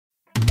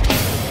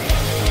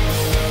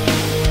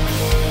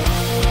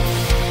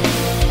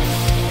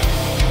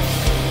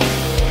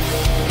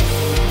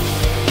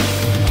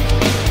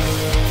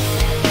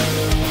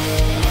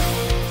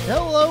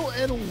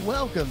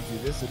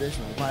this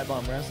edition of the Pipe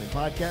Bomb Wrestling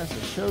Podcast,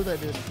 a show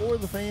that is for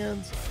the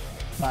fans,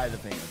 by the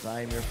fans.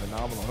 I am your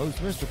phenomenal host,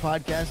 Mr.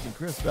 Podcasting,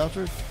 Chris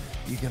Belcher.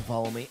 You can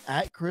follow me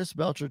at Chris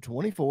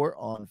Belcher24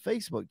 on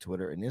Facebook,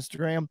 Twitter, and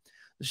Instagram.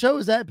 The show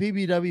is at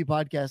PBW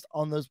Podcast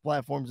on those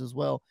platforms as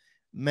well.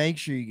 Make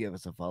sure you give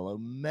us a follow.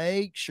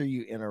 Make sure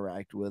you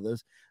interact with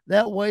us.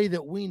 That way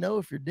that we know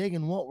if you're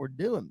digging what we're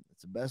doing.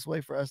 It's the best way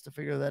for us to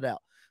figure that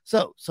out.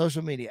 So,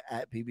 social media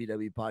at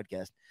PBW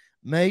Podcast.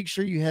 Make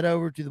sure you head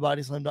over to the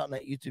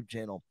BodySlam.net YouTube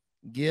channel.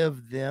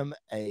 Give them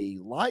a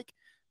like.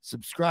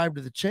 Subscribe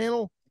to the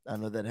channel. I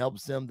know that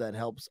helps them. That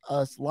helps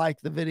us.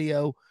 Like the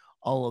video.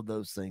 All of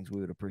those things.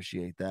 We would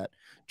appreciate that.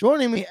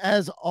 Joining me,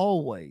 as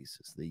always,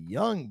 is the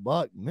young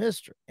buck,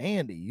 Mr.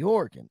 Andy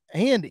York. And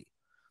Andy,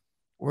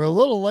 we're a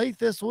little late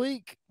this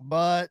week,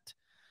 but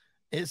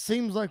it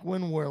seems like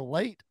when we're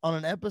late on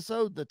an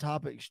episode, the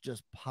topics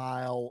just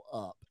pile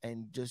up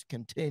and just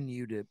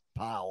continue to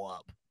pile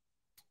up.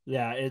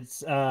 Yeah,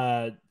 it's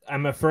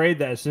I'm afraid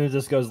that as soon as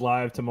this goes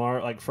live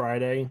tomorrow, like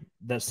Friday,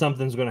 that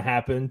something's going to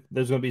happen.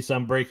 There's going to be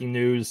some breaking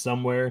news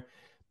somewhere,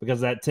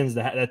 because that tends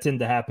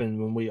to happen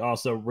when we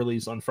also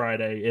release on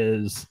Friday.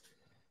 Is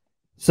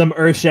some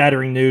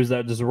earth-shattering news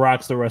that just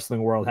rocks the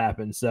wrestling world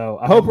happens. So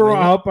I hope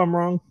I'm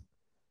wrong,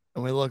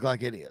 and we look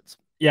like idiots.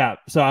 Yeah,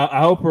 so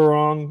I hope we're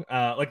wrong.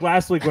 Like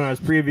last week when I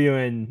was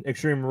previewing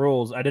Extreme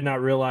Rules, I did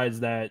not realize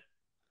that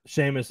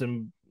Sheamus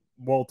and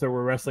Walter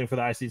were wrestling for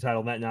the IC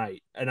title that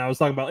night. And I was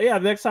talking about, the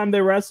next time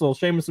they wrestle,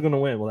 Sheamus is going to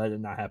win. Well, that did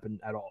not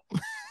happen at all.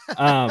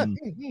 But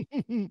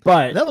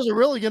that was a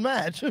really good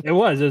match. It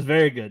was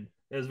very good.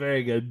 It was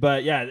very good.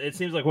 But yeah, it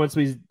seems like once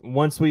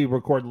we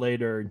record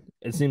later,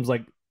 it seems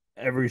like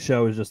every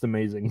show is just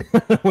amazing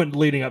when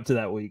leading up to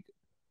that week.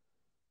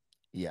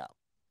 Yeah.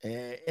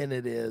 And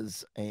it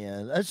is,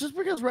 and that's just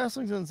because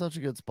wrestling's in such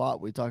a good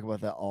spot. We talk about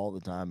that all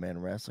the time, man.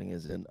 Wrestling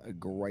is in a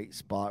great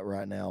spot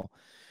right now.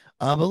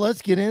 But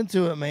let's get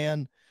into it,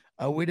 man.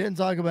 We didn't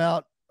talk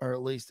about, or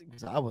at least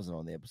because I wasn't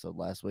on the episode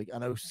last week. I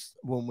know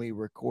when we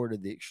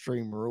recorded the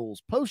Extreme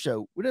Rules post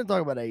show, we didn't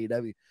talk about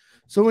AEW.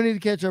 So we need to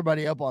catch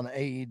everybody up on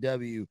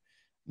AEW.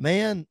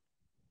 Man,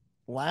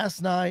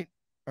 last night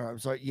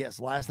as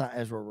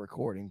we're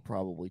recording,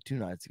 probably 2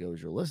 nights ago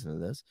as you're listening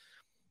to this,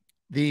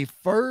 the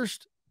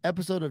first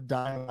episode of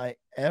Dynamite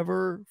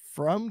ever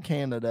from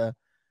Canada.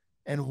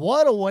 And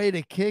what a way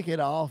to kick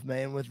it off,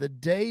 man, with the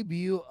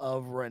debut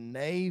of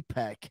Renee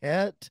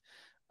Paquette,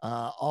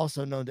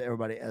 also known to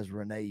everybody as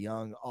Renee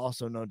Young,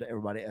 also known to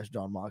everybody as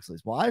Jon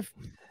Moxley's wife,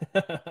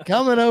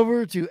 coming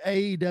over to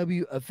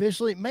AEW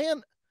officially.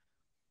 Man,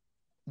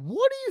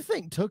 what do you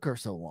think took her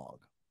so long?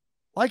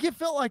 Like, it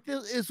felt like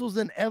this was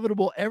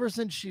inevitable ever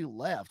since she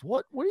left.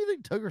 What do you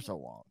think took her so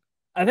long?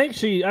 I think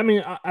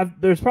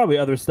there's probably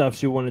other stuff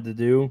she wanted to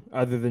do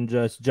other than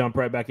just jump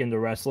right back into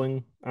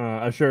wrestling.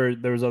 I'm sure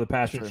there was other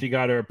passions. Sure. She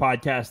got her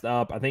podcast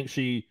up. I think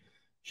she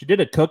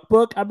did a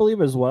cookbook, I believe,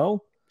 as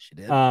well. She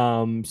did.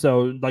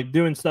 So like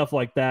doing stuff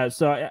like that.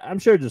 So I'm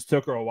sure it just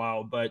took her a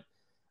while, but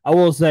I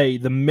will say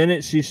the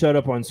minute she showed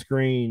up on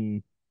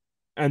screen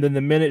and then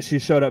the minute she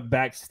showed up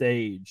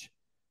backstage,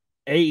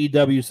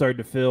 AEW started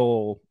to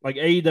feel like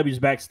AEW's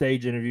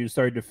backstage interviews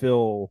started to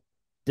feel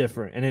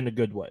different and in a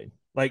good way.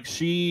 Like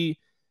she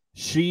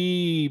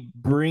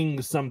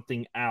brings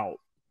something out,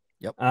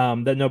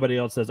 that nobody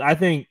else does. I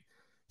think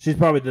she's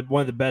probably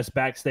one of the best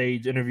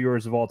backstage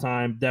interviewers of all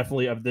time.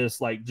 Definitely of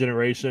this like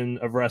generation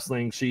of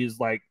wrestling. She's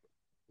like,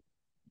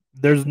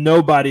 there's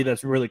nobody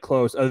that's really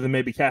close other than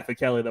maybe Kathy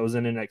Kelly that was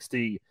in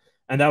NXT,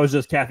 and that was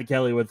just Kathy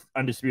Kelly with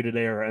Undisputed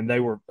Era, and they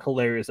were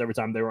hilarious every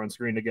time they were on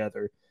screen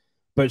together.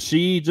 But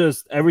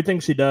everything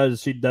she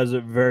does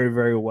it very,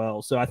 very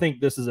well. So I think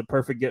this is a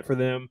perfect get for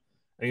them.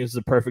 I think this is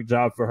a perfect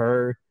job for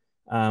her.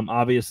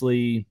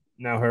 Obviously,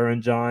 now her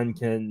and John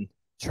can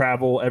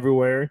travel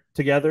everywhere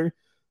together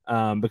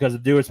because the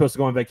dude was supposed to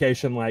go on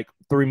vacation like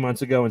 3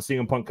 months ago, and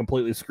CM Punk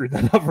completely screwed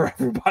that up for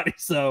everybody.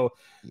 So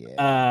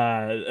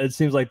it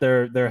seems like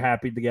they're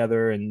happy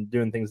together and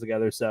doing things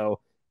together. So,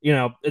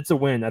 it's a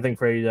win. I think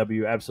for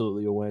AEW,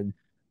 absolutely a win.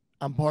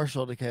 I'm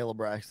partial to Kayla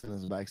Braxton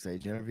as a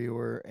backstage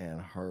interviewer and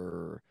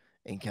her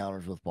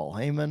encounters with Paul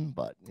Heyman,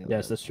 but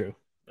yes, that's true.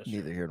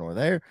 Neither here nor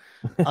there.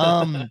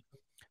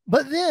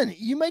 But then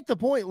you make the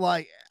point,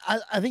 like,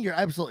 I think you're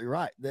absolutely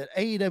right that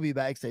AEW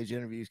backstage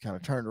interviews kind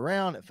of turned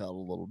around. It felt a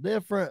little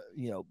different,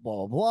 blah,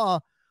 blah, blah.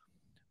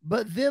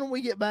 But then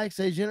we get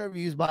backstage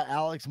interviews by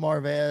Alex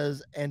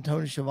Marvez and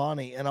Tony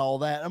Schiavone and all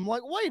that. I'm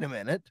like, wait a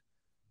minute.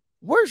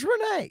 Where's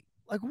Renee?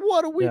 Like,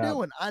 what are we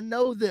doing? I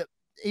know that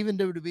even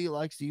WWE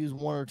likes to use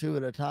 1 or 2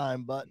 at a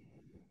time, but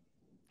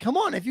come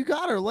on, if you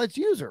got her, let's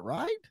use her,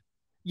 right?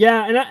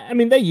 Yeah, and I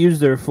mean, they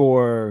used her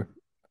for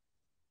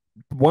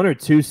 1 or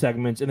 2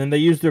 segments, and then they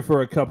used her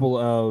for a couple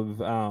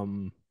of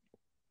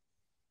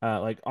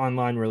like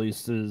online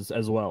releases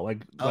as well,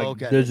 like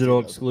digital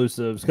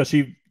exclusives, because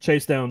she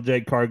chased down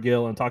Jade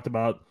Cargill and talked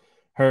about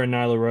her and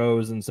Nyla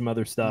Rose and some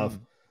other stuff.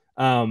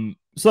 So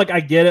like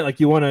I get it, like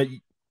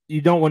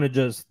you don't want to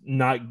just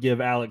not give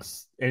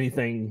Alex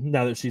anything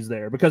now that she's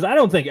there, because I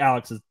don't think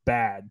Alex is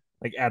bad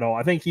like at all.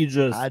 I think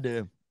I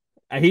do.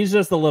 He's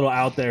just a little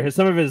out there.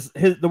 Some of his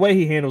the way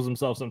he handles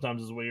himself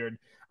sometimes is weird.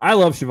 I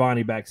love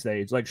Shivani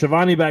backstage, like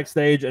Shivani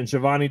backstage, and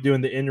Shivani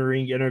doing the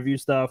in-ring interview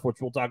stuff,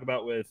 which we'll talk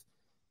about with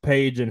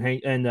Paige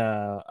and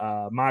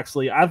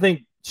Moxley. I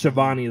think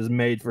Shivani is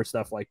made for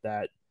stuff like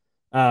that.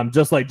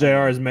 Just like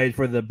JR is made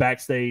for the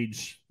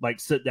backstage, like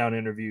sit-down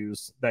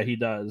interviews that he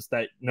does,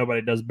 that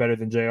nobody does better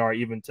than JR.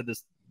 Even to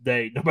this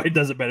day, nobody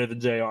does it better than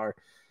JR. Okay.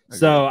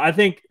 So I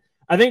think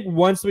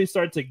once we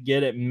start to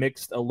get it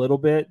mixed a little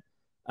bit,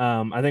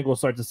 I think we'll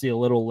start to see a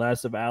little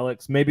less of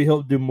Alex. Maybe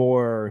he'll do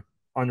more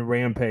on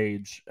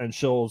Rampage, and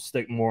she'll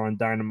stick more on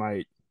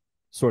Dynamite,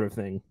 sort of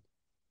thing.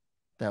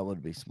 That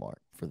would be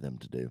smart for them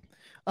to do.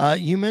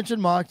 You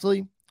mentioned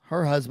Moxley,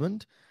 her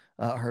husband,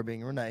 her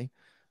being Renee.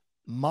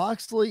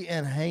 Moxley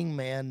and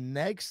Hangman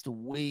next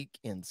week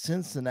in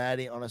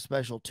Cincinnati on a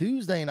special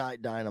Tuesday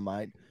night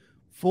Dynamite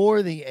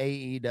for the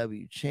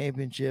AEW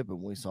Championship.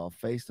 And we saw a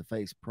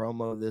face-to-face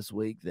promo this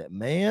week that,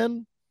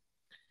 man,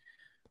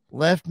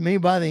 left me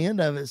by the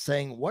end of it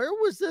saying, where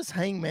was this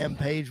Hangman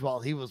Page while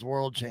he was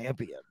world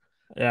champion?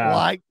 Yeah.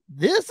 Like,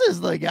 this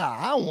is the guy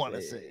I want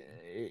to see.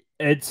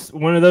 It's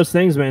one of those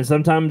things, man.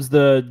 Sometimes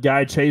the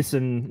guy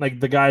chasing,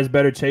 like the guy's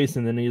better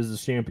chasing than he is the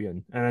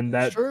champion. And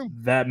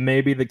that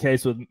may be the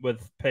case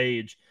with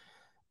Page.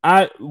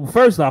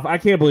 First off, I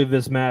can't believe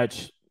this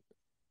match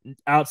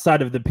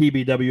outside of the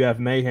PBWF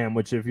Mayhem,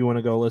 which if you want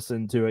to go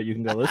listen to it, you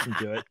can go listen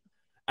to it.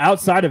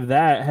 Outside of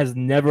that has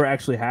never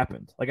actually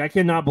happened. Like, I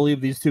cannot believe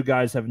these two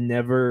guys have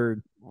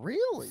never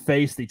really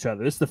faced each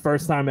other. This is the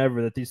first time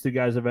ever that these two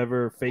guys have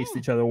ever faced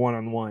each other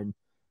one-on-one.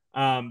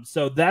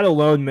 So that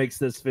alone makes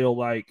this feel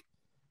like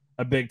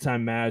a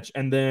big-time match.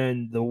 And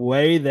then the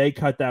way they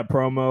cut that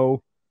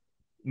promo,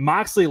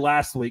 Moxley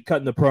last week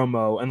cutting the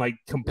promo and like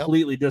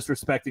completely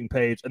disrespecting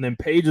Paige, and then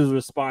Paige's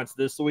response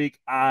this week,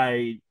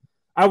 I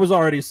was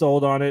already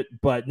sold on it,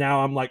 but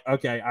now I'm like,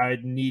 okay, I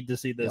need to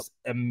see this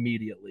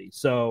immediately.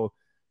 So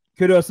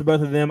kudos to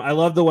both of them. I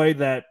love the way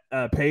that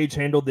Paige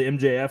handled the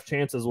MJF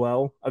chance as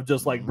well, of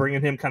just like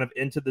bringing him kind of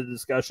into the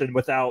discussion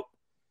without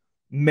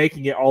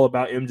making it all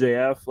about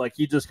MJF. Like,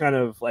 he just kind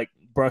of like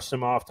brushed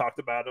him off, talked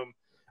about him,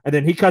 and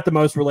then he cut the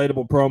most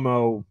relatable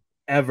promo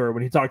ever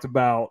when he talked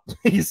about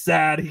he's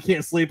sad, he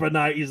can't sleep at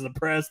night, he's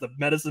depressed, the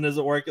medicine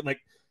isn't working. Like,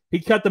 he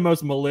cut the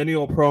most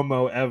millennial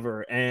promo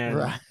ever, and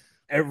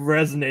it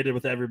resonated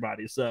with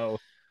everybody. So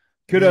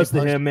kudos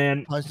to him,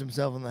 man. Punched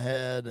himself in the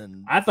head,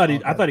 and I thought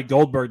he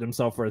Goldberged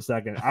himself for a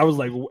second. I was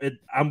like,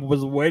 I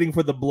was waiting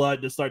for the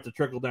blood to start to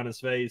trickle down his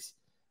face.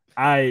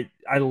 I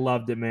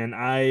loved it, man.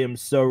 I am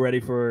so ready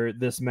for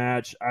this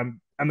match.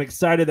 I'm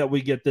excited that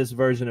we get this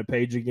version of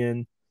Paige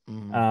again,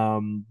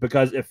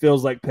 because it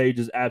feels like Paige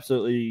is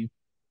absolutely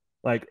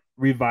like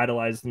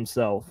revitalized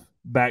himself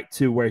back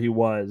to where he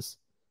was.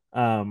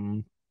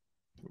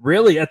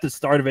 Really at the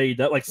start of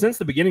AEW, like since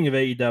the beginning of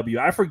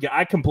AEW,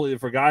 I completely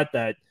forgot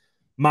that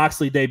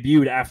Moxley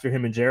debuted after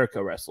him and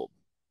Jericho wrestled.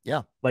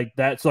 Yeah. Like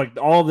that's like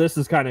all this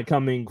is kind of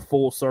coming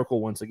full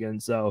circle once again.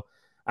 So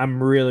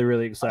I'm really,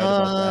 really excited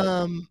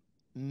about that.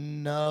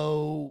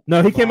 No,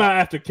 he came out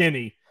after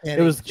Kenny. It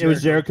was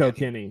Jericho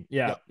Kenny.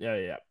 Yeah.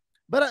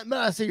 But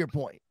I see your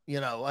point,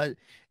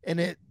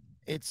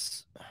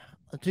 it's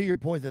to your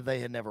point that they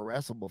had never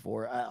wrestled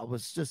before. I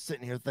was just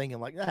sitting here thinking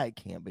like, that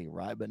can't be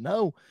right. But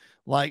no,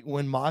 like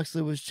when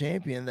Moxley was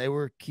champion, they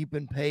were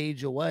keeping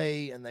Paige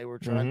away and they were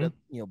trying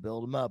to,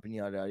 build him up and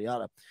yada, yada,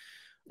 yada.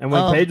 And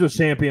when Paige was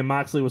champion,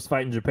 Moxley was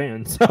fighting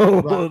Japan. So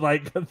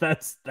like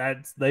that's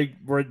they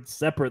were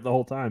separate the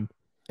whole time.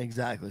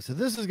 Exactly. So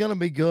this is going to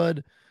be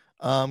good.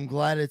 I'm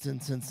glad it's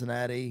in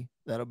Cincinnati.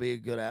 That'll be a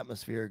good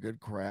atmosphere, a good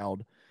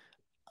crowd.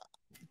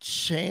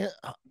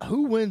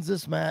 Who wins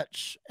this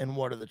match, and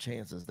what are the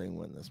chances they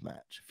win this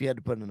match? If you had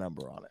to put a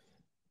number on it.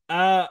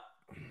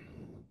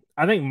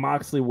 I think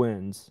Moxley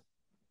wins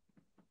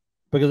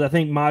because I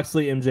think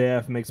Moxley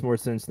MJF makes more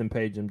sense than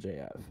Paige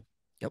MJF.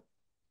 Yep.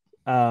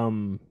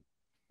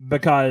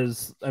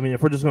 Because I mean,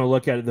 if we're just going to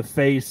look at it, the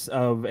face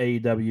of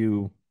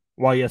AEW,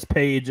 while yes,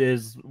 Paige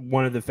is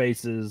one of the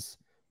faces,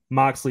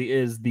 Moxley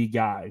is the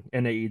guy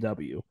in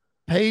AEW.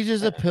 Paige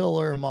is a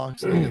pillar,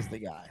 Moxley is the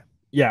guy.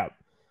 Yeah.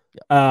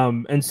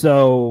 And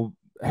so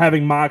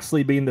having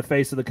Moxley being the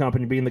face of the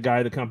company, being the guy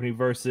of the company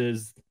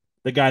versus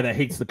the guy that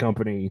hates the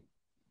company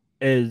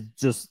is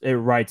just, it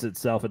writes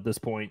itself at this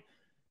point.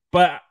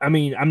 But I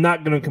mean, I'm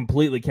not going to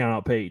completely count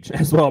out Paige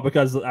as well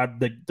because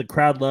the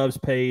crowd loves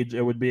Paige.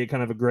 It would be a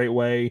kind of a great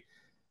way.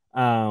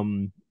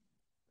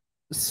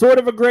 Sort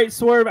of a great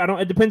swerve.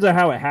 It depends on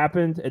how it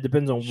happened. It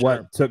depends on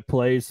what took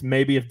place.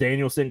 Maybe if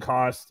Danielson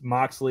cost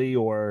Moxley,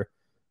 or,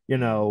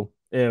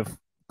 if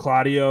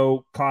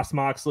Claudio cost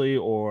Moxley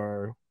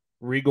or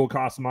Regal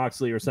cost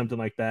Moxley or something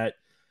like that.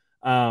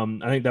 I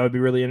think that would be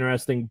really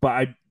interesting,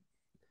 but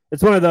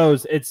it's one of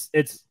those,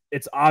 it's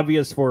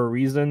obvious for a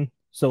reason.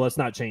 So let's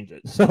not change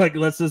it. So like,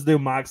 let's just do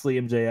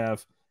Moxley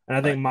MJF. And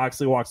I think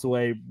Moxley walks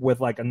away with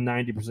like a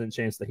 90%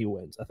 chance that he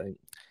wins, I think.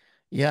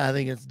 Yeah, I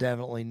think it's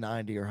definitely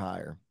 90 or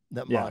higher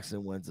that Moxley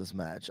wins this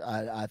match.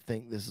 I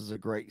think this is a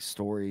great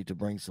story to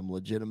bring some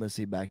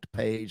legitimacy back to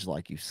Paige,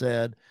 like you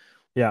said.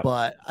 Yeah.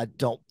 But I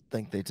don't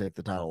think they take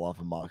the title off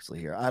of Moxley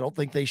here. I don't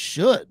think they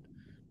should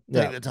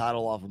take the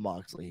title off of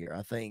Moxley here.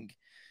 I think,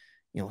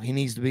 he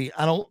needs to be,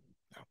 I don't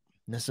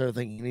necessarily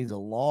think he needs a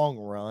long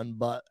run,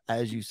 but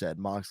as you said,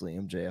 Moxley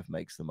MJF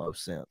makes the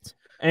most sense.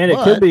 And it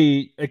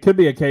could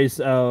be a case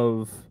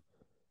of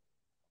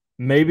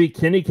maybe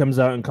Kenny comes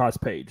out and costs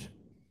Page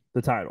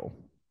the title.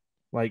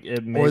 Like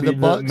or the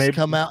Bucks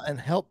come out and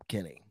help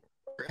Kenny,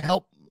 or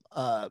help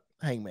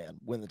Hangman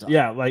win the title.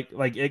 Yeah,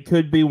 like it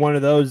could be one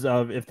of those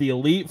of if the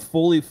Elite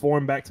fully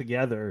form back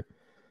together,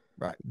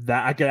 right?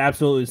 That I could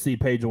absolutely see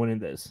Page winning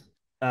this.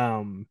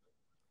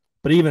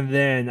 But even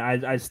then,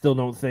 I still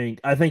don't think.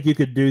 I think you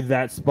could do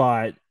that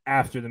spot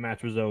after the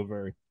match was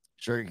over.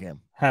 Sure, you can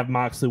have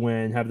Moxley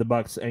win, have the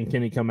Bucks and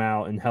Kenny come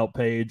out and help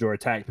Page or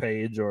attack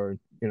Page or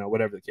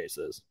whatever the case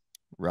is.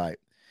 Right.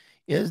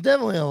 Yeah, there's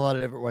definitely a lot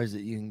of different ways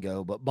that you can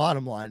go, but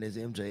bottom line is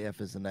MJF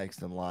is the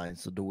next in line.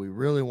 So do we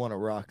really want to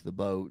rock the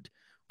boat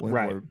when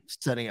we're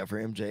setting up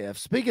for MJF?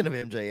 Speaking of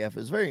MJF,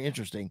 it's very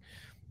interesting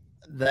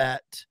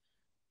that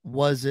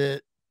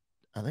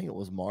I think it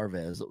was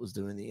Marvez that was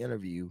doing the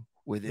interview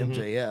with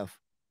MJF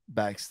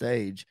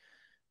backstage.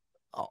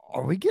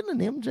 Are we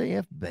getting an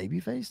MJF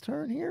babyface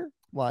turn here?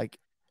 Like,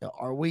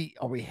 are we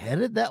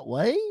headed that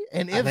way?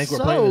 And if I think so,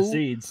 we're planting the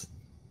seeds.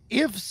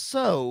 If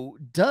so,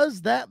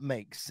 does that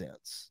make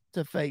sense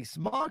to face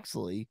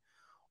Moxley,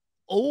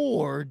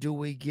 or do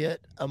we get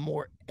a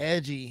more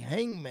edgy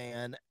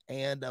Hangman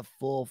and a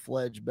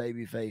full-fledged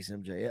babyface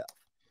MJF?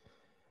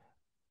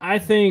 I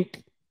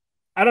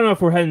don't know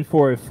if we're heading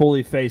for a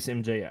fully face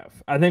MJF.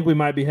 I think we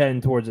might be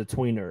heading towards a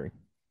tweener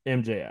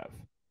MJF.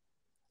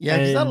 Yeah,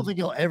 because I don't think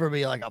he'll ever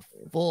be like a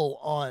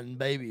full-on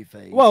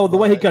babyface. Well, the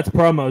way he cuts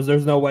promos,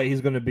 there's no way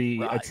he's going to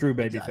be a true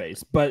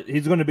babyface. But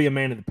he's going to be a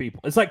man of the people.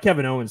 It's like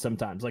Kevin Owens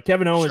sometimes. Like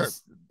Kevin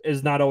Owens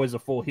is not always a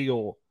full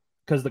heel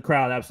because the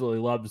crowd absolutely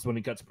loves when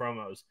he cuts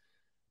promos.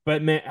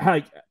 But man,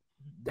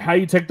 how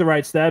you take the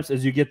right steps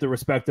is you get the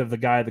respect of the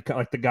guy,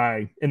 the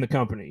guy in the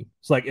company.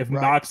 It's like if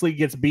Moxley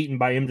gets beaten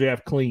by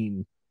MJF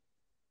clean,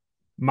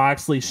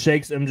 Moxley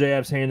shakes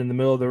MJF's hand in the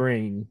middle of the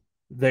ring.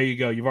 There you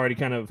go. You've already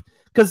kind of.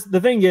 Because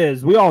the thing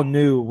is, we all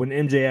knew when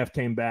MJF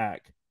came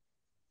back,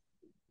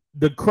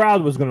 the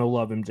crowd was going to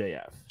love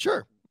MJF.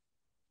 Sure.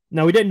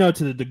 Now, we didn't know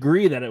to the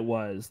degree that it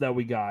was that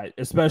we got,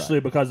 especially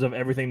because of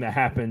everything that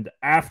happened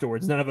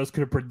afterwards. None of us could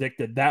have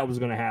predicted that was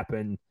going to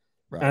happen.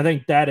 Right. And I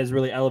think that has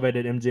really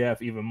elevated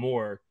MJF even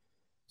more.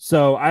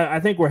 So I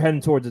think we're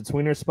heading towards a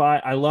tweener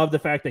spot. I love the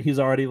fact that he's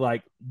already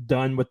like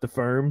done with the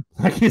firm.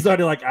 Like he's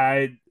already like,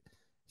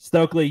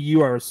 Stokely,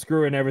 you are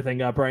screwing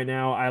everything up right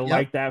now. I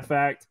like that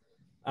fact.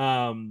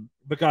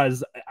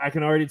 Because I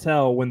can already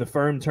tell when the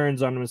firm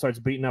turns on him and starts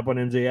beating up on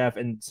MJF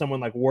and someone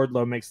like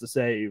Wardlow makes the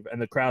save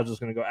and the crowd's just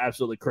going to go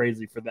absolutely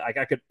crazy for that. Like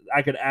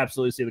I could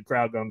absolutely see the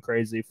crowd going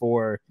crazy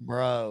for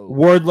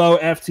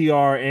Wardlow,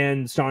 FTR,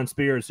 and Shawn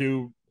Spears,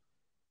 who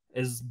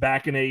is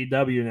back in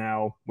AEW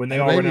now. When they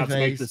all run out to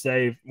make the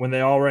save,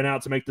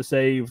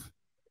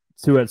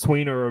 to a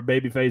tweener or a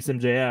babyface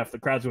MJF, the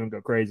crowd's going to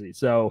go crazy.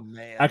 So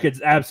I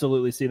could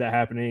absolutely see that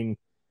happening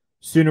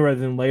sooner rather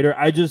than later.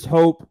 I just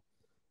hope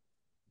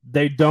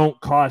they don't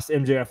cost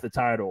MJF the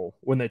title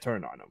when they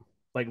turn on him.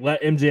 Like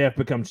let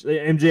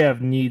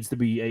MJF needs to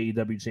be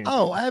AEW champion.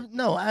 Oh,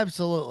 no,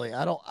 absolutely.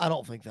 I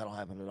don't think that'll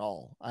happen at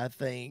all. I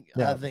think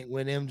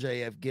when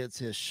MJF gets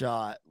his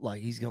shot,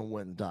 like he's going to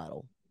win the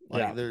title.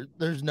 Like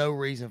there's no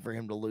reason for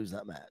him to lose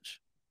that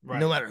match. Right.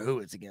 No matter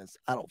who it's against,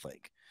 I don't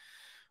think.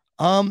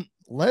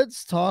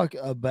 Let's talk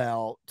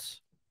about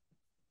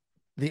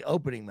the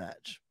opening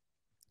match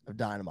of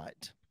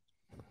Dynamite.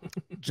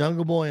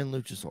 Jungle Boy and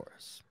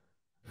Luchasaurus.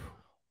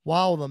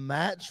 While the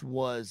match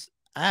was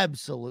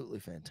absolutely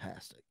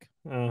fantastic,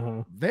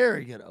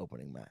 very good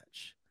opening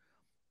match,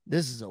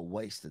 this is a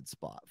wasted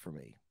spot for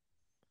me.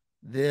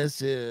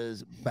 This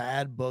is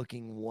bad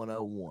booking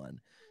 101.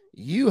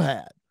 You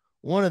had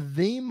one of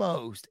the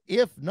most,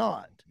 if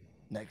not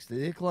next to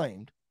the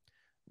Acclaimed,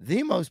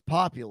 the most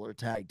popular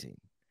tag team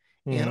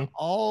in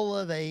all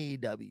of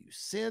AEW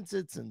since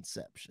its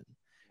inception,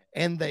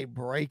 and they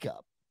break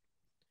up.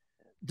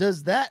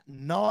 Does that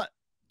not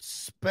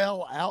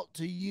spell out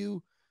to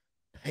you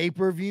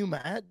pay-per-view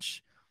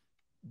match?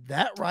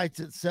 That writes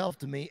itself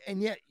to me,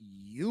 and yet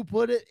you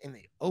put it in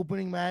the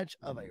opening match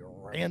of a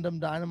random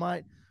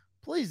Dynamite.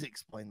 Please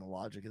explain the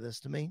logic of this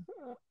to me.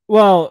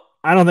 Well,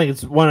 I don't think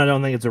it's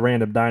a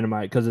random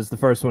Dynamite because it's the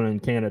first one in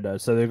Canada,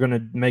 so they're going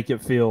to make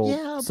it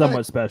feel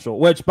somewhat special.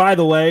 Which, by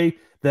the way,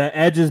 the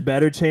Edge's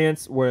better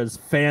chance was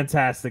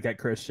fantastic at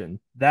Christian.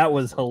 That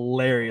was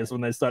hilarious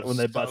when they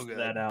busted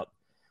that out.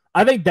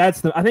 I think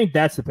that's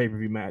the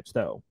pay-per-view match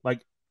though.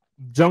 Like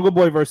Jungle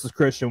Boy versus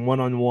Christian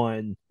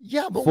 1-on-1.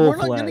 Yeah, but we're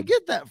not going to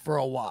get that for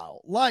a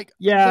while. Like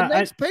the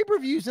next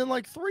pay-per-view's in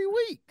like 3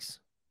 weeks.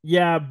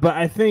 Yeah, but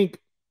I think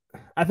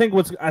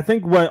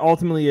what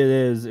ultimately it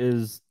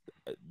is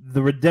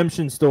the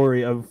redemption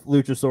story of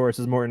Luchasaurus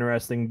is more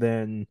interesting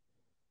than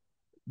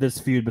this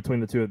feud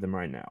between the two of them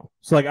right now.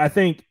 So like I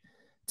think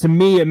to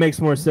me it makes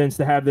more sense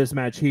to have this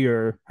match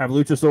here, have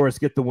Luchasaurus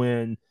get the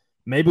win,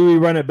 Maybe we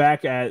run it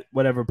back at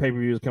whatever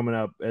pay-per-view is coming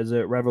up. Is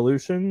it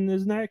Revolution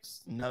is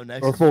next? No,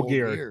 next or is Full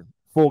Gear.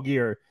 Full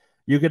Gear.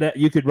 You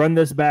could run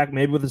this back,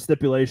 maybe with a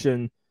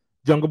stipulation.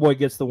 Jungle Boy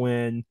gets the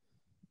win.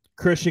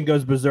 Christian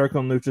goes berserk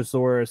on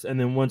Luchasaurus, and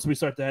then once we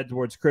start to head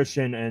towards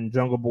Christian and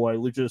Jungle Boy,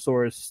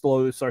 Luchasaurus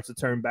slowly starts to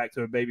turn back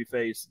to a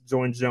babyface,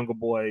 joins Jungle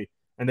Boy,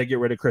 and they get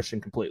rid of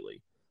Christian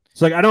completely.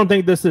 So I don't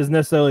think this is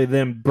necessarily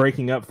them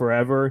breaking up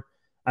forever.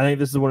 I think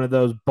this is one of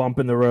those bump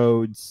in the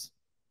roads,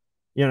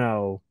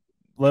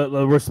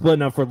 we're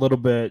splitting up for a little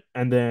bit,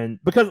 and then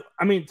because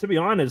to be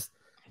honest,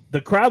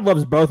 the crowd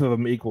loves both of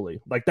them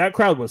equally. Like that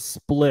crowd was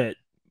split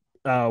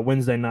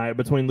Wednesday night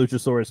between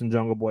Luchasaurus and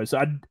Jungle Boy.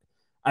 So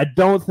I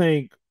don't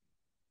think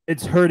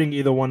it's hurting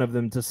either one of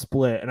them to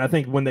split. And I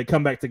think when they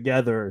come back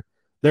together,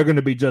 they're going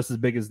to be just as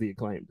big as the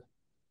Acclaimed.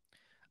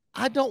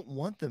 I don't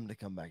want them to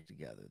come back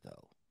together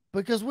though,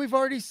 because we've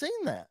already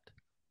seen that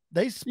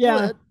they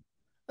split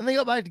and they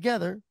got back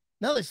together.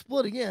 Now they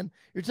split again.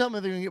 You're telling me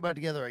they're going to get back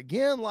together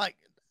again? Like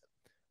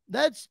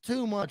that's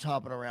too much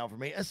hopping around for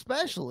me,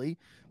 especially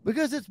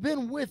because it's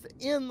been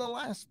within the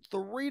last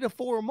 3 to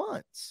 4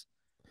 months.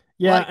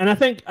 Yeah, and I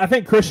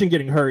think Christian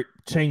getting hurt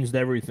changed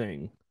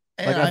everything.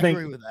 And I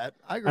agree with that.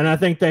 I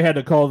think they had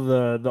to call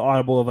the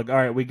audible of like, all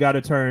right, we got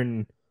to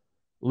turn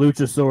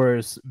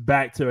Luchasaurus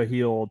back to a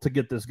heel to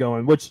get this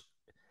going. Which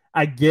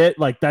I get,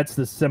 like that's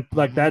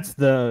that's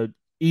the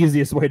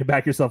easiest way to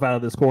back yourself out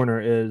of this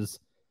corner is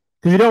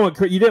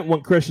because you didn't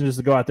want Christian just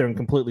to go out there and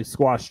completely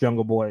squash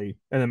Jungle Boy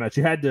in the match.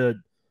 You had to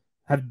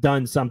have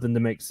done something to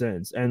make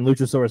sense, and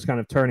Luchasaurus kind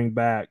of turning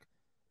back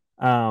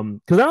because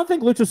I don't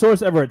think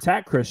Luchasaurus ever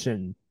attacked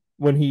Christian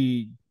when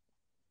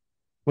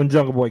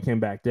Jungle Boy came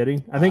back, did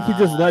he? I think he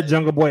just let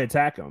Jungle Boy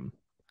attack him.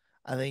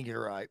 I think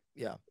you're right.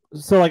 Yeah.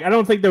 So, I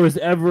don't think there was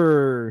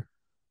ever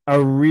a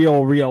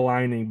real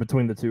realigning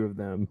between the two of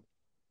them.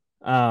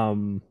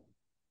 And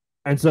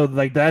so,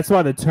 that's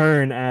why the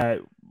turn at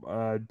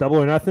Double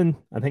or Nothing,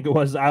 I think it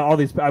was,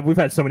 we've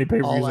had so many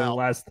pay-per-views over the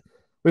last,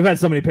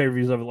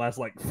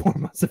 4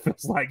 months, it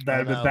feels like, that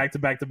have been back to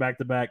back to back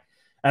to back.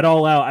 At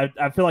All Out,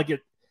 I feel like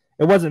it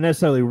wasn't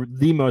necessarily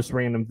the most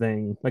random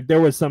thing. Like, there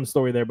was some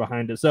story there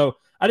behind it. So,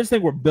 I just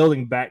think we're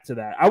building back to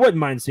that. I wouldn't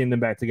mind seeing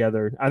them back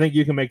together. I think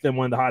you can make them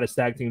one of the hottest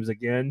tag teams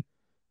again.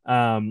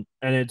 And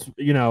it's,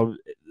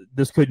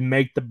 this could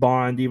make the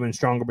bond even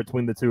stronger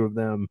between the two of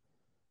them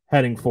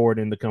heading forward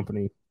in the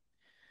company.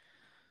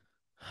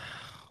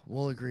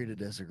 We'll agree to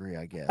disagree,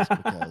 I guess,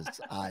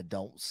 because I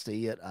don't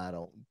see it. I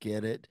don't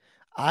get it.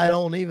 I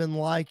don't even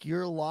like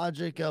your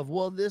logic of,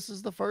 well, this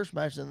is the first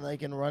match and they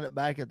can run it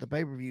back at the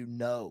pay-per-view.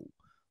 No.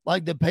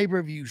 Like the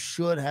pay-per-view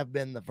should have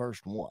been the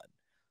first one.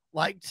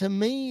 Like to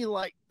me,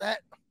 like that,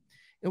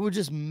 it would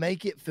just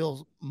make it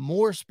feel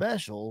more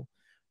special.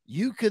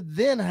 You could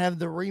then have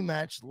the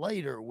rematch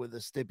later with a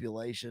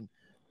stipulation,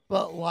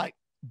 but like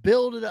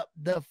build it up.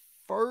 The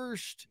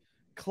first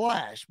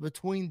clash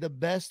between the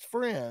best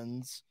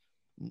friends,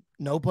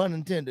 no pun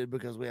intended,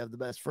 because we have the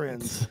best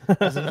friends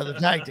as another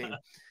tag team.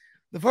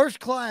 The first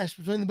clash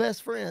between the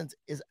best friends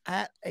is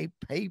at a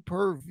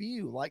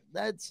pay-per-view. Like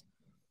that's,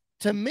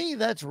 to me,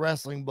 that's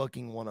wrestling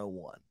booking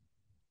 101.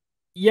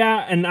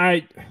 Yeah, and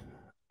I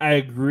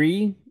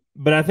agree,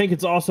 but I think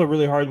it's also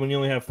really hard when you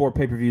only have 4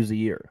 pay-per-views a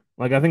year.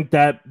 Like I think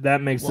that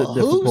makes it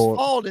difficult. Whose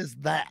fault is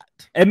that?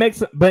 It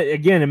makes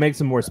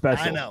it more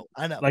special.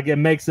 I know. Like it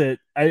makes it.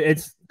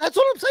 That's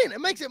what I'm saying.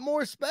 It makes it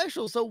more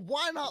special. So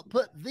why not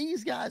put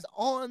these guys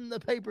on the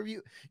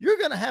pay-per-view? You're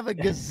gonna have a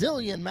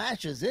gazillion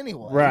matches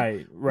anyway.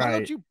 Right. Why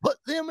don't you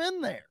put them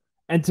in there?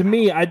 And to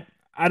me, I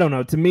don't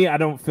know. To me, I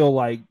don't feel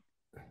like.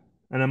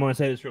 And I'm going to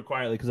say this real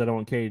quietly because I don't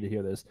want Katie to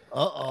hear this.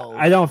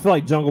 I don't feel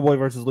like Jungle Boy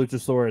versus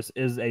Luchasaurus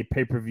is a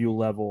pay-per-view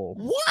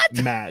level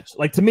match.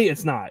 Like, to me,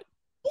 it's not.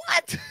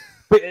 What?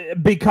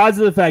 Because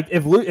of the fact,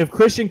 if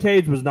Christian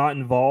Cage was not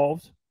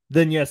involved,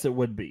 then yes, it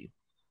would be.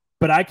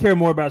 But I care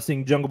more about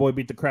seeing Jungle Boy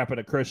beat the crap out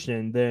of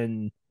Christian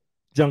than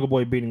Jungle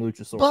Boy beating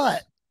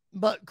Luchasaurus.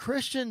 But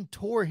Christian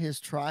tore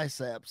his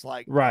triceps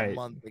a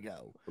month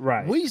ago.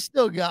 Right. We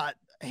still got,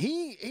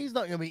 he's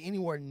not going to be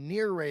anywhere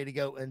near ready to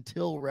go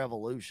until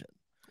Revolution.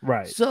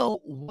 Right.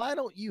 So why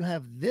don't you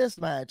have this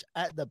match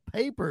at the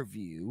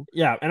pay-per-view?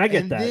 Yeah, and I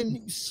get that. And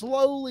then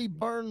slowly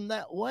burn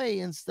that way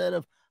instead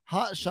of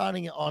hot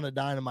shotting it on a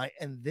Dynamite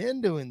and then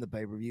doing the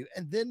pay-per-view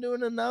and then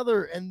doing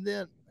another. And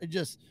then it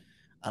just,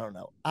 I don't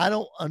know. I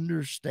don't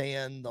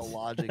understand the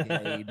logic in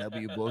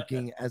AEW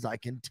booking, as I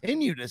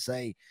continue to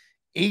say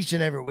each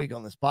and every week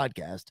on this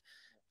podcast.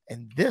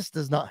 And this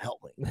does not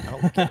help me. I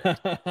don't get it.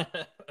 I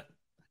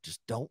just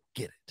don't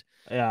get it.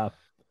 Yeah.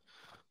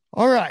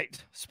 All right.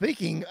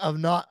 Speaking of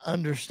not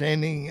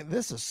understanding,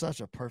 this is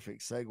such a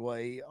perfect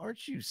segue.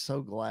 Aren't you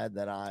so glad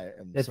that I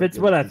am? If it's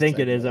what I think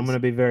it is, I'm going to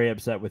be very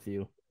upset with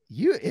you.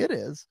 It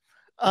is.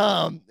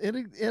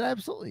 It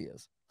absolutely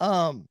is.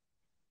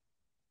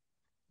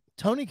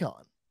 Tony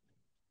Khan.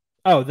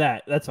 Oh,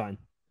 that's fine.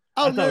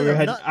 Oh,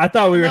 I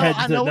thought we were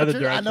heading to another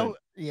direction.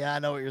 I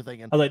know what you're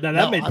thinking. I was like, no,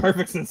 that made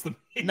perfect sense to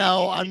me.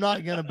 No, I'm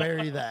not going to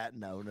bury that.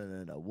 No.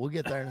 We'll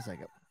get there in a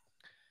second.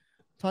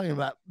 Talking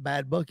about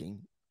bad booking.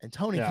 And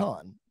Tony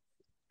Khan,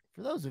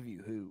 for those of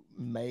you who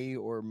may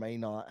or may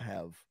not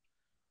have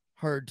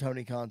heard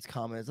Tony Khan's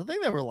comments, I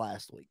think they were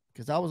last week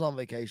because I was on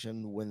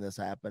vacation when this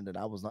happened and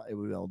I was not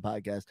able to be on the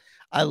podcast.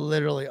 I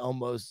literally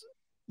almost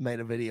made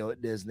a video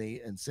at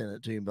Disney and sent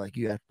it to him like,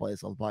 you have to play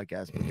this on the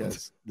podcast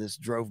because this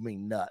drove me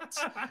nuts.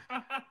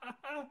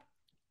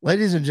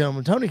 Ladies and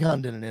gentlemen, Tony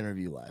Khan did an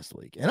interview last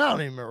week, and I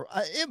don't even remember.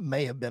 It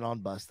may have been on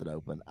Busted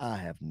Open. I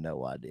have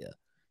no idea.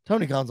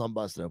 Tony Khan's on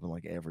Busted Open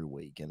like every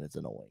week, and it's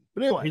annoying.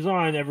 But anyway, he's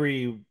on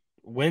every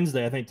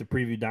Wednesday, I think, to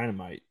preview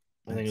Dynamite.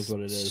 I think is what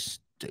it is.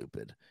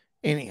 Stupid.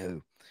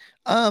 Anywho,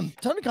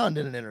 Tony Khan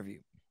did an interview,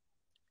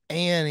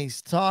 and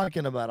he's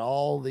talking about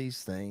all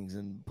these things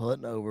and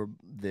putting over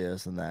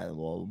this and that and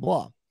blah, blah,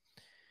 blah.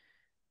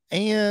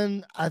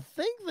 And I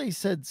think they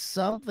said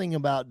something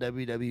about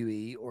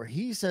WWE, or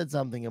he said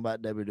something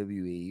about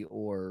WWE,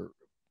 or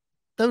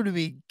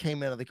WWE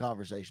came into the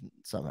conversation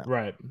somehow.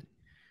 Right.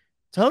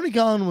 Tony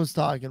Khan was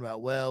talking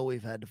about, well,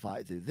 we've had to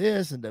fight through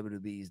this, and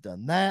WWE's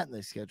done that, and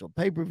they scheduled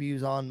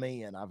pay-per-views on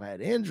me, and I've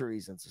had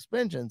injuries and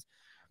suspensions.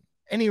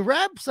 And he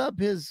wraps up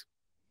his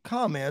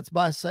comments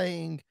by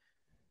saying,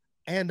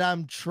 and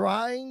I'm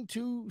trying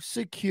to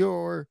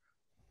secure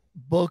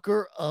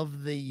Booker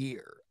of the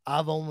Year.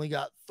 I've only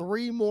got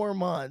 3 more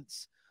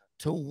months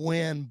to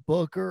win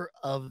Booker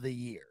of the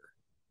Year.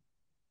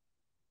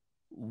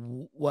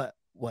 What?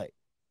 Wait,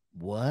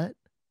 what?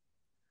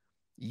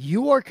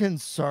 You are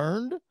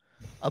concerned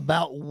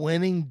about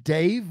winning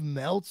Dave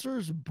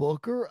Meltzer's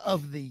Booker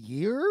of the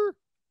Year?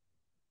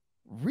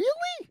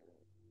 Really?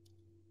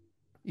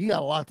 You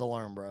got a lot to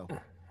learn, bro.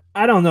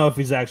 I don't know if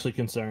he's actually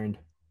concerned.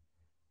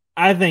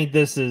 I think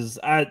this is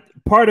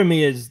part of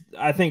me is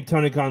I think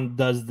Tony Khan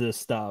does this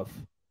stuff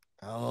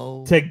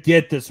to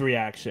get this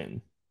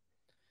reaction.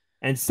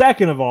 And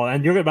second of all,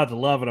 and you're about to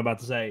love what I'm about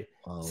to say.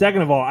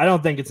 Second of all, I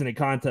don't think it's any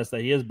contest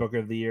that he is Booker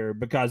of the Year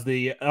because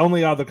the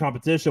only other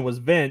competition was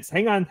Vince.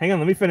 Hang on.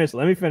 Let me finish.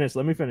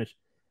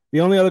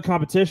 The only other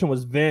competition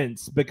was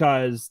Vince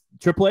because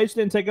Triple H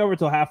didn't take over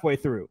till halfway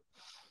through.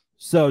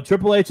 So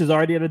Triple H is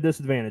already at a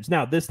disadvantage.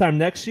 Now, this time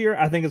next year,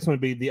 I think it's going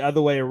to be the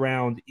other way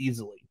around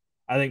easily.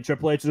 I think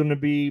Triple H is going to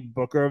be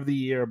Booker of the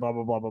Year, blah,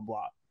 blah, blah, blah,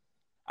 blah.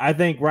 I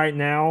think right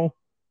now,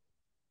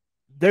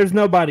 there's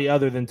nobody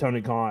other than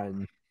Tony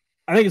Khan.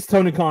 I think it's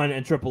Tony Khan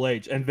and Triple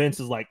H, and Vince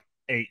is like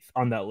 8th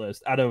on that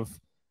list.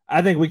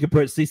 I think we could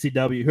put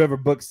CCW, whoever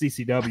books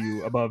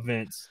CCW, above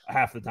Vince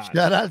half the time.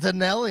 Shout out to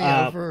Nelly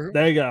for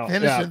there you go.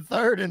 finishing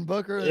 3rd in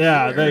Booker of the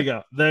Year.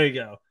 There you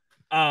go.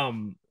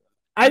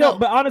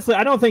 But honestly,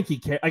 I don't think he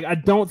cares. I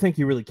don't think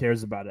he really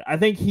cares about it. I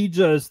think he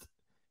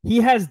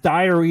has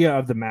diarrhea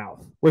of the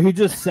mouth where he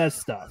just says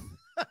stuff.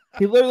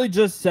 He literally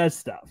just says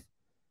stuff.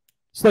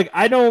 It's like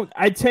I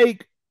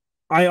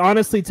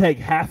honestly take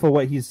half of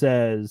what he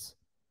says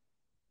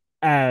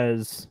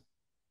as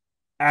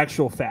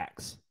actual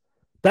facts.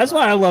 That's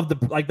why I love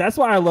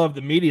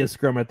the media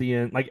scrum at the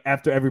end, like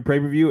after every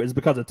pay-per-view, is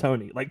because of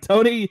Tony. Like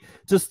Tony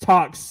just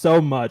talks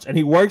so much and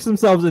he works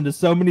himself into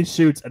so many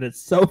shoots, and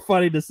it's so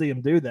funny to see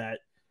him do that.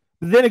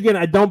 But then again,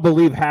 I don't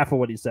believe half of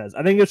what he says.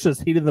 I think it's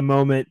just heat of the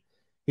moment.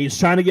 He's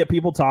trying to get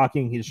people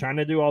talking. He's trying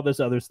to do all this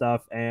other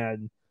stuff,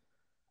 and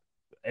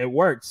it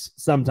works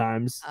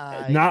sometimes.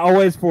 Not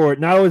always for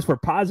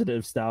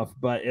positive stuff,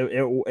 but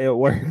it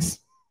works.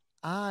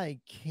 I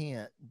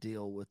can't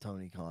deal with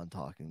Tony Khan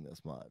talking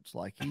this much.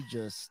 Like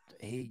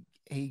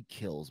he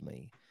kills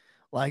me.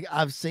 Like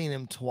I've seen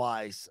him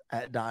twice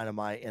at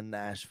Dynamite in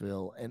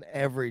Nashville, and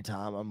every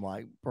time I'm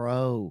like,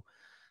 bro,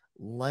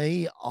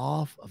 lay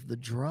off of the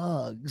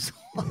drugs.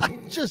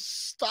 Like,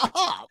 just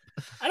stop.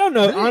 I don't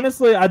know.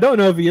 Honestly, I don't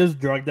know if he is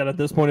drugged out at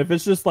this point. If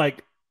it's just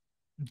like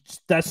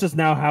that's just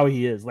now how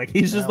he is. Like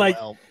he's just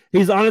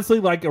he's honestly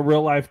like a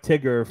real life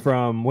Tigger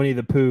from Winnie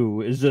the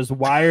Pooh. Is just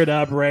wired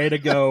up, ready to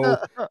go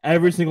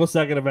every single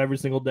second of every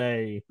single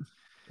day,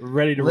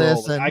 ready to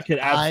roll. Like, I could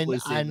absolutely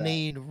see I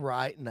need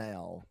right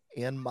now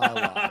in my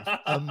life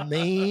a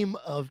meme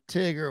of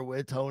Tigger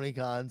with Tony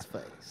Khan's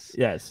face.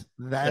 Yes,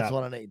 that's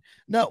what I need.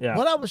 No,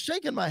 but I was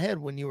shaking my head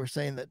when you were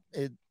saying that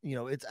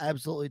it's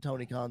absolutely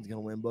Tony Khan's going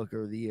to win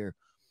Booker of the Year.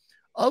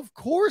 Of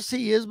course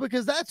he is,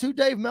 because that's who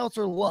Dave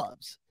Meltzer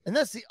loves. And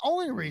that's the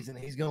only reason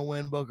he's going to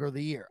win Booker of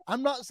the Year.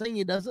 I'm not saying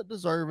he doesn't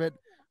deserve it.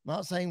 I'm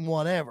not saying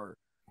whatever.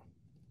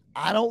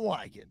 I don't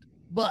like it.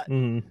 But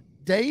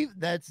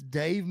that's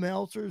Dave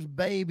Meltzer's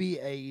baby.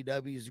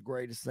 AEW is the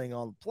greatest thing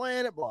on the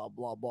planet. Blah,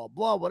 blah, blah,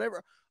 blah,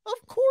 whatever.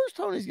 Of course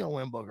Tony's going to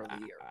win Booker of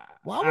the Year.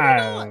 Why would he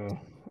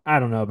not? I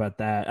don't know about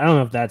that. I don't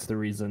know if that's the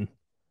reason.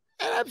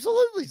 That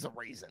absolutely is the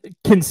reason.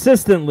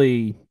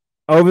 Consistently,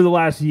 over the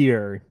last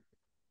year,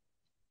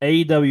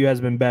 AEW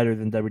has been better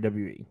than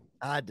WWE.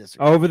 I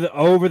disagree.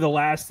 Over the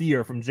last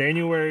year, from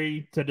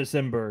January to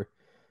December,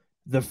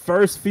 the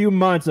first few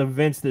months of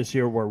Vince this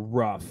year were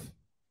rough.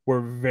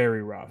 Were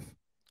very rough.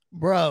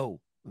 Bro,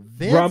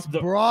 Vince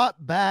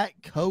brought back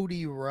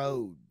Cody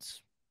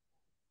Rhodes.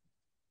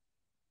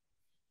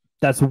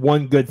 That's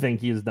one good thing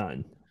he has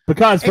done.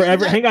 Because for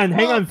every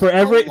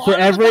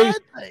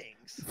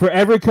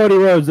Cody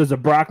Rhodes, there's a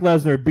Brock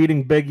Lesnar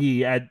beating Big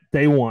E at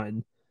day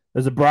one.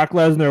 There's a Brock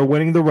Lesnar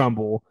winning the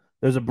Rumble.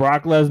 There's a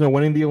Brock Lesnar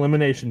winning the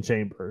Elimination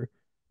Chamber.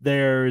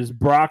 There's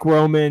Brock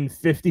Roman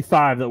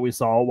 55 that we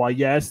saw. While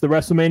yes, the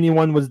WrestleMania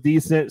one was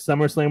decent,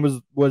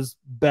 SummerSlam was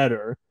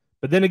better.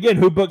 But then again,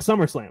 who booked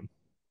SummerSlam?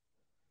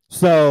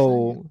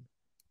 So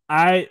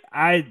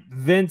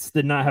Vince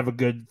did not have a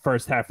good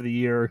first half of the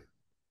year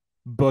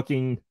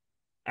booking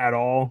at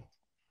all.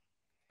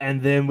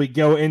 And then we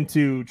go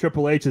into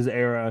Triple H's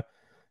era.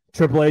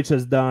 Triple H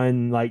has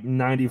done like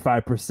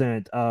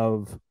 95%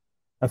 of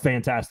a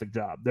fantastic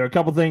job. There are a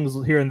couple things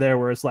here and there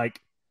where it's like,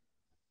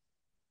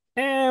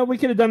 we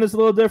could have done this a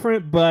little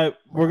different, but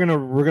we're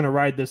gonna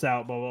ride this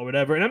out, blah, blah,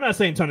 whatever. And I'm not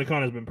saying Tony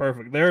Khan has been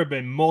perfect. There have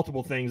been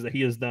multiple things that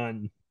he has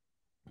done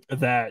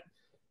that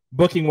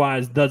booking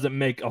wise doesn't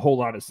make a whole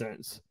lot of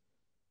sense.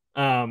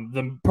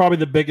 Probably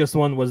the biggest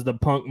one was the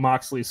Punk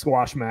Moxley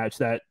squash match.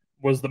 That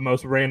was the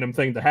most random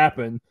thing to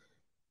happen.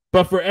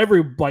 But for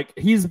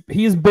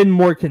he's been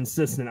more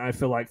consistent, I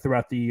feel like,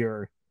 throughout the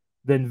year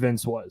than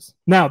Vince was.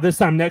 Now, this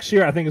time next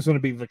year, I think it's going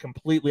to be the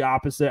completely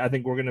opposite. I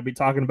think we're going to be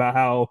talking about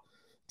how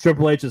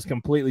Triple H has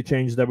completely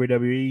changed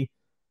WWE.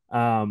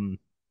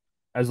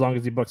 As long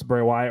as he books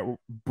Bray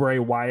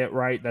Wyatt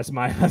right, that's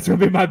going to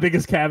be my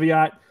biggest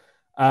caveat.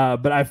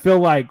 But I feel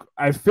like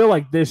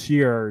this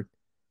year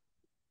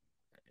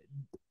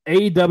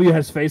AEW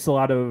has faced a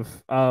lot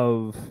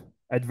of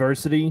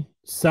adversity.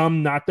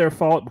 Some not their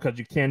fault, because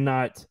you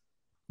cannot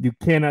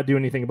do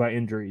anything about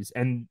injuries.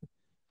 And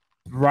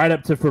right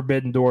up to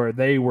Forbidden Door,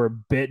 they were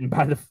bitten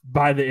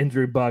by the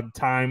injury bug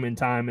time and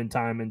time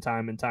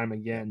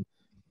again.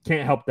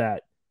 Can't help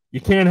that.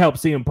 You can't help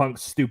CM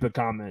Punk's stupid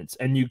comments,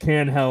 and you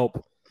can't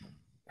help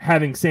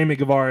having Sammy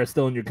Guevara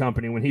still in your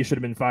company when he should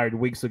have been fired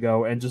weeks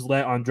ago, and just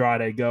let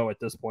Andrade go at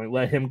this point.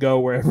 Let him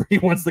go wherever he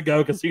wants to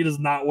go, because he does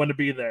not want to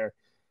be there.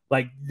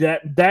 Like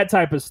that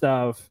type of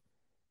stuff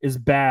is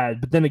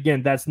bad. But then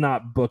again, that's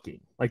not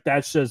booking. Like,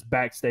 that's just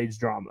backstage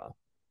drama.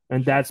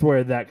 And that's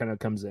where that kind of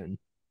comes in.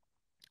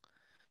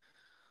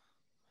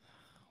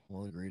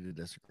 We'll agree to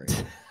disagree.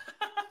 If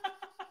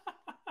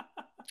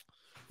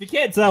you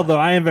can't tell, though,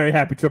 I am very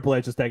happy Triple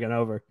H is taking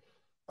over.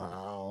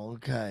 Oh,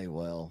 okay.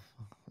 Well,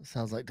 it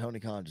sounds like Tony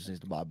Khan just needs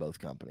to buy both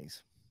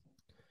companies.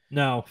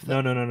 No.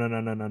 Let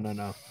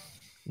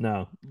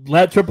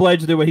Triple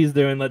H do what he's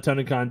doing. Let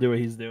Tony Khan do what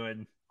he's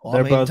doing.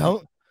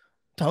 Well,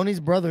 Tony's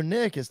brother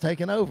Nick is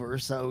taking over,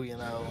 so,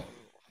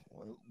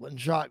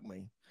 wouldn't shock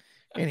me.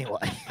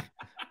 Anyway,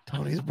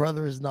 Tony's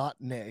brother is not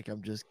Nick.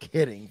 I'm just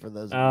kidding, for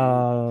those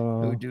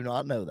of you who do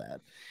not know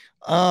that.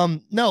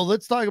 No,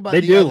 let's talk about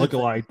They do look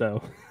alike,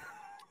 though.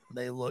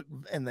 They look,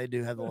 and they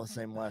do have the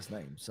same last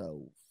name.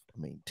 So,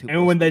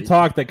 and when they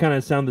talk, they kind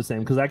of sound the same,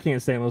 because I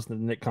can't stand listening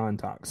to Nick Khan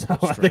talk. So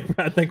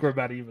I think we're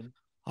about even.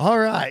 All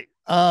right.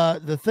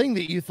 The thing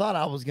that you thought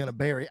I was going to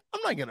bury,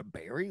 I'm not going to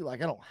bury.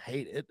 Like, I don't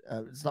hate it.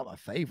 It's not my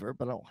favorite,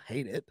 but I don't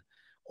hate it.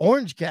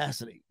 Orange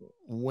Cassidy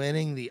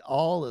winning the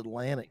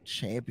All-Atlantic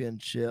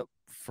Championship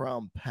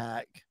from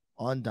PAC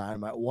on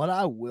Dynamite. What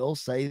I will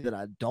say that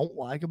I don't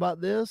like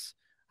about this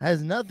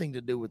has nothing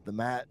to do with the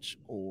match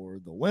or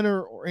the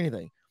winner or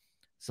anything.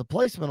 It's the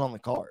placement on the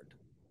card.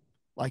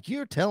 Like,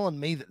 you're telling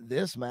me that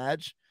this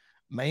match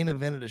main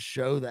evented a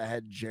show that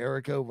had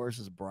Jericho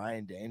versus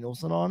Bryan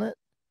Danielson on it?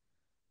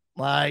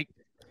 Like,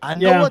 I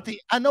know what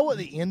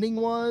the ending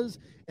was,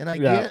 and I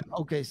get,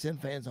 okay,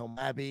 send fans home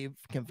happy,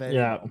 confetti,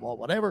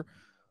 whatever.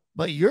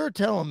 But you're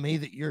telling me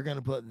that you're going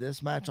to put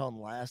this match on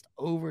last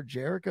over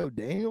Jericho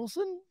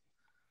Danielson?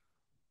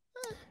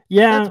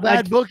 Yeah, that's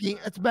bad booking.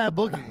 That's bad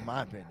booking, in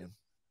my opinion.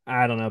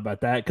 I don't know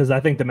about that, because I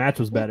think the match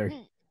was better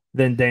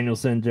than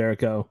Danielson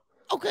Jericho.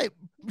 Okay,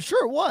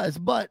 sure it was,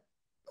 but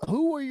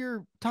who were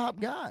your top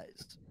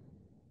guys?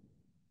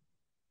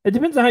 It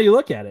depends on how you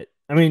look at it.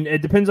 I mean,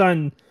 it depends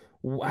on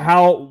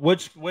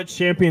which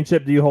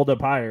championship do you hold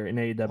up higher in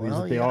AEW?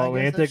 Well, is it the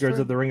All-Atlantic or is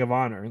it the Ring of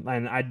Honor?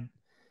 And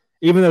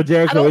even though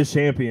Jericho is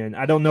champion,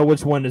 I don't know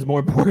which one is more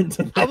important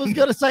to them. I was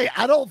gonna say,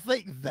 I don't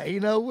think they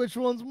know which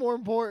one's more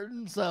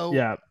important. So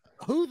yeah,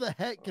 who the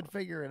heck can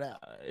figure it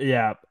out?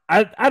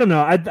 I don't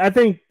know. I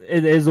think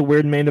it is a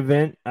weird main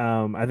event.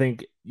 I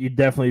think you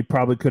definitely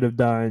probably could have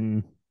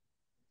done.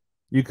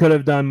 You could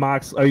have done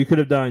you could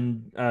have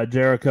done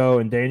Jericho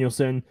and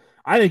Danielson.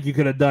 I think you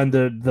could have done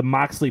the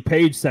Moxley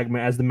Page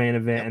segment as the main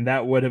event, and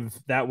that would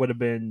have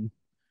been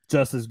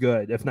just as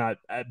good, if not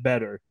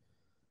better.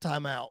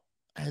 Timeout.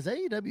 Has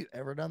AEW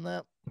ever done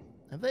that?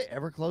 Have they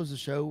ever closed a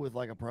show with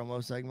like a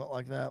promo segment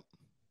like that?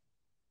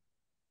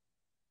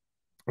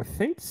 I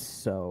think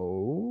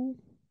so.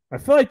 I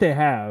feel like they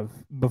have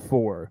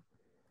before.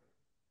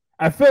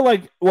 I feel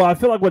like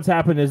what's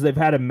happened is they've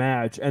had a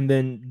match, and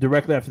then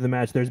directly after the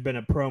match, there's been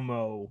a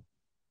promo.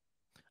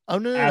 Oh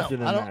no! After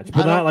the match,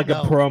 but not like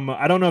a promo.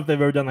 I don't know if they've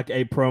ever done like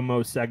a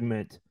promo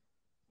segment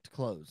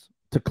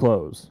to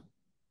close.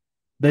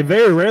 They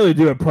very rarely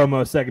do a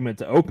promo segment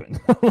to open.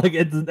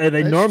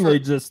 They normally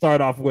just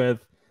start off with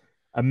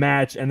a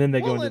match, and then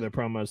they go into their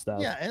promo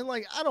stuff. Yeah, and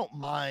like, I don't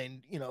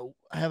mind,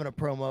 having a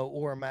promo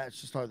or a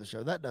match to start the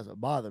show. That doesn't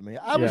bother me.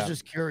 I was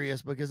just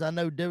curious because I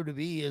know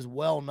WWE is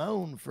well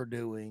known for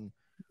doing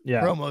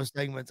promo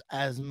segments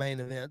as main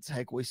events.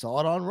 Heck, we saw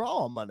it on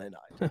Raw on Monday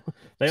night.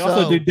 They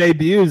also do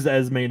debuts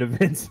as main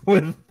events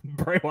with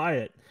Bray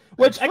Wyatt,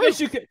 which I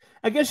guess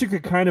you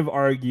could kind of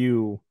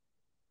argue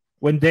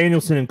when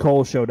Danielson and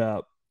Cole showed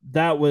up.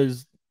 That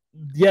was,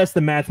 yes,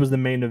 the match was the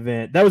main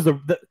event. That was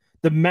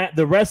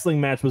the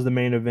wrestling match was the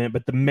main event,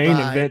 but the main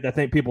event I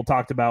think people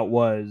talked about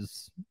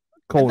was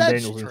Cole and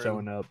Danielson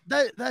showing up.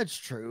 That's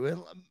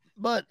true.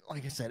 But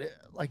like I said,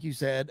 like you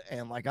said,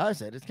 and like I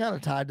said, it's kind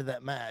of tied to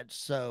that match.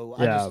 So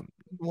I just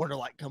wonder,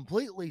 like,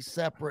 completely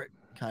separate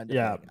kind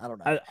of thing. I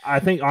don't know. I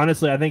think,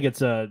 honestly,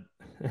 it's and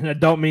I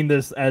don't mean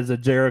this as a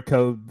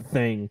Jericho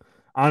thing.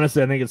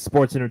 Honestly, I think it's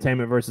sports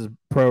entertainment versus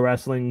pro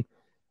wrestling.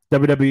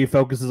 WWE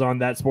focuses on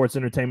that sports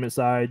entertainment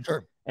side.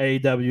 Sure.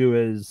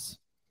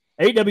 AEW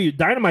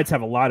Dynamites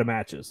have a lot of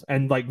matches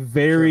and like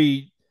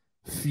very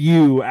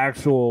few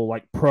actual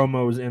like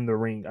promos in the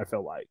ring. I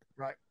feel like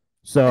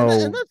so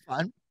and that's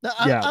fine.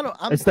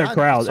 It's their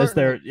crowd. It's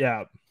their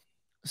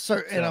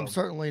and I'm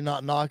certainly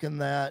not knocking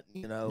that.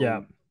 You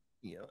know,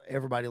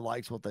 everybody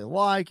likes what they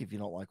like. If you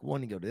don't like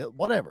one, you go to it.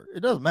 Whatever.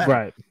 It doesn't matter.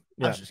 Right.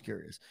 I was just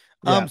curious.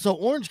 So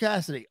Orange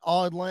Cassidy,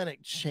 All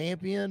Atlantic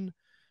champion.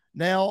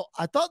 Now,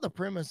 I thought the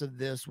premise of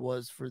this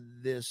was for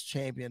this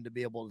champion to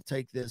be able to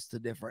take this to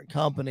different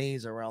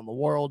companies around the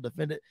world,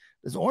 defend it.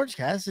 Does Orange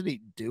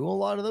Cassidy do a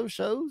lot of those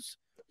shows?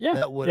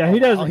 Yeah, he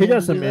does. He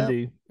does some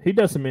indie. He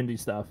does some indie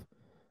stuff.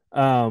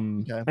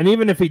 And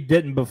even if he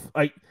didn't,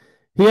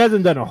 he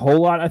hasn't done a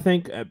whole lot. I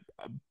think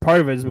part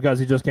of it is because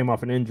he just came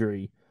off an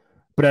injury,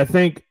 but I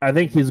think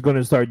he's going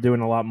to start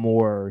doing a lot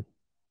more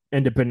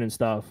independent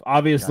stuff.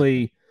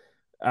 Obviously,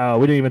 we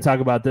didn't even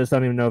talk about this. I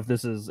don't even know if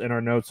this is in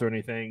our notes or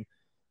anything.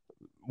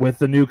 With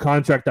the new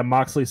contract that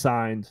Moxley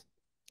signed,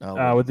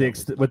 with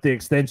the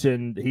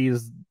extension,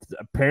 he's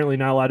apparently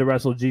not allowed to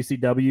wrestle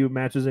GCW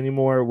matches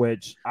anymore,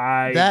 which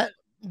I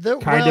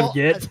kind of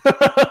get.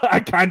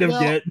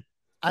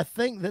 I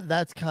think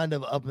that's kind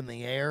of up in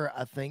the air.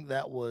 I think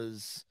that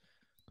was,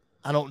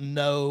 I don't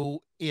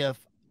know if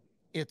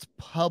it's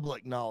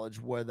public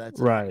knowledge where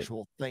that's an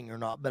actual thing or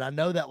not, but I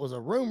know that was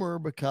a rumor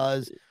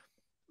because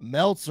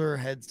Meltzer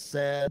had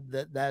said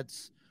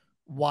that's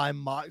why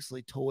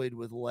Moxley toyed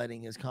with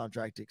letting his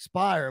contract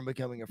expire and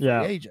becoming a free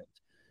agent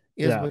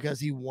is because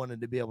he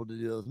wanted to be able to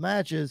do those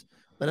matches.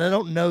 But I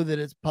don't know that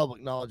it's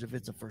public knowledge if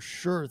it's a for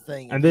sure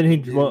thing. And then he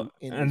dropped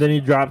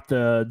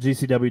the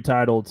GCW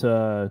title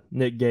to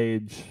Nick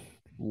Gage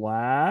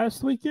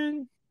last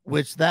weekend,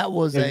 which that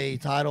was a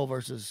title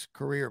versus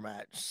career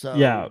match.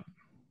 So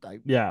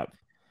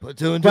put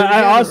two and two. But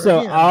I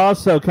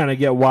also kind of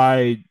get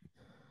why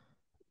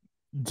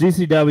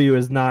GCW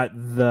is not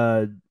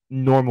the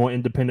normal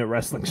independent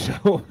wrestling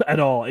show at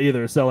all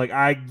either. So like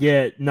I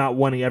get not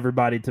wanting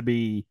everybody to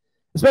be,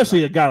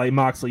 especially a guy like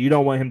Moxley, you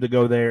don't want him to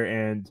go there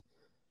and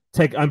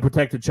take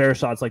unprotected chair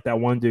shots like that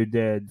one dude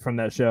did from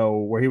that show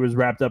where he was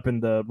wrapped up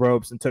in the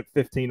ropes and took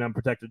 15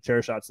 unprotected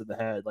chair shots to the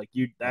head. Like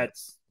you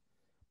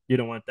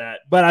don't want that.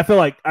 But I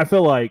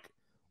feel like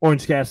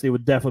Orange Cassidy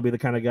would definitely be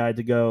the kind of guy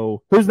to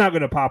go, who's not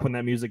going to pop when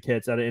that music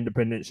hits at an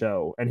independent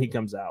show and he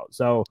comes out.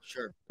 So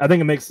I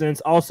think it makes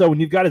sense. Also, when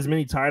you've got as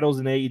many titles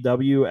in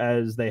AEW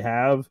as they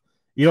have,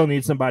 you don't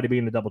need somebody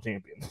being the double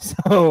champion.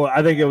 So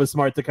I think it was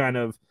smart to kind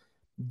of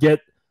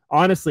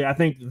honestly, I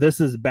think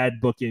this is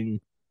bad booking.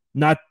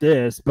 Not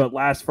this, but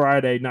last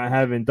Friday, not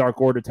having Dark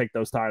Order take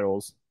those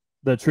titles,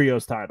 the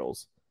trios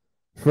titles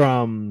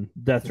from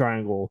Death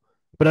Triangle.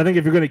 But I think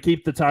if you're going to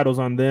keep the titles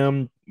on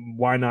them,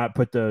 why not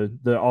put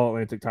the All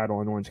Atlantic title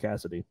on Orange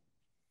Cassidy?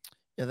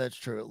 Yeah, that's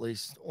true. At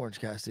least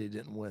Orange Cassidy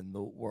didn't win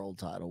the world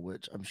title,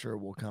 which I'm sure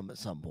will come at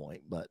some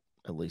point, but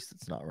at least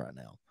it's not right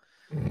now.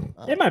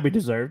 It might be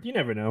deserved. You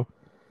never know.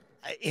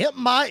 It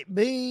might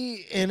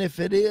be, and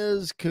if it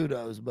is,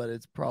 kudos, but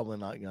it's probably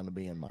not going to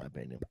be, in my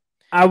opinion.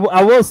 I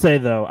will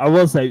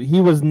say,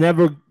 he was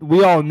never –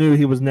 we all knew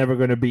he was never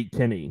going to beat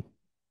Kenny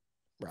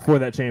for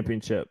that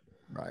championship.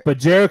 Right. But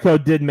Jericho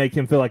did make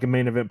him feel like a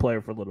main event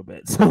player for a little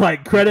bit. So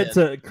like credit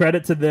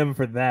to them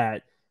for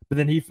that. But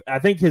then I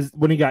think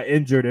when he got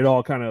injured, it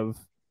all kind of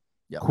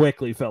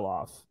quickly fell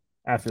off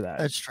after that.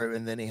 That's true.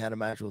 And then he had a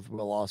match with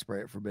Will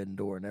Ospreay at Forbidden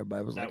Door, and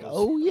everybody was like,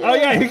 oh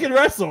yeah, he can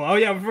wrestle. Oh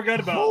yeah, we forgot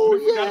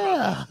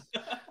about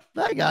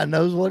that guy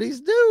knows what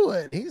he's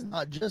doing. He's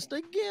not just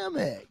a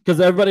gimmick.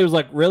 Because everybody was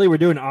like, really? We're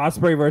doing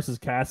Ospreay versus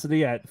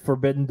Cassidy at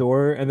Forbidden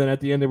Door? And then at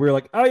the end, we were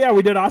like, oh, yeah,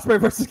 we did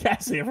Ospreay versus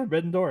Cassidy at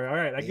Forbidden Door. All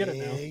right, I get it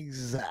now.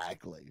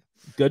 Exactly.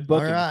 Good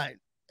booking. All right.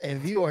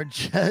 If you are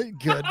just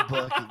good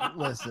booking,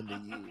 listen to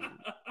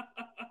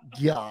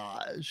you.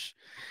 Gosh.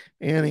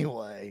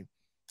 Anyway,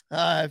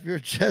 if you're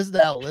just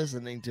now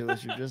listening to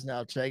us, you're just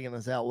now checking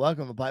us out,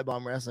 welcome to Pipe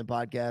Bomb Wrestling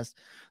Podcast,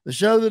 the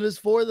show that is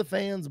for the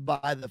fans,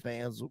 by the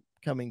fans,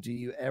 coming to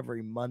you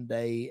every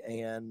Monday.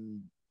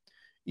 And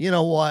you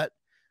know what?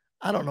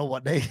 I don't know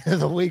what day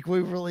of the week we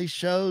release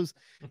shows.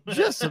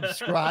 Just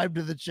subscribe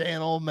to the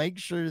channel. Make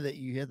sure that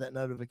you hit that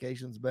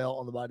notifications bell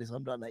on the Body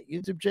Slam.net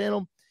YouTube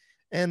channel.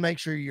 And make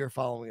sure you're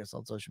following us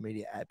on social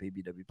media at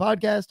PBW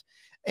Podcast.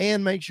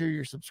 And make sure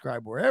you're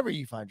subscribed wherever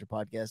you find your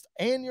podcast.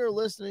 And you're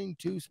listening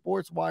to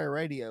Sports Wire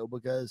Radio,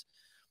 because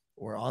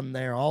we're on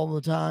there all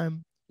the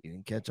time. You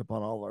can catch up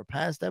on all our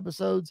past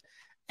episodes.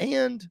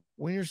 And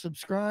when you're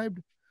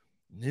subscribed,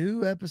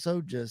 new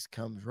episode just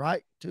comes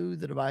right to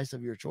the device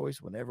of your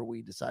choice whenever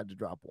we decide to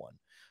drop one,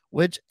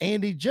 which,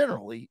 Andy,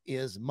 generally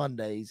is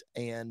Mondays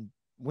and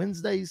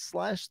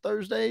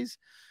Wednesdays/Thursdays.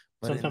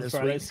 But sometimes in this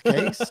Fridays.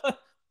 Week's case,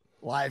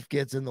 life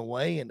gets in the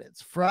way and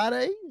it's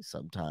Friday.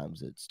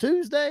 Sometimes it's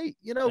Tuesday.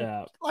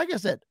 Like I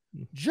said,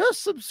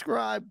 just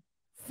subscribe,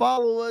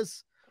 follow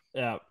us.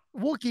 Yeah.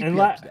 We'll keep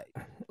you up to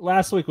date.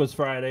 Last week was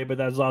Friday, but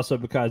that was also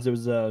because it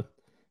was a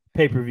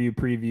pay-per-view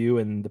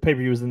preview, and the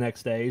pay-per-view was the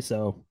next day,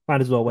 so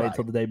might as well wait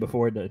till the day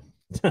before to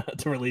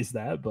release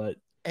that. But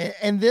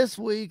and this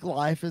week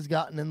life has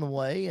gotten in the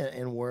way,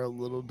 and we're a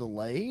little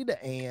delayed,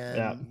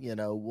 and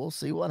we'll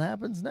see what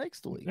happens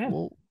next week.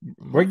 Yeah.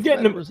 We're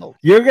getting results.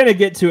 You're gonna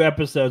get 2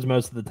 episodes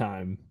most of the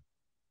time.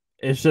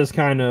 It's just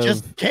kind of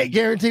just can't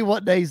guarantee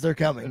what days they're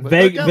coming.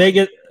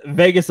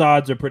 Vegas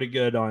odds are pretty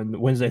good on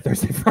Wednesday,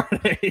 Thursday,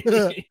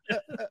 Friday.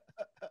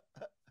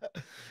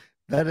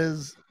 That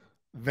is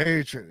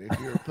very true. If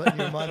you're putting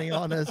your money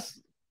on us,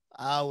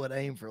 I would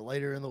aim for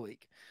later in the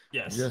week.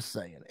 Yes. Just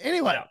saying.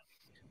 Anyway,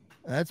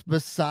 that's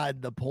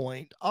beside the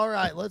point. All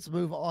right, let's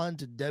move on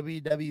to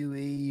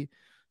WWE.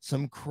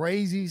 Some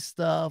crazy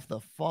stuff, the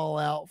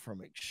fallout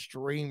from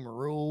Extreme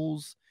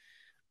Rules.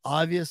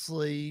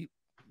 Obviously,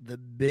 the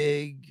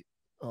big,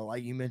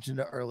 like you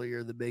mentioned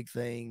earlier, the big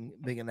thing,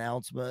 big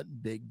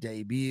announcement, big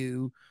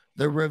debut,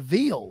 the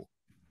reveal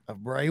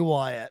of Bray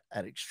Wyatt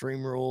at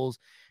Extreme Rules.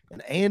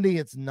 And Andy,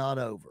 it's not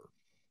over.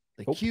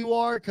 The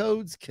QR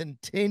codes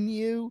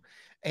continue,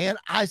 and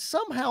I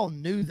somehow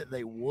knew that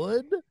they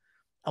would.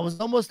 I was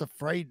almost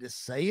afraid to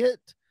say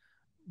it,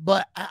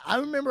 but I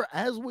remember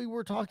as we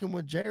were talking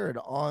with Jared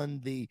on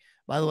the,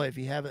 by the way, if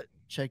you haven't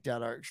checked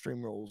out our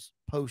Extreme Rules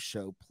post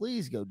show,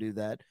 please go do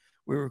that.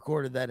 We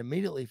recorded that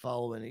immediately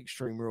following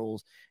Extreme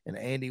Rules, and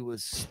Andy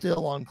was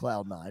still on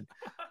cloud 9.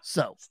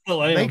 So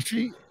make sure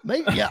you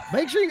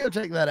go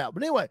check that out.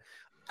 But anyway,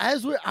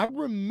 I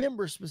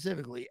remember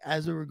specifically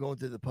as we were going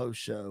through the post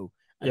show,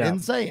 I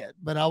didn't say it,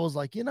 but I was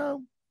like,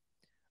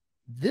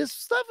 this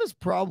stuff is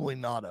probably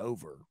not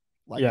over.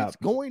 It's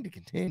going to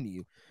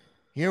continue.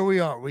 Here we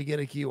are. We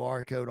get a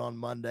QR code on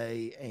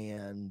Monday,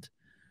 and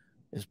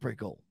it's pretty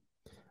cool.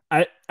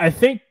 I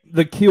think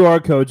the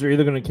QR codes are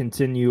either going to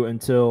continue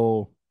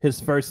until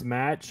his first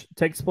match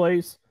takes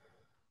place,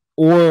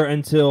 or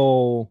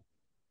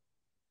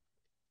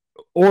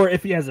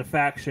if he has a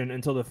faction,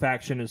 until the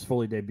faction is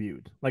fully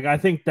debuted. I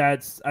think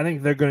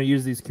they're going to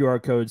use these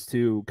QR codes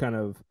to kind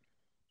of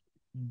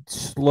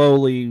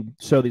slowly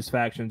show these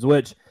factions,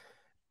 which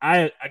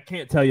I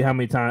can't tell you how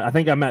many times. I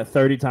think I'm at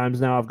 30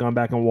 times now. I've gone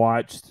back and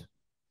watched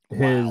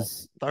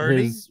his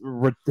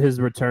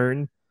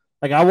return.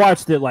 I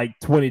watched it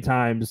 20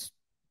 times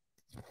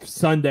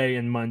Sunday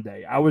and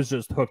Monday. I was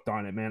just hooked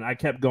on it, man. I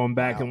kept going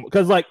back and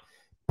because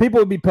people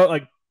would be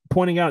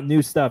pointing out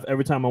new stuff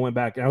every time I went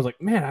back, and I was like,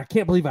 man, I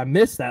can't believe I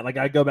missed that.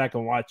 I go back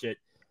and watch it.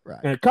 Right.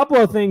 And a couple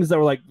of things that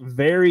were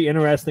very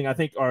interesting, I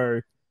think,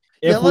 are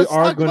let's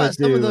talk about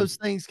some of those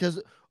things,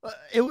 because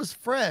it was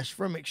fresh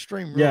from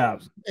Extreme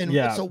Rules.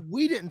 So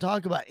we didn't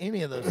talk about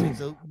any of those things.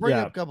 So bring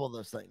up a couple of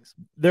those things.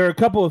 There are a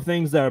couple of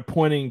things that are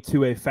pointing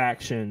to a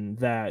faction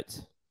that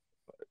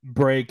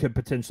Bray could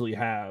potentially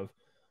have.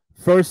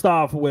 First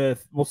off,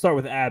 we'll start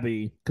with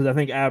Abby, because I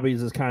think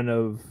Abby's is kind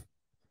of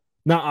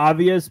not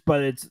obvious,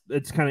 but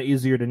it's kind of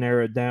easier to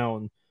narrow it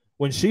down.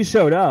 When she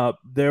showed up,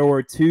 there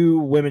were 2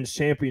 women's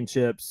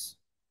championships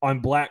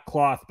on black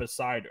cloth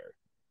beside her.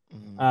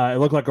 It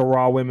looked like a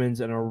Raw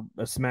Women's and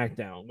a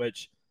SmackDown,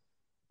 which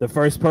the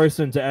first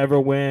person to ever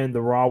win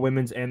the Raw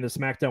Women's and the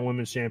SmackDown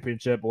Women's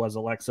Championship was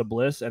Alexa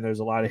Bliss, and there's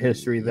a lot of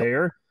history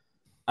there.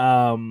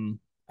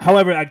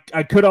 However,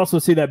 I could also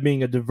see that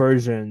being a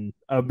diversion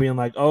of being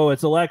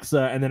it's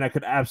Alexa, and then I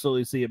could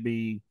absolutely see it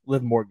be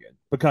Liv Morgan,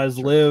 because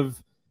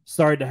Liv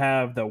started to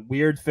have the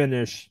weird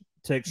finish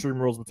to Extreme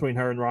Rules between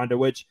her and Ronda,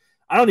 which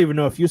I don't even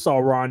know if you saw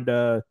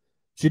Ronda.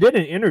 She did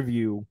an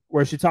interview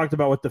where she talked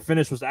about what the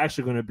finish was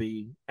actually going to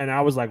be, and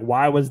I was like,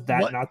 "Why was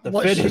that not the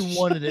finish?" What she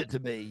wanted it to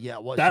be,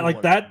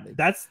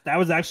 that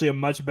was actually a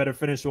much better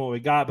finish than what we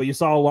got. But you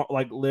saw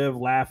Liv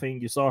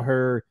laughing, you saw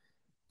her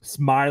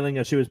smiling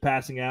as she was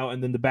passing out,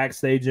 and then the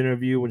backstage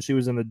interview when she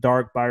was in the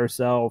dark by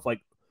herself.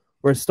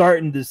 We're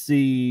starting to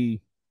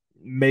see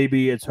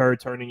maybe it's her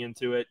turning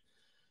into it.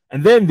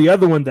 And then the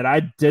other one that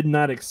I did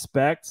not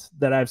expect,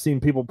 that I've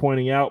seen people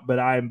pointing out, but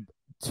I'm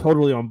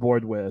totally on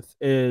board with,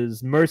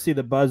 is Mercy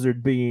the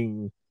Buzzard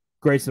being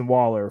Grayson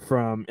Waller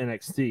from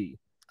NXT.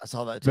 I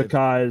saw that too.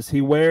 Because he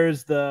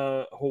wears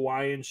the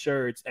Hawaiian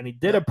shirts, and he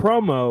did a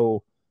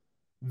promo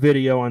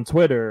video on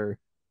Twitter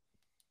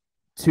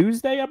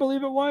Tuesday, I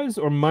believe it was,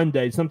 or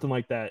Monday, something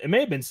like that. It may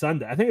have been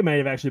Sunday. I think it may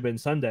have actually been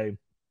Sunday.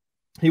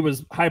 He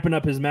was hyping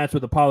up his match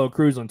with Apollo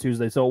Crews on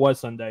Tuesday, so it was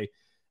Sunday.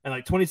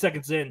 And 20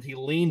 seconds in, he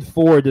leaned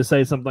forward to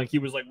say something, he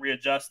was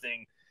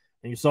readjusting.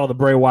 and you saw the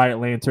Bray Wyatt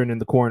lantern in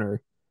the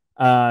corner.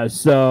 Cool.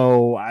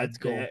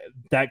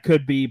 That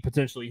could be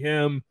potentially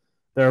him.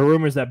 There are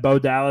rumors that Bo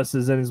Dallas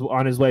is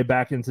on his way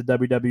back into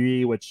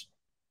WWE, which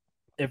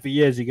if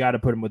he is, you got to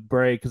put him with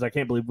Bray because I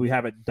can't believe we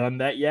haven't done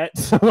that yet.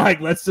 So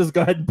let's just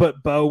go ahead and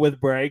put Bo with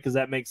Bray because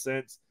that makes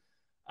sense.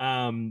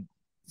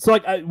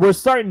 We're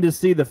starting to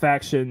see the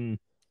faction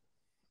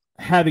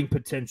having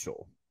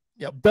potential.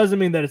 Yep. Doesn't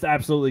mean that it's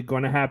absolutely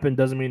going to happen.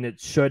 Doesn't mean it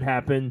should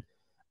happen.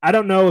 I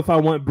don't know if I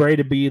want Bray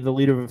to be the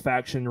leader of a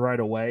faction right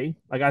away.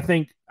 I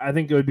think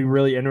it would be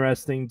really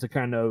interesting to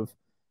kind of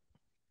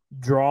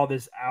draw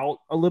this out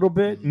a little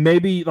bit.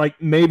 Mm-hmm.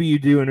 Maybe you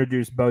do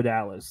introduce Bo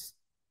Dallas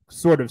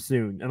sort of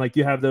soon, and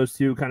you have those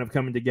two kind of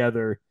coming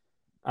together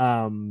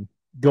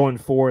going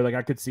forward.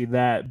 I could see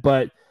that,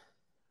 but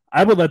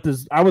I would let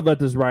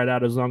this ride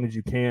out as long as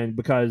you can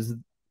because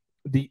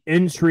the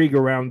intrigue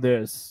around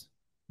this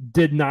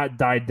did not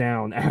die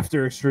down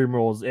after Extreme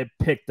Rules. It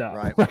picked up.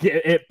 Right.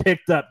 It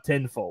picked up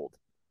tenfold.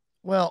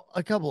 Well,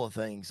 a couple of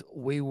things.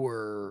 We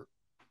were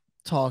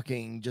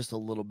talking just a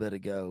little bit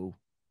ago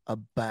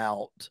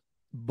about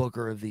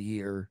Booker of the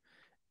Year,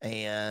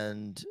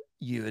 and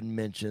you had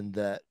mentioned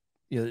that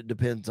it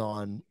depends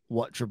on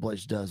what Triple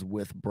H does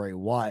with Bray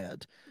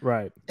Wyatt.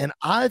 Right. And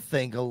I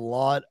think a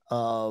lot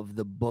of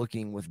the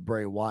booking with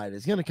Bray Wyatt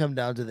is going to come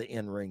down to the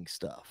in-ring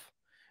stuff.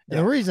 And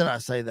the reason I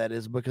say that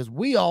is because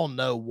we all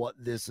know what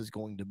this is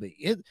going to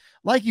be.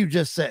 Like you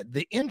just said,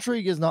 the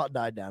intrigue has not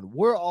died down.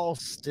 We're all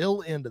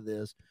still into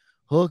this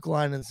hook,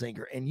 line, and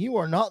sinker. And you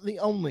are not the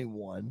only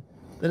one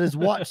that has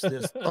watched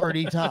this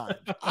 30 times.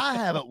 I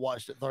haven't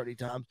watched it 30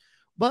 times,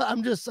 but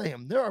I'm just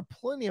saying there are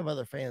plenty of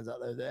other fans out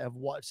there that have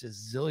watched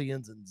this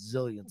zillions and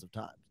zillions of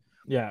times.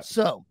 Yeah.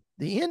 So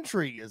the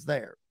intrigue is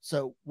there.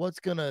 So what's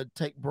going to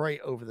take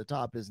Bray over the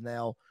top is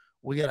now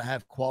we got to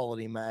have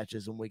quality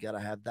matches and we got to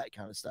have that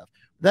kind of stuff.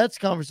 That's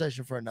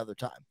conversation for another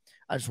time.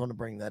 I just want to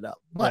bring that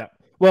up. But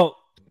well,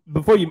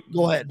 before you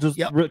go ahead, just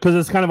because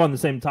it's kind of on the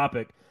same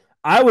topic,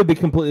 I would be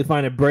completely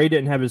fine if Bray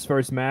didn't have his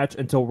first match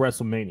until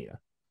WrestleMania.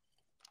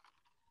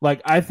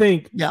 I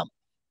think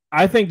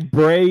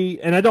Bray,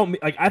 and I don't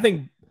I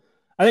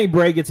think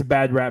Bray gets a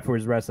bad rap for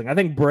his wrestling. I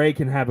think Bray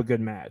can have a good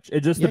match.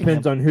 It just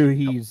depends on who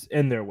he's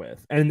in there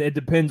with, and it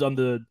depends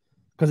on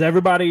because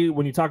everybody,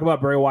 when you talk about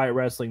Bray Wyatt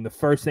wrestling, the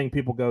first thing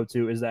people go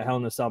to is that Hell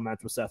in a Cell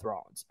match with Seth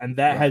Rollins. And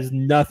that has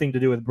nothing to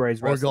do with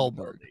Bray's wrestling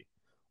ability.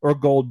 Or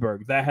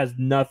Goldberg. That has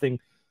nothing.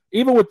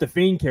 Even with the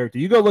Fiend character,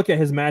 you go look at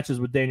his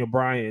matches with Daniel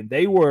Bryan.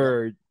 They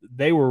were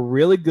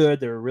really good.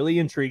 They were really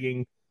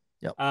intriguing.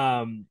 Yep.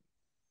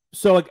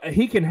 So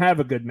he can have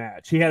a good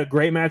match. He had a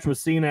great match with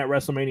Cena at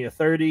WrestleMania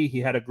 30. He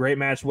had a great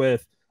match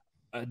with,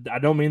 I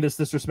don't mean this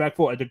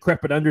disrespectful, a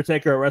decrepit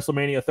Undertaker at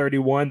WrestleMania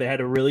 31. They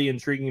had a really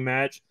intriguing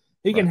match.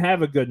 He can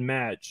have a good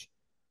match,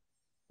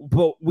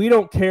 but we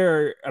don't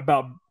care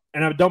about,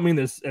 and I don't mean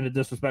this in a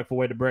disrespectful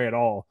way to Bray at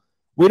all.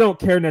 We don't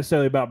care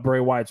necessarily about Bray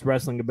Wyatt's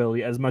wrestling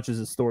ability as much as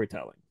his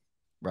storytelling.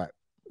 Right.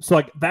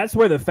 So that's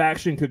where the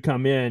faction could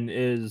come in,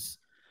 is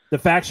the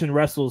faction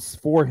wrestles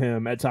for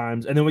him at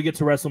times. And then we get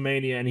to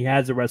WrestleMania and he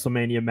has a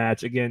WrestleMania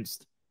match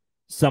against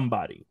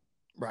somebody.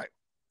 Right.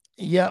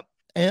 Yep.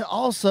 And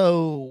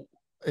also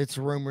it's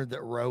rumored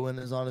that Rowan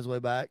is on his way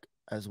back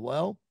as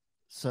well.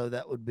 So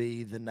that would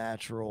be the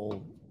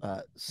natural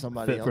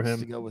somebody else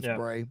to go with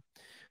Bray.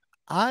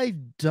 I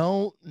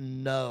don't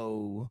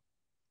know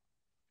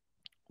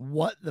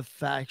what the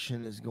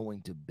faction is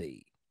going to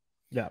be.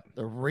 Yeah.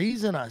 The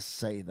reason I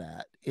say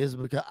that is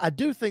because I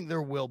do think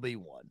there will be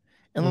one.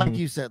 And like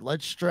you said,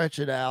 let's stretch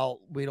it out.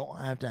 We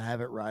don't have to have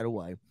it right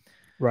away.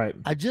 Right.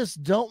 I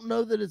just don't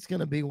know that it's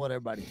going to be what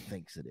everybody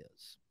thinks it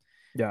is.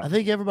 Yeah. I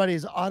think everybody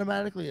is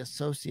automatically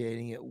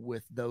associating it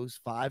with those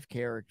 5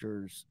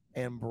 characters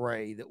and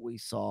Bray that we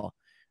saw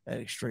at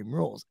Extreme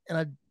Rules. And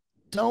I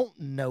don't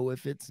know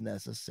if it's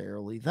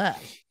necessarily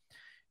that.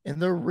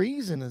 And the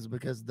reason is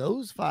because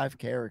those 5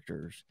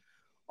 characters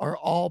are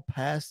all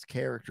past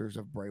characters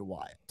of Bray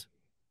Wyatt.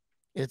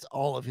 It's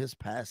all of his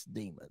past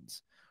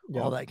demons,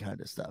 all that kind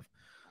of stuff.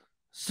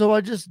 So I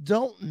just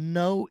don't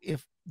know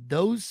if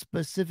those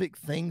specific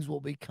things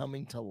will be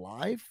coming to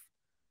life.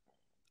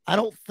 I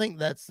don't think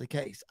that's the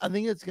case. I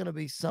think it's going to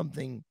be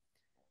something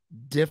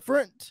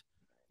different.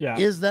 Yeah.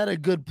 Is that a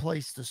good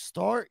place to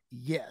start?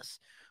 Yes.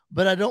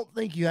 But I don't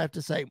think you have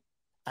to say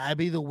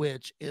Abby the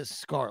Witch is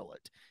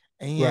Scarlet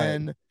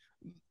and,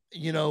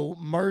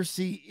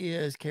 Mercy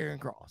is Karrion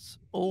Kross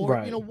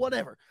or,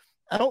 whatever.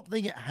 I don't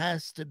think it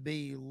has to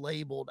be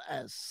labeled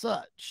as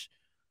such,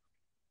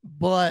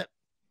 but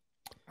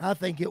I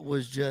think it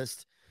was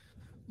just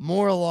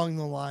more along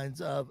the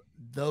lines of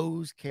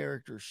those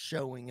characters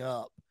showing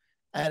up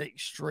at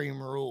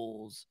Extreme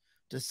Rules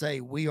to say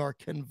we are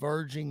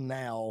converging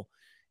now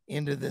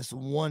into this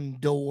one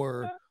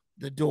door.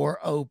 The door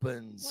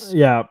opens.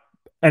 Yeah.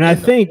 And I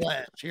think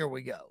here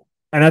we go.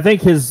 And I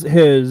think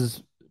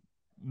his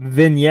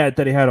vignette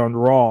that he had on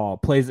Raw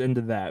plays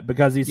into that,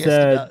 because he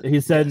said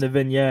in the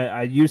vignette,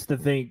 I used to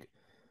think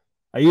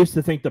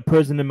the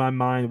prison in my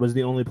mind was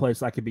the only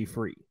place I could be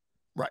free.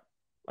 Right.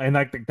 And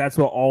I think that's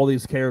what all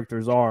these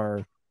characters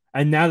are.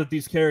 And now that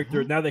these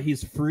characters, now that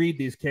he's freed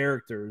these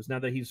characters, now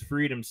that he's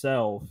freed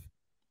himself,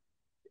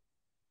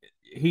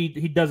 he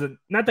doesn't,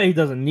 not that he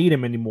doesn't need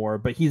him anymore,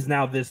 but he's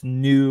now this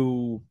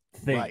new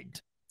thing.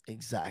 Right.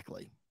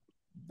 Exactly.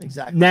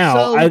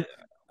 Now,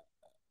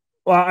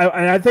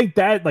 I think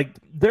that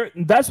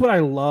that's what I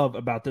love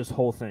about this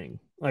whole thing.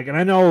 Like, and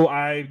I know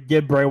I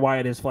give Bray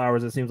Wyatt his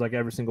flowers, it seems like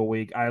every single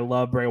week. I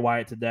love Bray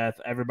Wyatt to death.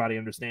 Everybody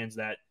understands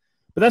that.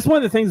 But that's one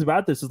of the things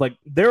about this is like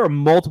there are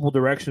multiple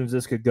directions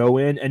this could go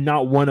in, and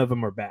not one of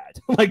them are bad.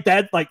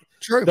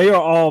 True. They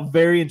are all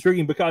very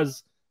intriguing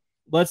because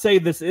let's say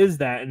this is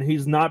that, and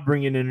he's not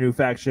bringing in a new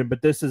faction,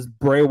 but this is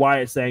Bray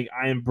Wyatt saying,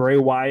 I am Bray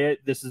Wyatt.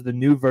 This is the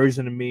new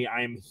version of me.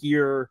 I am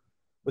here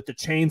with the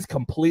chains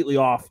completely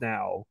off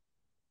now,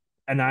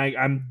 and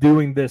I'm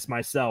doing this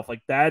myself.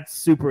 Like, that's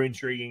super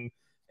intriguing.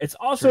 It's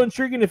also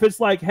intriguing if it's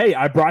like, hey,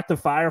 I brought the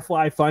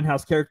Firefly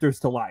Funhouse characters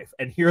to life,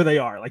 and here they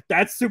are. Like,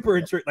 that's super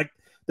intriguing. Like,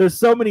 there's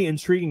so many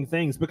intriguing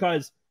things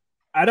because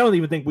I don't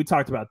even think we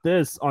talked about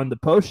this on the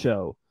post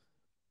show,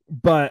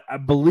 but I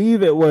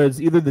believe it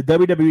was either the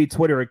WWE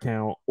Twitter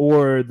account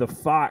or the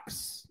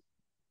Fox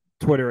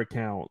Twitter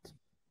account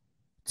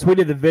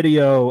tweeted the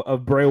video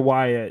of Bray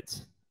Wyatt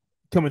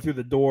coming through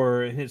the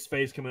door and his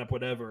face coming up,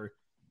 whatever.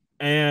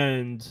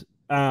 And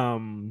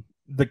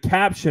the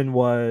caption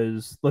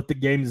was, let the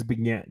games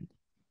begin.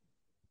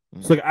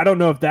 So I don't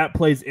know if that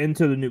plays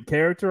into the new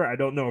character. I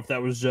don't know if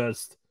that was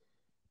just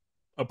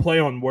a play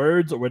on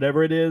words or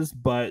whatever it is,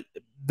 but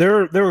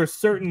there are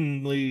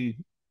certainly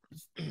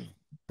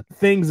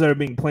things that are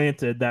being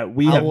planted that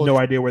we have no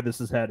idea where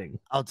this is heading.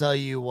 I'll tell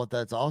you what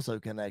that's also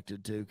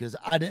connected to, because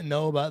I didn't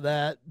know about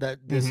that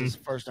this is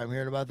the first time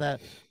hearing about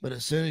that. But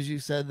as soon as you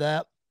said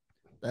that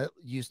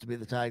used to be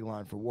the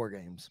tagline for War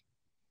Games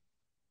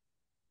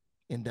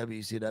in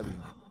WCW.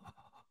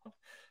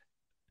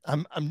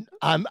 I'm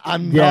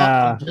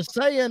just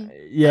saying.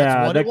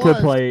 Yeah,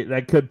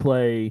 that could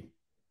play.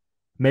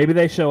 Maybe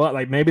they show up,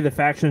 like maybe the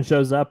faction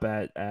shows up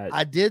at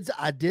I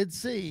did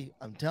see,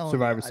 I'm telling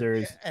Survivor you,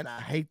 Series. And I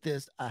hate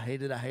this. I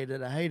hate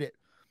it.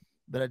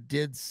 But I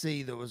did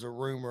see there was a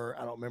rumor.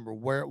 I don't remember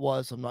where it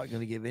was. So I'm not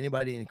going to give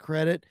anybody any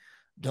credit.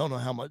 Don't know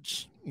how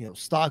much,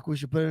 stock we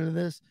should put into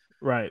this.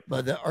 Right.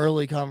 But the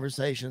early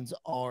conversations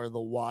are the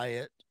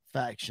Wyatt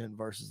faction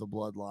versus the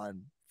Bloodline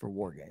for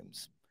War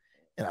Games.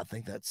 And I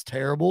think that's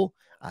terrible.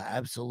 I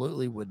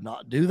absolutely would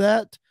not do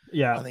that.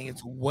 Yeah. I think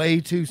it's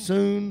way too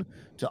soon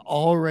to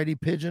already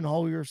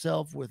pigeonhole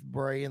yourself with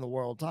Bray in the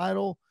world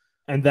title.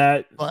 And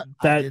I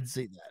did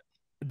see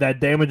that. That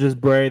damages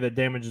Bray, that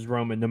damages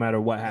Roman, no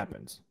matter what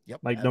happens. Yep.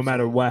 Like, absolutely. no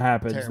matter what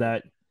happens, Terrible.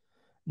 that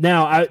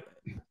now I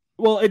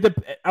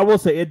will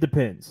say it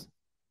depends.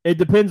 It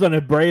depends on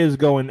if Bray is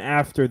going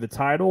after the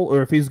title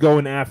or if he's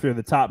going after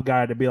the top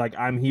guy to be like,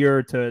 I'm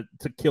here to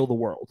kill the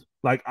world.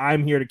 Like,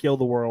 I'm here to kill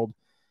the world.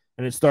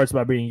 And it starts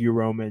by being you,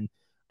 Roman.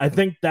 I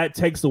think that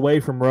takes away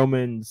from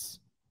Roman's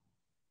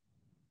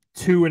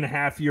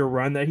 2.5-year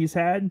run that he's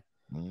had.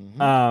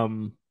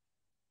 Mm-hmm.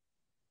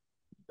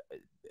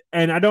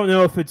 And I don't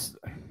know if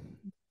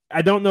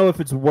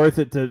it's worth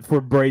it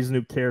for Bray's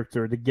new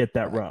character to get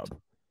that rub.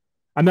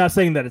 I'm not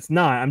saying that it's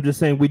not. I'm just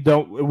saying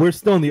we're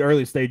still in the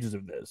early stages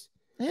of this.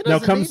 He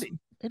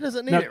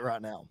doesn't need it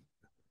right now.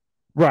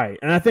 Right.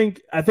 And I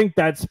think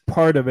that's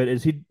part of it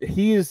is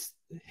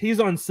he's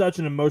on such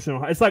an emotional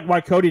high. It's like why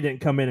Cody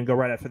didn't come in and go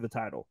right after the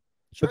title.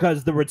 Sure.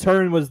 Because the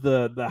return was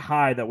the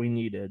high that we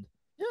needed.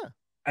 Yeah.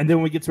 And then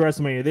when we get to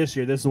WrestleMania this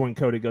year, this is when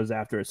Cody goes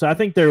after it. So I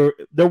think there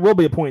will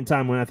be a point in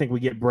time when I think we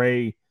get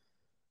Bray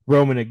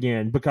Roman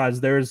again because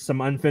there's some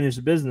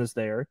unfinished business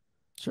there.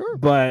 Sure.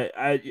 But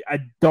I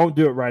don't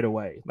do it right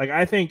away. Like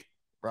I think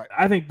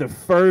the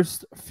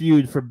first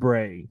feud for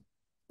Bray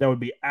that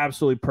would be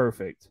absolutely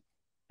perfect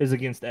is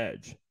against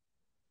Edge.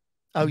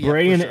 Oh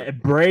yeah.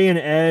 Bray and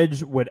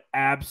Edge would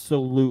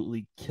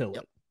absolutely kill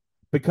it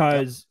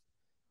because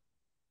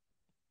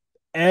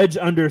Edge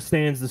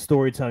understands the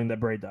storytelling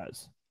that Bray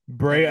does.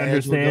 Bray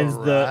understands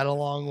right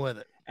along with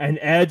it, and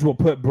Edge will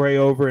put Bray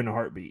over in a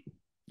heartbeat.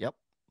 Yep,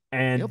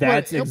 and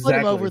that's exactly. Put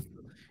him over,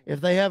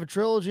 if they have a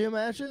trilogy of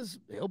matches,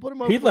 he'll put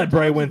him over. He'd let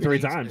Bray win 3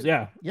 times.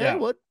 Yeah, he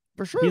would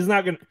for sure. He's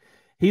not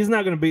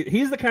gonna be.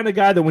 He's the kind of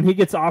guy that when he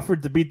gets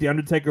offered to beat the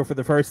Undertaker for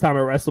the first time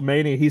at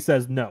WrestleMania, he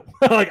says no.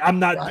 Like I'm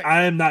not. Right.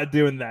 I am not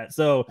doing that.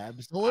 So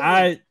absolutely,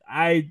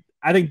 I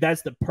think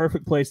that's the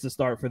perfect place to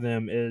start for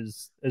them.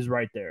 Is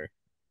right there.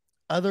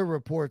 Other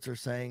reports are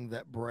saying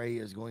that Bray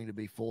is going to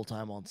be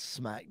full-time on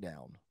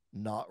SmackDown,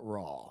 not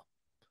Raw.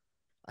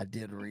 I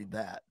did read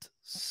that.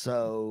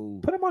 So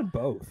put him on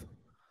both.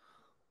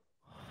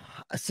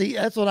 See,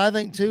 that's what I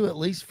think too, at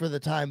least for the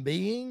time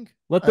being.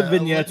 Let the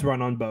vignettes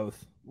run on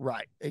both.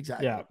 Right,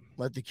 exactly. Yeah.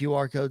 Let the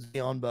QR codes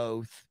be on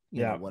both.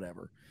 You know,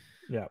 whatever.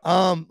 Yeah.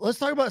 Let's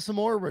talk about some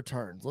more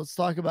returns. Let's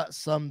talk about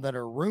some that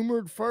are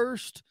rumored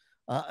first.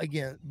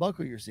 Again,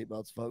 buckle your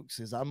seatbelts,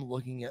 folks, as I'm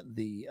looking at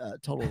the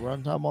total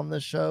runtime on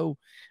this show,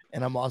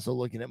 and I'm also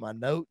looking at my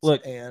notes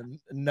and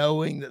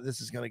knowing that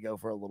this is going to go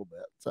for a little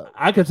bit. So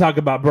I could talk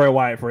about Bray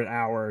Wyatt for an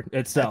hour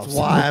itself. That's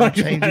why I'm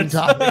changing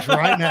topics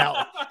right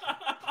now.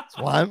 That's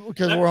Well,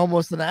 because we're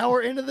almost an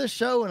hour into this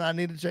show and I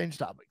need to change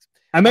topics.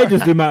 I may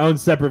just do my own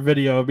separate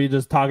video of me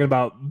just talking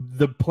about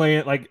the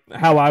plan, like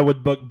how I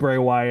would book Bray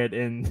Wyatt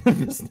in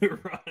this new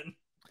run.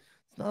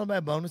 It's not a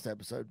bad bonus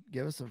episode.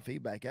 Give us some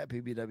feedback at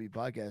PBW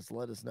Podcast.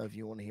 Let us know if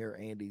you want to hear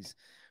Andy's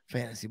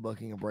fantasy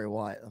booking of Bray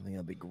Wyatt. I think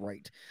that'd be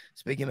great.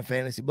 Speaking of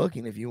fantasy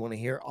booking, if you want to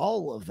hear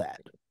all of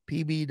that,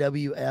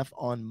 PBWF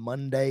on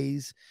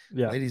Mondays.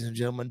 Yeah. Ladies and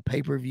gentlemen,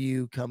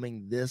 pay-per-view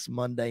coming this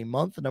Monday,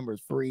 month number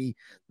 3,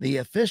 the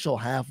official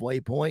halfway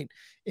point.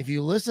 If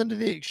you listen to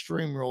the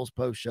Extreme Rules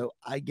post show,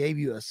 I gave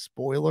you a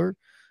spoiler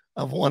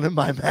of one of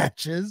my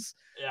matches.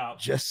 Yeah.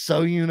 Just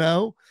so you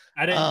know.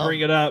 I didn't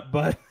bring it up,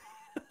 but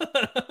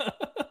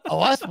oh,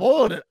 I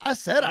spoiled it. I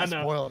said I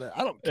spoiled it.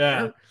 I don't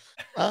care.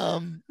 Yeah.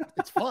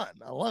 It's fun.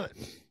 I love it.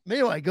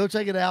 Anyway, go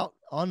check it out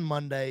on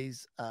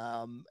Mondays.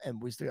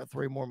 And we still got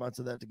 3 more months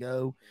of that to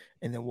go.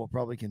 And then we'll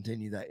probably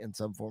continue that in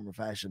some form or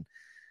fashion.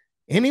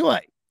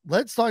 Anyway,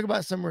 let's talk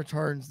about some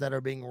returns that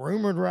are being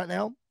rumored right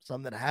now,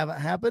 some that haven't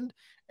happened.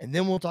 And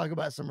then we'll talk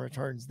about some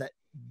returns that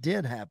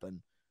did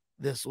happen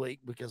this week,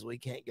 because we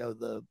can't do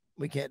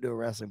a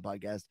wrestling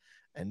podcast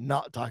and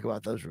not talk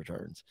about those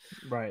returns.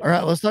 Right. All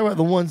right, let's talk about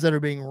the ones that are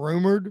being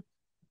rumored.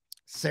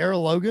 Sarah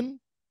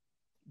Logan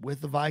with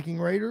the Viking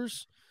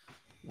Raiders.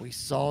 We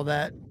saw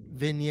that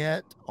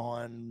vignette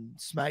on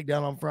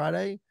SmackDown on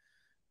Friday,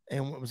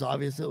 and it was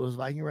obvious it was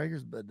Viking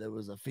Raiders, but there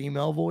was a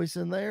female voice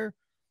in there.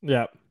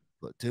 Yeah.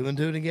 Put 2 and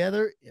 2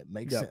 together, it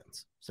makes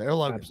sense. Sarah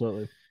Logan.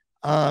 Absolutely.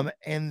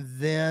 And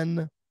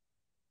then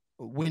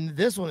when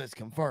this one is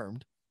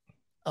confirmed,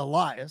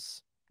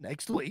 Elias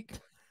next week.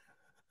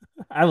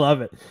 I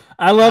love it.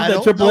 I love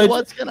that Triple H.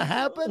 What's going to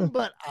happen,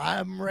 but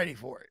I'm ready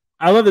for it.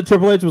 I love that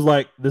Triple H was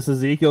like, this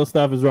Ezekiel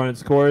stuff is running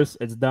its course.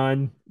 It's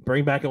done.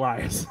 Bring back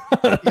Elias.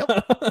 Yep.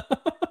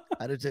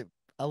 I do too.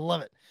 I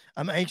love it.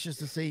 I'm anxious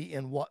to see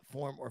in what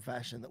form or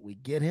fashion that we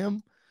get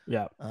him.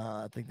 Yeah.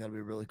 I think that'll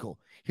be really cool.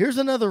 Here's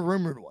another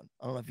rumored one.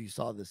 I don't know if you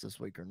saw this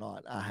week or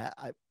not. I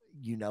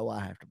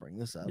have to bring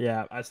this up.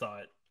 Yeah, I saw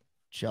it.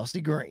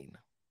 Chelsea Green.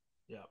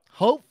 Yeah.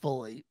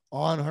 Hopefully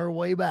on her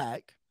way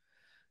back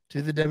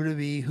to the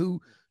WWE,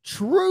 who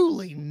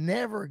truly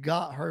never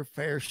got her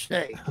fair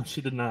shake.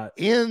 She did not.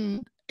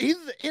 In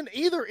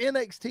either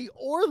NXT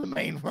or the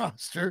main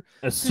roster.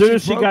 As soon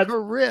as she got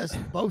her wrist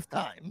both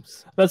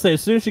times. Let's say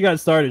as soon as she got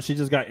started, she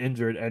just got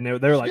injured, and they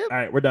were like, all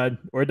right, we're done.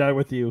 We're done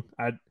with you.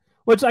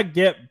 Which I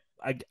get.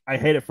 I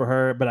hate it for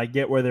her, but I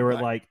get where they were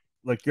like,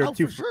 look, you're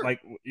too sure.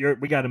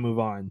 we got to move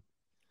on.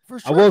 For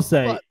sure.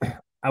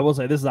 I will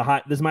say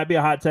this might be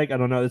a hot take. I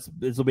don't know.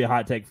 This will be a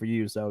hot take for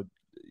you, so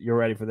you're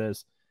ready for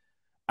this.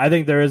 I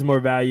think there is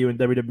more value in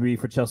WWE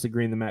for Chelsea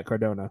Green than Matt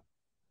Cardona.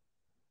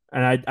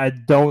 And I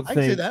don't think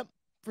I can see that.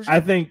 For sure.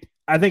 I think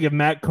if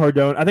Matt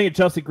Cardona, I think if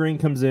Chelsea Green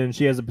comes in,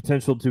 she has the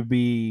potential to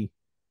be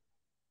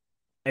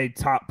a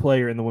top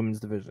player in the women's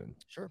division.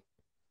 Sure.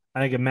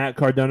 I think if Matt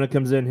Cardona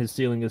comes in, his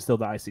ceiling is still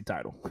the IC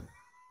title.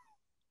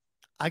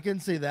 I can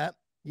see that.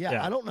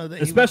 Yeah. I don't know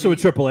that, especially with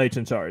Triple H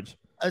in charge.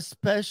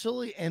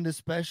 Especially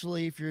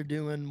if you're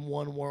doing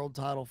one world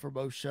title for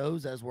both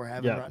shows, as we're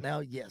having right now.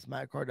 Yes,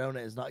 Matt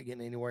Cardona is not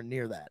getting anywhere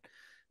near that.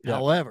 Yeah.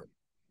 However,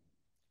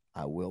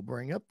 I will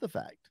bring up the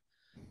fact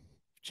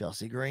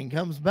Chelsea Green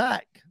comes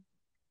back.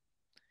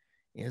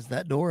 Is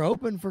that door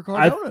open for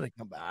Cardona to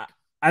come back?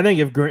 I think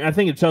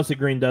if Chelsea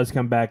Green does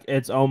come back,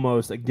 it's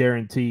almost a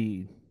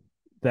guarantee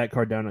that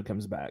Cardona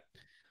comes back.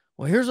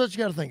 Well, here's what you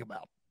got to think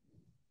about.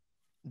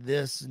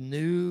 This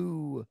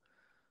new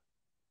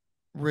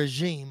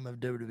regime of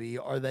WWE,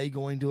 are they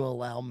going to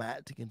allow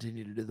Matt to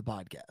continue to do the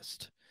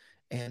podcast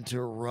and to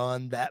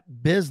run that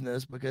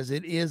business, because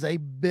it is a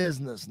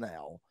business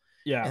now?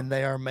 Yeah. And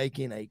they are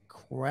making a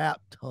crap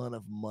ton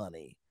of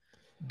money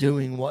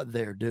doing what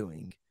they're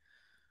doing.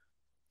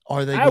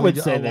 Are they going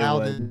to allow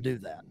them to do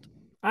that?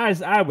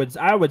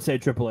 I would say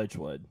Triple H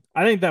would.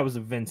 I think that was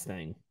a Vince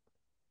thing,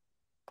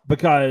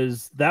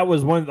 because that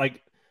was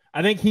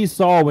I think he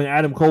saw when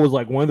Adam Cole was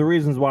like, one of the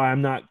reasons why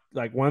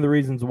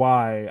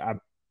I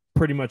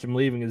pretty much am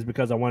leaving is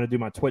because I want to do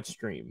my Twitch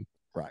stream.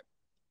 Right.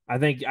 I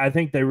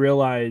think they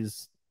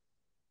realize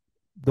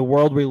the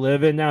world we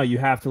live in now, you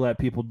have to let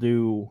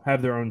people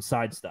have their own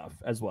side stuff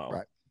as well.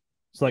 Right.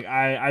 So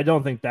I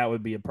don't think that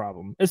would be a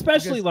problem,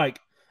 especially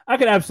I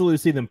could absolutely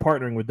see them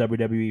partnering with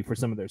WWE for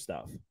some of their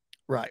stuff.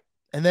 Right.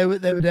 And they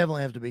would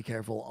definitely have to be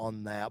careful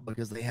on that,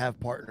 because they have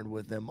partnered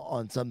with them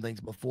on some things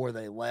before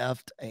they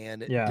left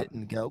and it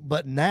didn't go.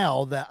 But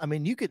now that,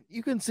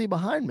 you can see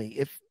behind me,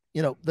 if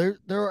there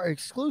are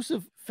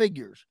exclusive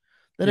figures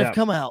that have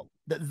come out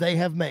that they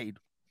have made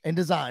and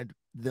designed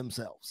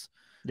themselves.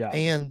 Yeah.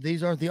 And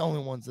these aren't the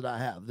only ones that I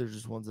have. They're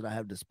just ones that I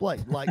have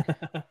displayed. Like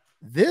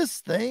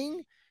this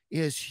thing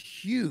is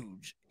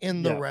huge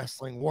in the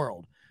wrestling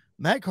world.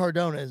 Matt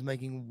Cardona is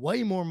making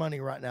way more money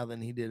right now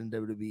than he did in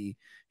WWE.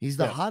 He's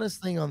the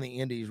hottest thing on the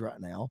indies right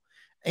now.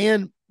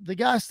 And the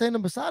guy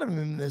standing beside him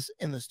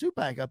in the stew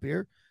pack up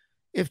here,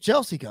 if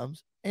Chelsea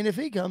comes, and if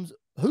he comes,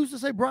 who's to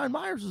say Brian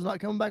Myers is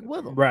not coming back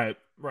with him? Right.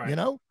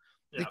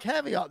 The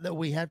caveat that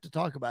we have to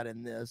talk about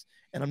in this,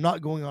 and I'm not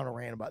going on a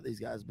rant about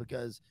these guys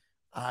because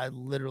I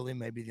literally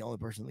may be the only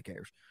person that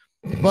cares.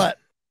 But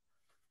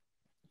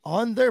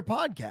on their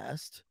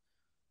podcast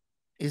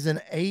is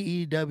an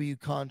AEW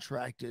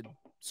contracted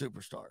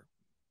superstar.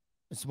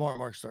 It's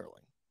Mark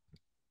Sterling.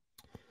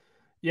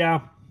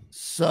 Yeah.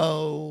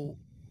 So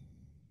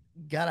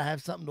gotta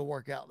have something to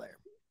work out there.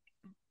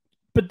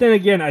 But then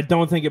again, I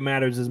don't think it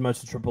matters as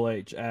much to Triple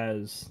H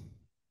as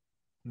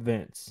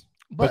Vince.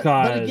 But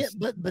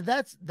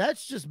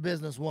that's just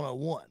business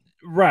 101.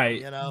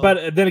 Right. You know?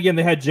 But then again,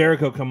 they had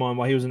Jericho come on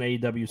while he was an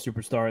AEW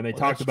superstar, and they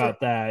talked about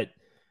that.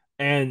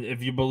 And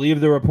if you believe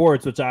the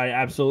reports, which I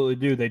absolutely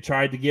do, they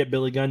tried to get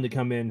Billy Gunn to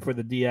come in for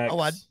the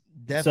DX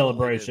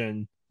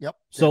celebration. Do. Yep.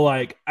 So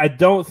like, I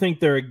don't think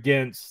they're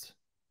against.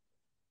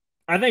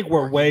 I think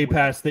we're way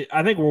past the.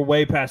 I think we're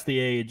way past the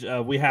age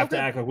of we have to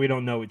act like we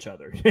don't know each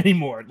other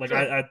anymore. Like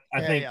I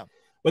think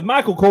with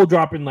Michael Cole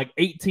dropping like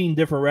 18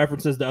 different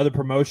references to other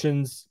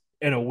promotions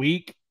in a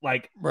week,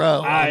 like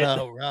bro, I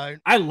know, right?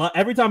 I love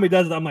every time he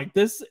does it. I'm like,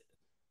 this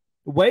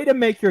way to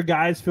make your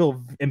guys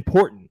feel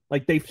important.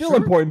 Like they feel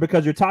important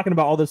because you're talking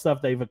about all the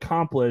stuff they've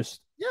accomplished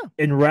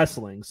in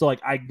wrestling. So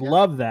like I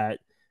love that,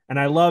 and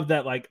I love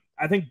that. Like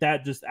I think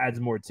that just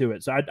adds more to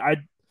it. So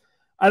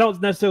I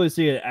don't necessarily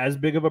see it as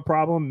big of a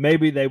problem.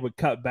 Maybe they would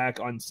cut back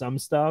on some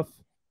stuff,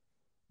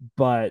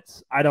 but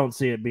I don't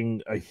see it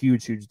being a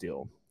huge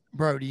deal.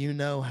 Bro, do you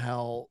know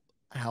how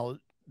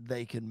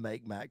they can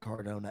make Matt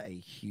Cardona a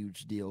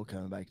huge deal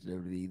coming back to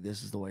WWE?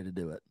 This is the way to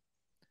do it.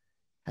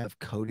 Have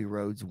Cody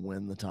Rhodes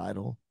win the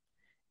title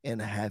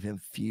and have him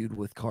feud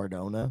with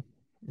Cardona.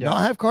 Yeah.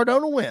 Not have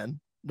Cardona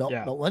win.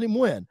 Don't let him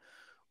win,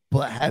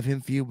 but have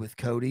him feud with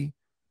Cody.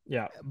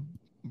 Yeah.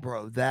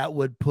 Bro, that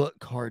would put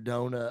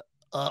Cardona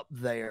up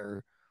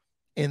there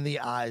in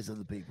the eyes of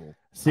the people.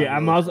 See, I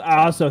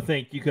also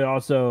think you could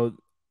also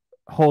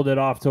hold it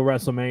off till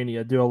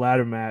WrestleMania, do a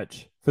ladder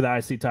match for the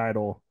IC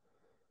title,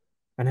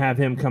 and have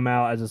him come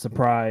out as a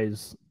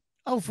surprise.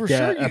 Oh, for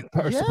sure.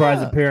 A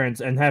surprise appearance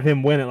and have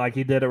him win it like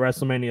he did at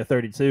WrestleMania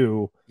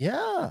 32.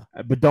 Yeah.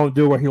 But don't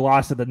do where he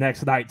lost it the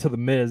next night to The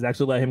Miz.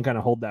 Actually let him kind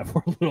of hold that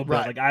for a little bit.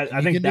 Like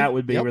I think that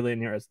would be really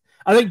interesting.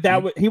 I think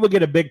that he would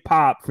get a big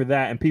pop for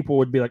that, and people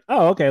would be like,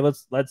 oh, okay,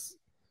 let's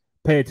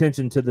pay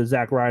attention to the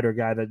Zack Ryder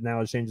guy that now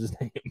has changed his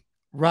name.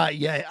 Right.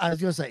 Yeah. I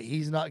was going to say,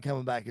 he's not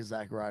coming back as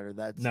Zack Ryder.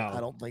 I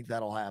don't think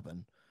that'll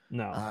happen.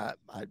 No. I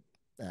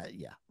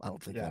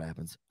don't think that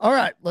happens. All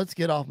right. Let's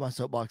get off my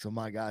soapbox on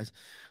my guys.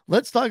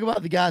 Let's talk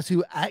about the guys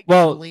who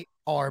actually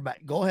are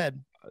back. Go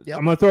ahead. Yep.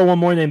 I'm going to throw one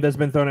more name that's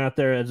been thrown out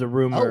there as a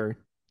rumor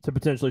to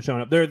potentially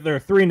showing up. There are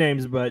three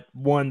names, but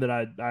one that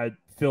I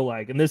feel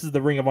like, and this is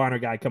the Ring of Honor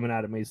guy coming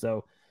out of me.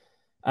 So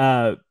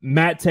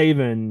Matt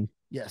Taven.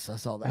 Yes, I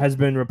saw that. Has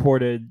been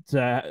reported.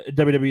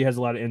 WWE has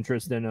a lot of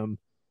interest in him,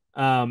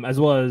 as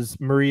well as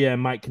Maria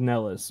and Mike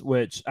Kanellis,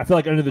 which I feel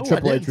like under the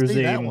Triple H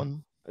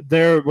regime,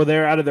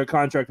 they're out of their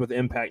contract with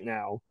Impact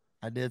now.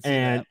 I did see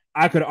and that.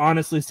 I could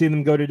honestly see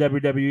them go to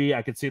WWE.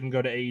 I could see them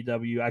go to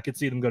AEW. I could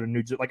see them go to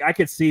New Japan. Like I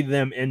could see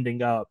them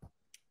ending up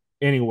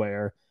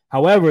anywhere.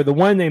 However, the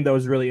one name that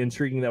was really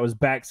intriguing that was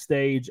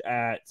backstage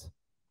at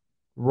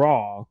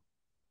Raw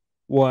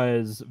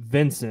was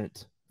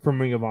Vincent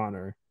from Ring of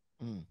Honor.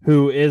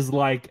 Who is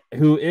like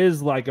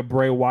a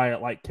Bray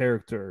Wyatt like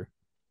character.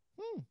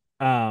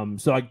 So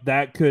like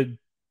there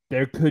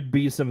could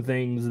be some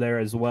things there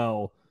as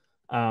well.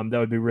 That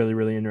would be really,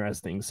 really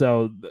interesting.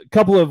 So a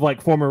couple of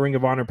like former Ring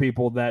of Honor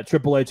people that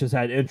Triple H has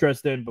had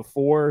interest in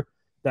before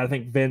that I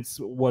think Vince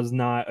was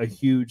not a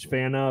huge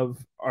fan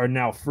of are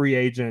now free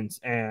agents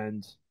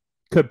and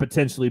could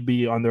potentially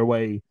be on their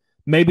way.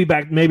 Maybe to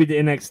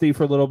NXT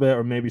for a little bit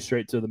or maybe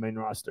straight to the main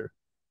roster.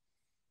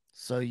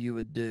 So you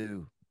would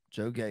do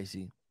Joe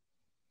Gacy,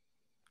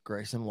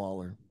 Grayson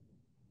Waller,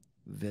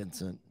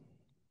 Vincent,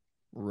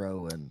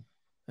 Rowan,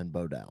 and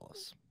Bo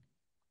Dallas.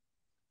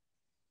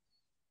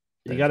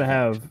 I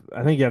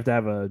think you have to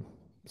have a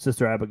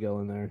Sister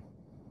Abigail in there.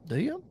 Do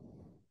you?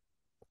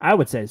 I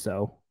would say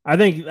so. I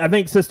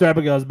think Sister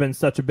Abigail has been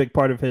such a big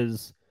part of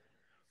his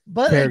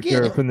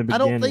character from the beginning. I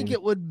don't think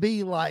it would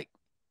be like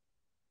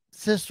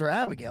Sister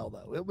Abigail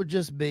though. It would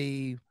just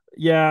be.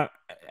 Yeah,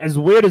 as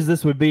weird as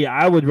this would be,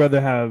 I would rather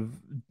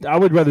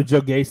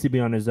Joe Gacy be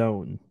on his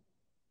own.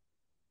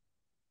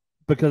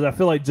 Because I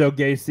feel like Joe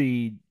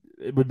Gacy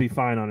would be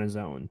fine on his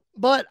own.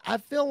 But I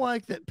feel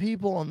like that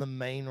people on the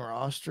main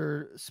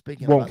roster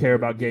won't care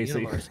about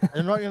Gacy.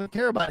 They're not going to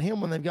care about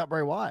him when they've got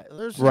Bray Wyatt.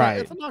 It's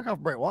a knockoff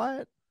Bray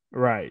Wyatt.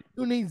 Right.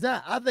 Who needs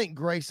that? I think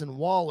Grayson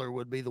Waller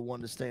would be the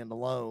one to stand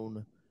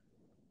alone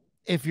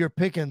if you're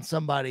picking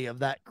somebody of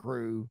that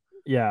crew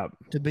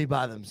to be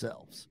by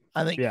themselves.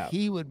 I think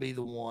he would be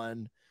the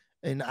one,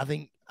 and I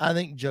think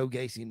Joe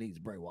Gacy needs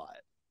Bray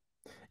Wyatt.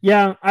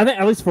 Yeah, I think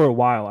at least for a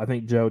while, I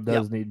think Joe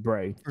does need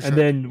Bray. Sure. And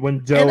then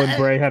when Joe and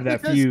Bray have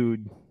that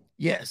feud.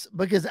 Yes,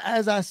 because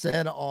as I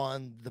said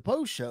on the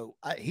post show,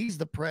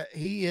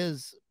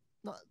 is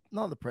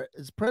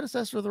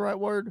predecessor the right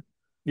word?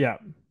 Yeah.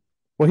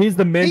 Well, he's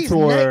the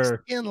mentor. He's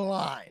next in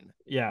line.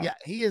 Yeah. Yeah,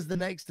 he is the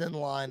next in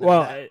line.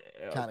 Well,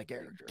 kind of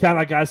character. Kind of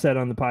like I said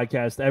on the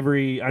podcast,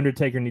 every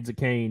Undertaker needs a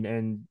cane,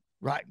 and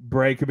Right.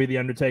 Bray could be the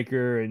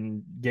Undertaker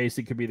and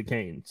Gacy could be the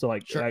Kane. So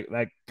like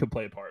that could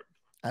play a part.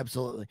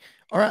 Absolutely.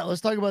 All right, let's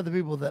talk about the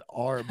people that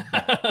are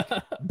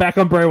back. Back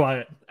on Bray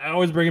Wyatt. I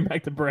always bring it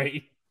back to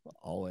Bray.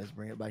 Always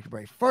bring it back to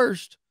Bray.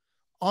 First,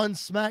 on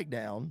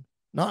SmackDown,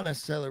 not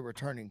necessarily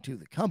returning to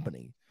the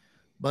company,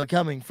 but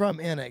coming from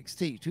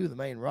NXT to the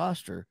main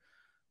roster,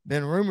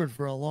 been rumored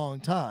for a long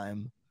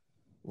time,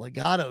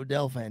 Legado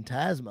del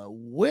Fantasma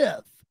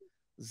with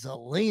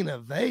Zelina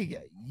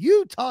Vega.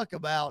 You talk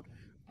about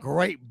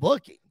great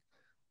booking.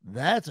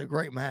 That's a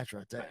great match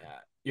right there.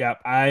 Yeah,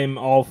 I'm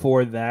all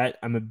for that.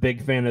 I'm a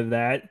big fan of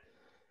that,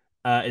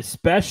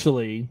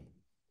 especially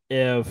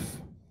if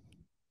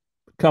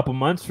a couple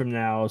months from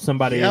now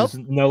somebody is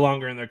no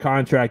longer in their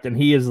contract and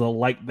he is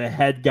the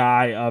head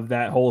guy of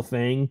that whole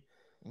thing.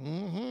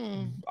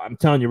 I'm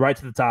telling you, right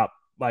to the top,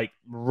 to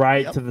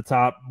the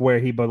top where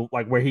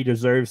he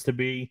deserves to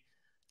be.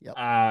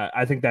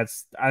 I think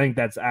that's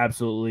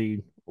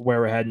absolutely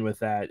where we're heading with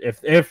that.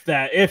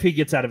 If he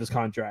gets out of his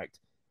contract.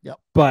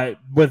 But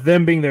with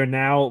them being there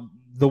now,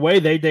 the way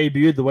they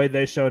debuted, the way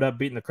they showed up,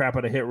 beating the crap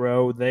out of Hit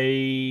Row,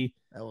 that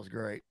was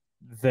great.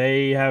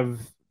 They have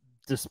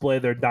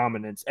displayed their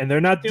dominance, and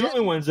they're not the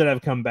only ones that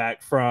have come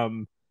back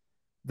from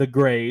the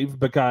grave,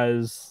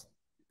 because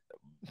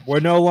we're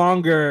no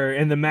longer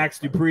in the Max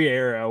Dupree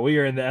era. We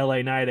are in the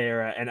LA Knight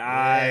era, and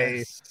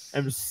I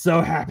am so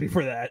happy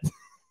for that.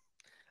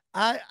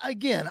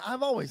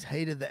 I've always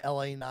hated the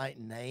LA Knight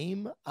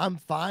name. I'm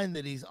fine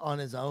that he's on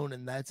his own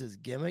and that's his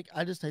gimmick.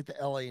 I just hate the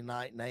LA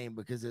Knight name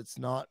because it's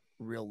not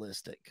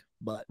realistic.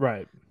 But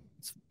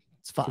it's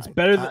fine. It's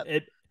better than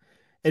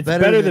it's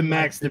better than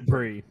Max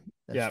Dupree.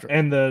 Yeah, true.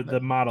 And the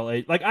model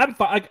age.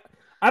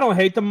 I don't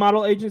hate the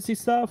model agency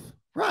stuff.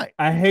 Right.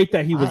 I hate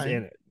that he was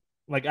in it.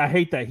 I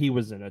hate that he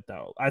was in it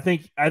though. I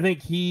think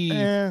he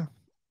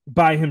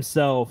by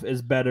himself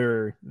is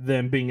better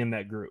than being in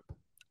that group.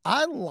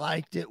 I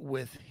liked it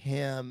with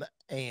him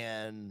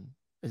and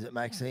is it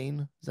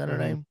Maxine? Is that her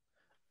name?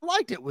 I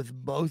liked it with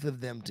both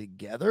of them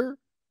together.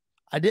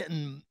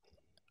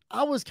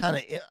 I'll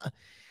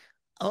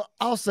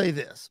say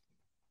this.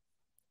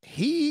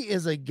 He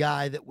is a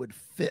guy that would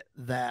fit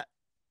that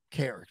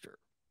character.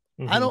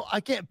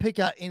 I can't pick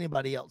out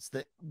anybody else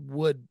that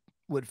would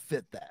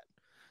fit that.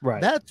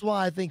 Right. That's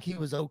why I think he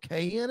was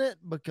okay in it,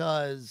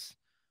 because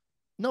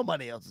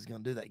nobody else is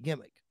going to do that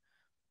gimmick.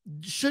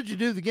 Should you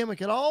do the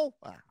gimmick at all?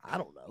 I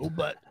don't know,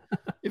 but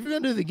if you're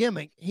going to do the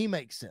gimmick, he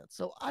makes sense.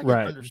 So I can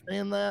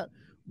understand that,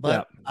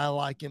 but I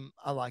like him.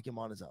 I like him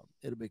on his own.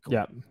 It'll be cool.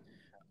 Yeah.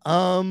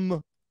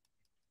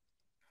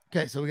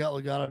 Okay, so we got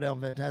Legado del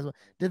Fantasma.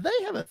 Did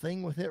they have a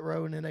thing with Hit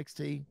Row in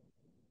NXT?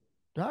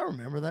 Do I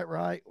remember that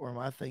right, or am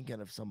I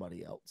thinking of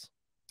somebody else?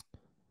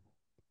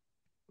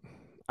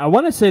 I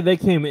want to say they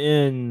came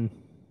in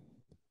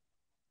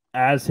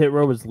as Hit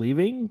Row was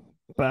leaving,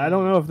 but I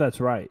don't know if that's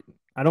right.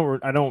 I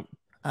don't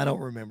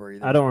remember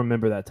either. I don't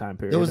remember that time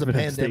period. There was a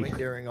pandemic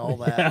during all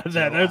that.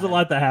 There's a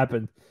lot that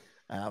happened.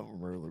 I don't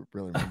really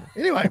remember.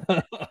 Anyway,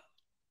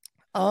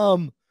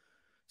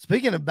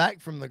 speaking of back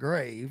from the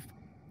grave,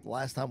 the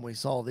last time we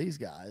saw these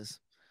guys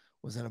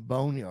was in a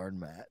Boneyard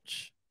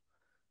match.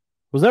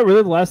 Was that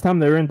really the last time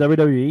they were in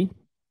WWE?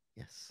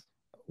 Yes.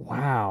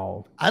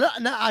 Wow.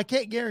 I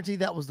can't guarantee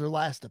that was their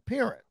last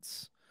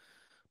appearance,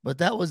 but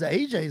that was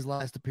AJ's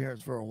last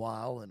appearance for a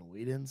while, and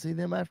we didn't see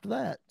them after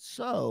that.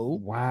 So,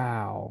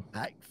 wow.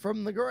 Back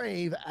from the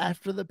grave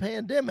after the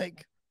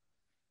pandemic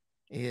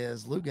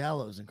is Luke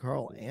Gallows and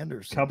Carl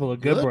Anderson. Couple of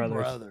good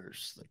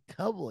brothers. A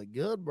couple of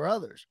good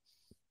brothers.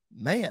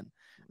 Man,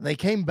 they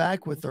came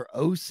back with their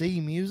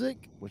OC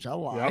music, which I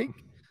like. Yep.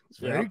 It's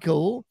very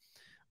cool.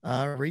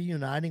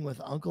 Reuniting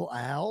with Uncle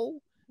Al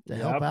to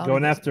help out.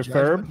 Going after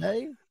Ferb.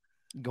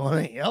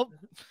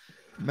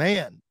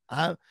 Man,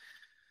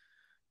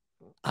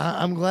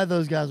 I'm glad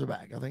those guys are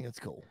back. I think it's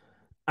cool.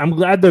 I'm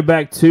glad they're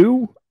back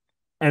too.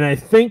 And I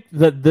think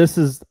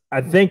that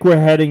I think we're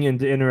heading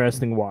into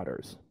interesting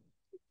waters.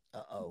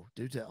 Uh-oh,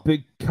 do tell.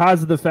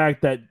 Because of the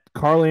fact that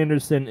Carl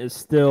Anderson is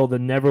still the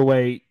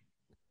neverweight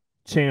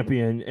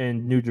champion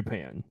in New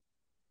Japan.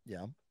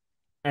 Yeah.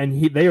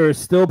 And they are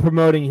still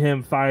promoting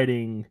him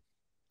fighting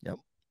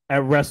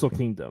at Wrestle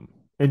Kingdom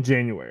in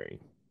January.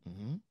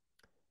 Mm-hmm.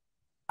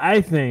 I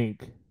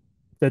think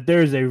that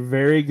there's a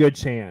very good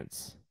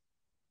chance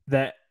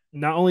that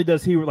not only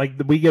does he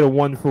we get a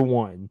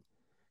 1-for-1,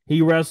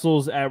 he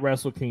wrestles at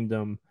Wrestle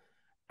Kingdom,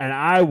 and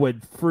I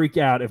would freak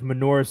out if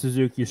Minoru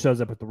Suzuki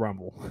shows up at the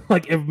Rumble.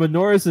 If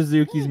Minoru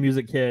Suzuki's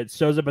music hits,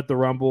 shows up at the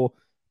Rumble,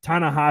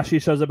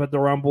 Tanahashi shows up at the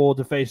Rumble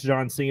to face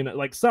John Cena.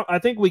 I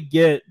think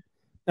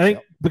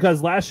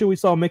because last year we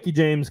saw Mickie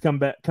James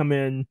come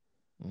in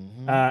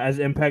as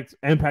Impact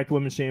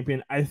Women's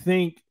Champion. I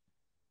think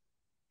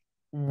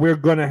we're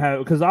gonna have,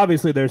 because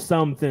obviously there's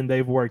something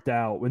they've worked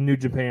out with New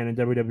Japan and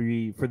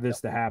WWE for this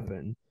to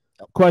happen.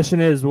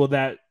 Question is, will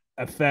that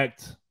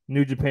affect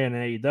New Japan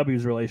and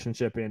AEW's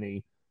relationship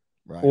any?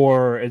 Right.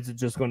 Or is it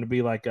just going to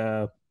be like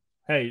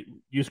hey,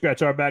 you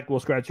scratch our back, we'll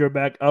scratch your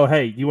back. Oh,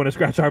 hey, you want to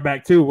scratch our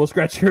back too? We'll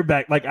scratch your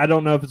back. I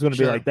don't know if it's going to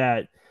be like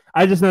that.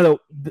 I just know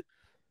that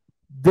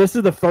this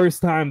is the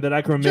first time that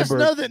I can remember. Just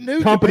know that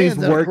New companies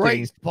Japan's working. a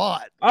great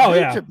spot. Oh,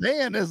 New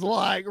Japan is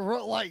like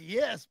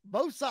yes,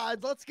 both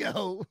sides. Let's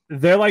go.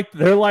 They're like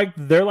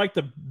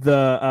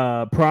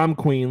the prom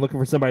queen looking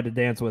for somebody to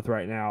dance with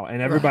right now,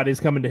 and everybody's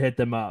coming to hit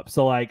them up.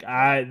 So like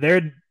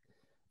they're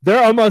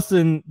almost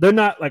in. They're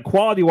not like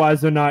quality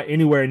wise. They're not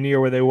anywhere near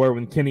where they were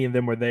when Kenny and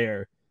them were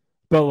there.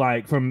 But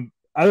like from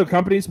other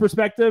companies'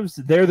 perspectives,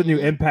 they're the new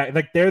Impact.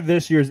 Like they're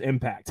this year's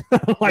Impact.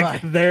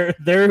 Like they're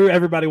who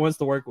everybody wants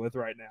to work with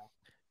right now.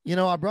 You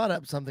know, I brought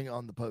up something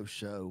on the post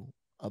show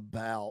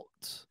about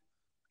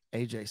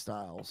AJ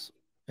Styles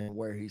and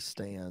where he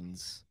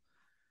stands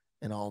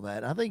and all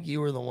that. I think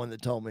you were the one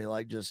that told me,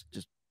 like, just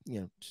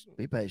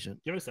be patient.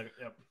 Give it a second.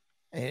 Yep.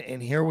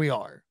 And here we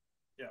are.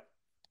 Yeah.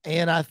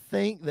 And I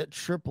think that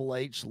Triple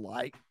H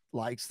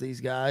likes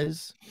these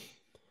guys,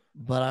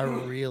 but I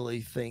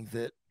really think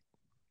that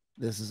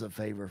this is a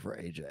favor for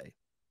AJ.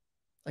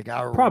 Like,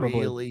 I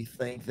really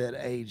think that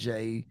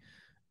AJ,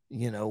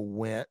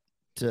 went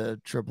to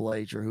Triple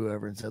H or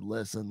whoever and said,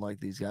 listen, like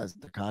these guys,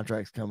 their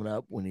contract's coming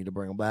up. We need to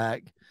bring them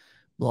back,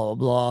 blah, blah,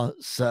 blah.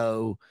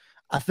 So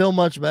I feel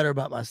much better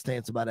about my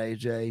stance about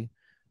AJ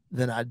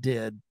than I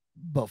did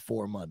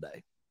before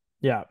Monday.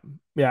 Yeah.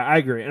 Yeah, I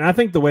agree. And I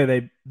think the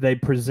way they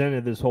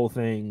presented this whole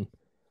thing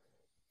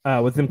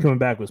with them coming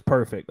back was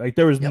perfect. Like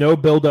there was no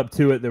build up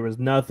to it. There was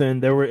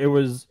nothing. It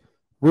was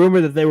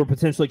rumored that they were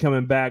potentially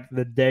coming back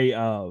the day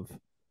of.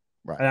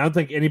 Right. And I don't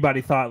think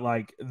anybody thought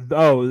like,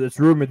 oh, it's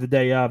rumored the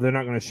day of. They're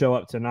not going to show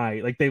up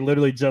tonight. Like they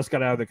literally just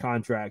got out of the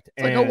contract.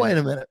 It's like, oh, wait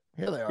a minute.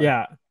 Here they are.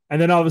 Yeah.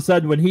 And then all of a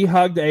sudden when he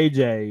hugged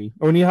AJ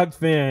or when he hugged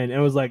Finn, it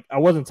was like, I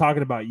wasn't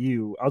talking about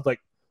you. I was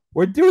like,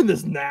 we're doing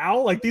this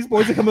now? Like these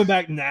boys are coming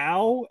back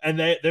now? And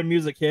their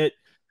music hit.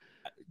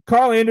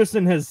 Carl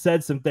Anderson has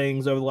said some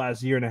things over the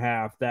last year and a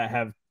half that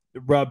have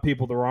rubbed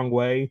people the wrong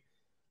way.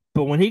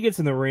 But when he gets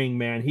in the ring,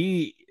 man,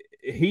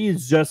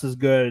 he's just as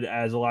good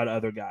as a lot of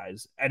other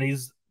guys. And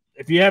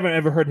if you haven't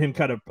ever heard him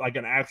cut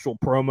an actual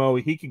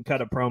promo, he can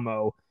cut a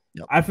promo.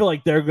 Yep. I feel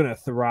like they're going to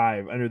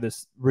thrive under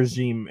this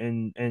regime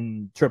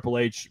and Triple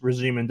H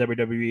regime in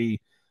WWE.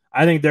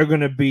 I think they're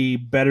going to be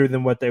better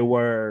than what they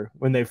were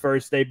when they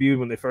first debuted,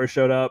 when they first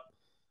showed up.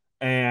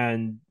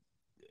 And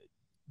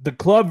the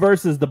club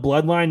versus the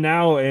bloodline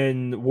now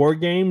in War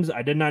Games,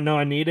 I did not know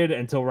I needed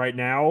until right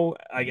now,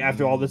 like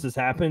after all this has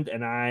happened,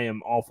 and I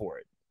am all for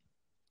it.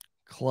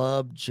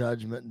 Club,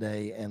 Judgment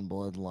Day, and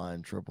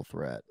Bloodline triple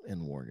threat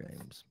in War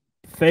Games.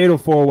 Fatal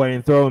 4-way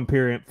and throw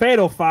Imperium.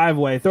 Fatal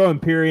 5-way, throw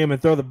Imperium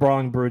and throw the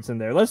Brawling Brutes in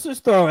there. Let's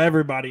just throw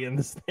everybody in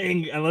this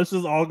thing and let's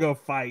just all go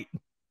fight.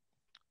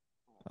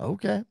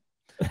 Okay.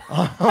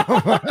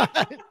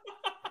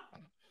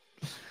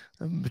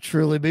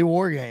 Truly be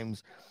War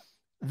Games.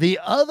 The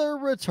other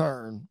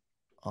return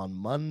on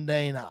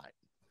Monday night,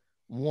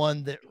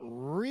 one that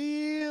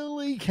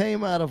really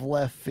came out of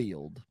left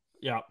field.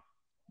 Yeah.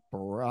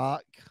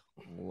 Brock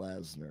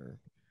Lesnar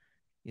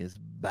is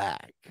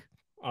back.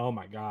 Oh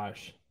my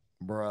gosh.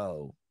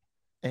 Bro.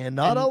 And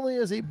not only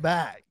is he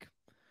back,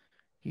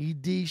 he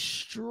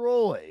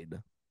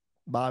destroyed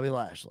Bobby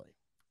Lashley.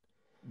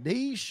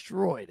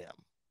 Destroyed him.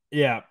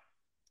 Yeah.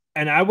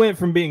 And I went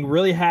from being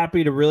really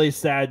happy to really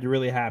sad to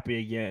really happy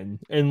again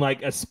in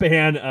like a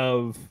span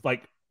of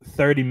like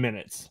 30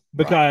 minutes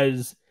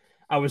because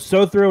I was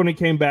so thrilled when he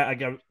came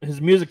back. Like his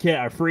music hit,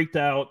 I freaked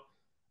out.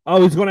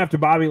 Oh, he's going after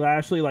Bobby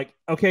Lashley. Like,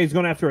 okay, he's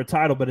going after a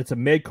title, but it's a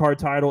mid-card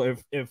title.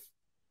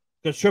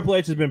 Because Triple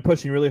H has been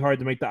pushing really hard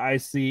to make the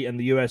IC and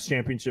the U.S.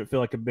 Championship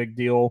feel like a big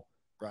deal.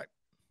 Right.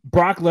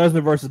 Brock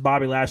Lesnar versus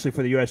Bobby Lashley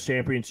for the U.S.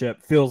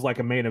 Championship feels like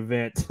a main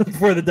event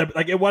for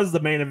it was the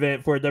main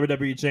event for a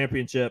WWE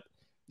Championship.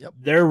 Yep.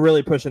 They're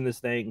really pushing this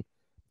thing.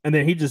 And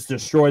then he just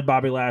destroyed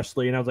Bobby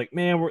Lashley. And I was like,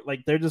 man,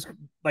 they're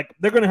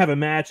going to have a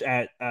match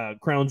at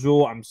Crown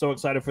Jewel. I'm so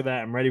excited for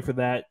that. I'm ready for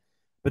that.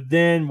 But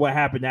then what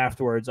happened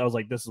afterwards, I was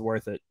like, this is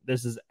worth it.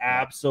 This is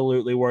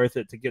absolutely worth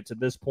it to get to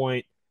this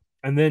point.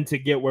 And then to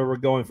get where we're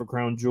going for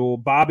Crown Jewel.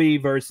 Bobby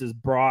versus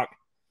Brock.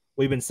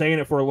 We've been saying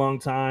it for a long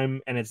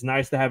time. And it's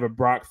nice to have a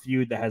Brock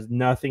feud that has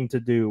nothing to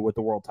do with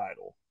the world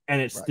title.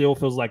 And it still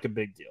feels like a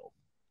big deal.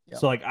 Yep.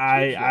 So like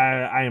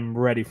I am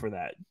ready for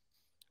that.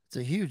 It's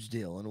a huge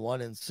deal. And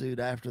what ensued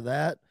after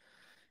that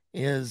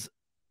is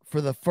for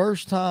the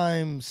first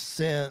time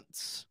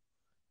since,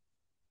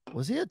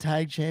 was he a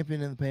tag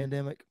champion in the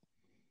pandemic?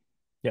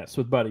 Yes,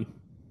 with Buddy.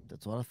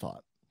 That's what I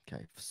thought.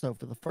 Okay. So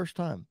for the first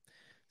time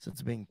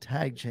since being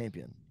tag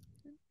champion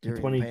during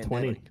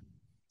 2020.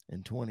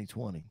 In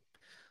 2020,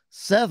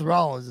 Seth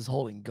Rollins is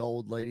holding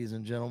gold, ladies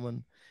and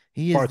gentlemen.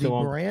 He is the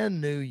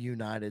brand new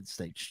United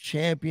States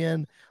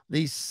champion,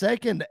 the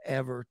second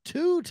ever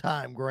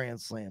two-time Grand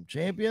Slam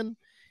champion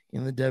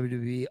in the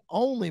WWE,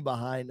 only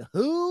behind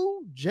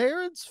who?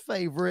 Jared's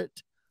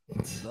favorite,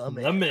 The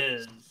Miz. The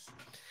Miz.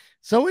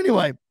 So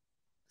anyway,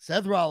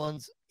 Seth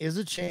Rollins is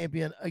a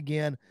champion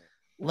again.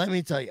 Let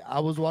me tell you, I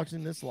was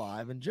watching this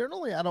live, and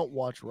generally I don't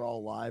watch Raw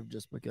live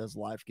just because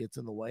life gets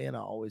in the way, and I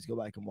always go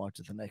back and watch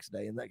it the next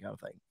day and that kind of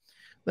thing.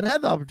 But I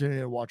had the opportunity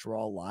to watch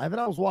Raw live, and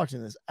I was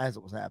watching this as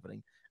it was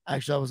happening.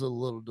 Actually, I was a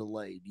little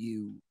delayed.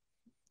 You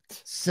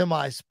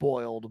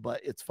semi-spoiled,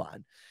 but it's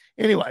fine.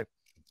 Anyway.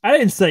 I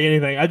didn't say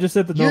anything. I just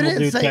sent the normal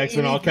dude text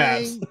in all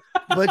caps.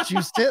 But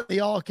you sent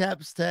the all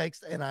caps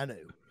text, and I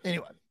knew.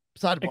 Anyway,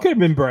 it could have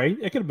been Bray.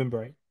 It could have been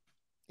Bray.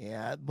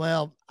 Yeah,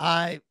 well,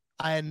 I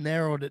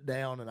narrowed it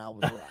down, and I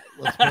was right.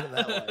 Let's put it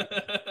that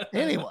way.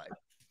 Anyway,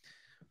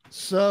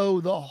 so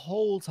the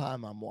whole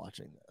time I'm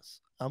watching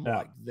this, I'm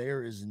like,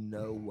 there is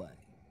no way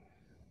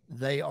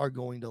they are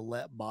going to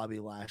let Bobby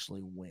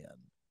Lashley win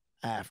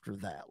after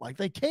that. Like,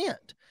 they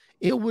can't.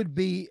 It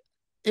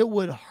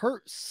would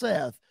hurt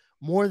Seth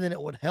more than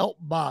it would help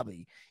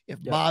Bobby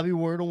if Bobby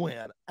were to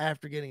win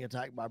after getting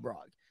attacked by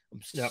Brock.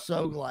 I'm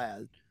so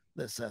glad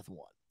that Seth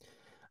won.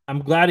 I'm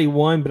glad he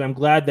won, but I'm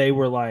glad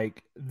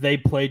they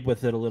played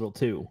with it a little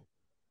too.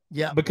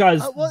 Yeah,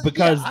 because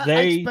I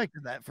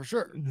expected that for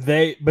sure.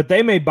 They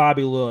made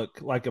Bobby look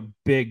like a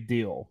big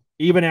deal,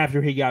 even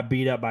after he got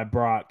beat up by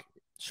Brock.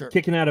 Sure,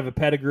 kicking out of a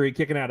pedigree,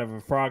 kicking out of a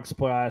frog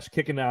splash,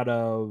 kicking out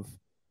of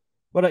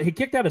he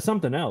kicked out of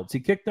something else. He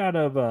kicked out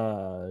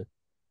of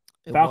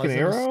Falcon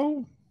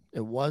Arrow. It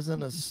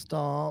wasn't a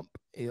stomp.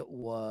 It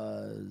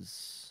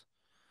was,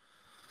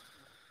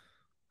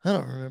 I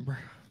don't remember.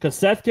 Because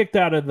Seth kicked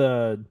out of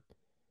the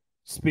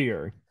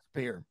spear.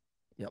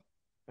 Yep.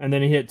 And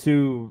then he hit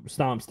 2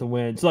 stomps to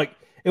win. So,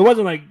 it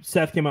wasn't like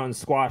Seth came out and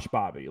squashed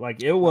Bobby.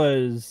 It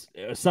was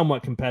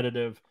somewhat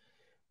competitive.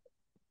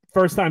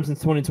 First time since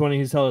 2020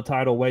 he's held a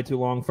title way too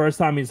long. First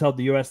time he's held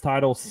the U.S.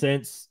 title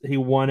since he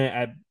won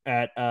it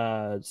at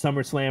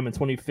SummerSlam in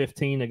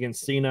 2015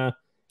 against Cena.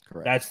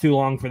 Correct. That's too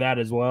long for that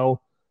as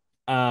well.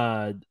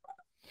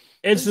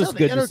 It's just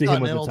good to see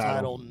him with the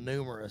title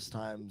numerous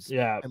times.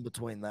 Yeah, in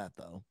between that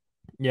though.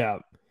 Yeah,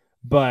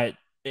 but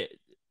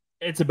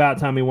it's about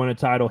time he won a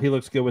title. He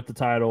looks good with the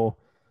title.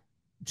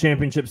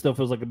 Championship still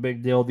feels like a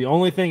big deal. The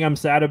only thing I'm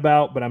sad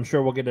about, but I'm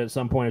sure we'll get it at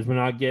some point, is we're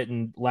not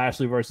getting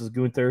Lashley versus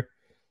Gunther.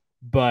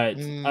 But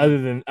other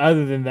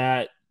than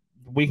that,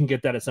 we can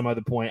get that at some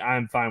other point.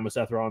 I'm fine with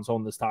Seth Rollins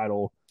holding this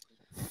title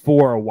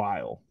for a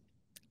while.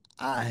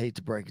 I hate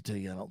to break it to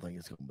you, I don't think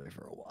it's going to be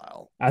for a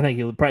while. I think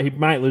he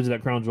might lose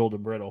that crown jewel to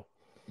Brittle.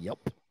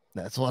 Yep,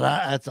 that's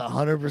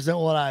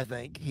 100% what I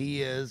think.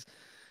 He is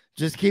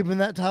just keeping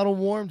that title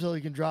warm until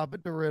he can drop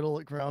it to Riddle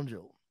at Crown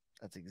Jewel.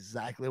 That's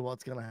exactly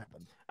what's going to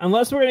happen.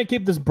 Unless we're going to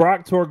keep this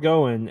Brock tour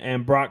going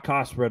and Brock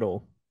costs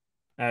Riddle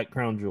at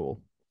Crown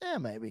Jewel. Yeah,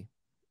 maybe.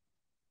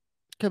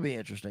 Could be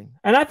interesting.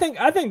 And I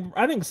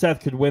think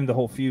Seth could win the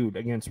whole feud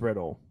against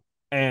Riddle,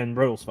 and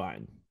Riddle's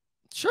fine.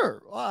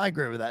 Sure, well, I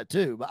agree with that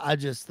too. But I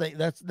just think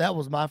that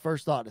was my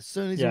first thought. As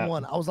soon as he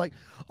won, I was like,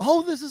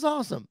 "Oh, this is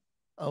awesome."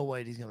 Oh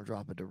wait, he's going to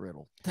drop it to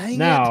Riddle. Dang it!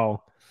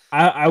 Now,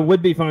 I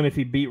would be fine if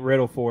he beat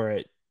Riddle for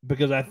it,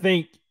 because I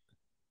think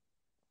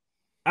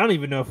I don't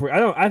even know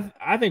if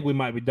I think we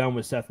might be done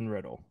with Seth and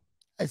Riddle.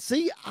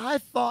 See, I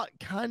thought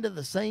kind of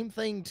the same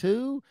thing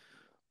too,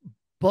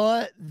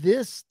 but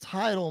this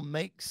title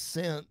makes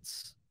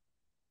sense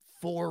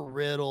for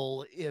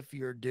Riddle if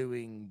you're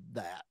doing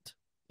that.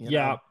 You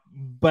know?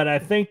 But I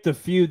think the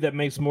feud that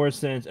makes more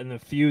sense and the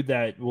feud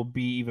that will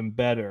be even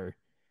better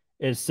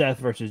is Seth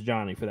versus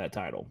Johnny for that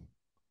title.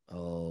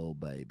 Oh,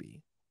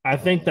 baby. I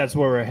think that's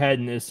where we're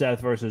heading, is Seth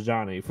versus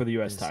Johnny for the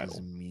U.S. title. This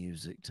is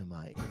music to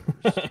my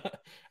ears.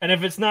 And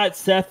if it's not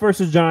Seth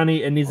versus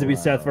Johnny, it needs to be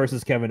Seth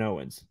versus Kevin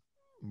Owens.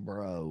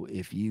 Bro,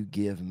 if you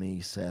give me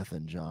Seth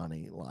and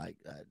Johnny like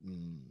that,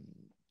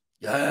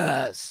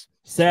 yes.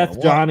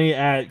 Seth, Johnny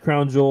at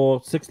Crown Jewel,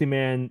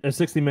 60-man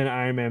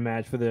Iron Man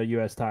match for the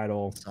U.S.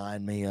 title.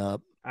 Sign me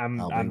up.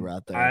 I'll be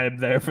right there. I'm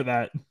there for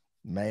that.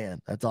 Man,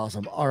 that's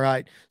awesome. All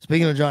right.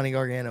 Speaking of Johnny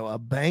Gargano, a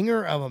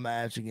banger of a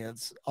match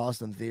against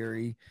Austin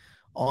Theory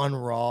on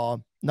Raw.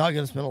 Not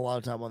going to spend a lot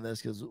of time on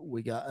this because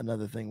we got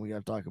another thing we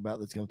got to talk about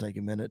that's going to take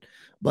a minute.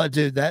 But,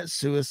 dude, that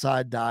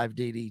suicide dive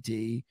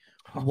DDT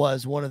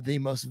was one of the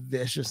most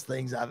vicious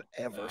things I've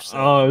ever seen.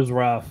 Oh, it was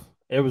rough.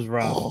 It was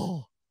rough.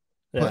 Oh.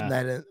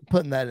 Yeah.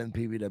 Putting that in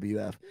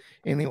PBWF.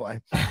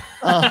 Anyway.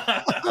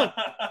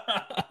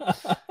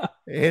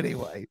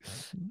 Anyway.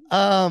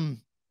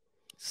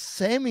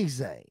 Sami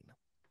Zayn.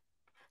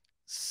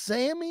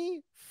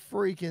 Sami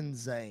freaking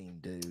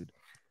Zayn, dude.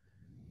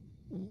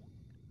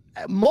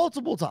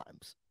 Multiple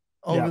times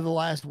over the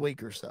last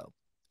week or so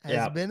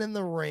has been in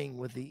the ring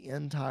with the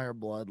entire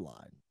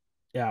bloodline.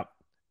 Yeah.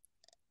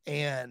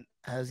 And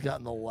has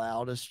gotten the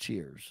loudest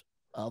cheers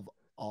of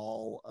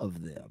all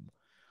of them.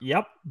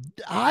 Yep.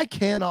 I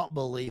cannot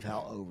believe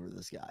how over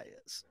this guy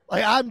is.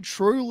 Like, I'm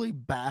truly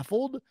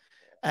baffled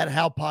at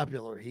how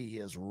popular he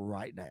is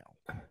right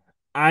now.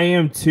 I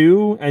am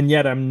too, and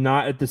yet I'm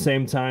not at the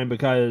same time,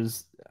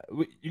 because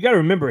you got to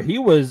remember, he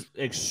was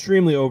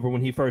extremely over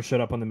when he first showed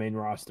up on the main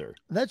roster.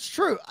 That's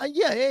true.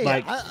 Yeah.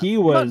 Like, he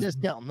was,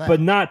 but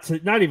not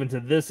even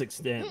to this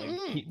extent.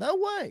 No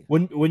way.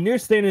 When you're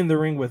standing in the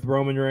ring with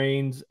Roman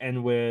Reigns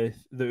and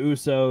with the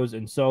Usos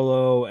and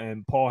Solo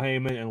and Paul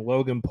Heyman and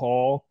Logan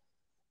Paul,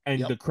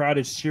 and the crowd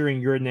is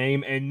cheering your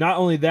name, and not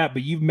only that,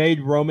 but you've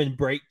made Roman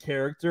break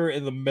character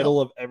in the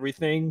middle of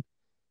everything.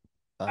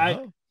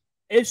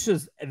 it's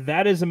just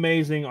that is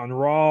amazing on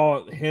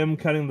Raw. Him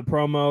cutting the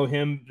promo,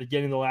 him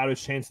getting the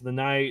loudest chance of the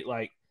night.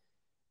 Like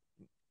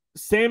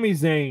Sami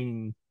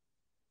Zayn,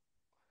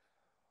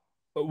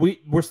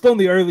 we're still in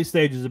the early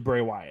stages of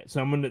Bray Wyatt,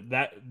 so I'm gonna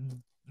that.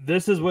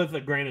 This is with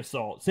a grain of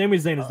salt. Sami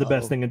Zayn is the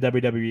best thing in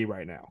WWE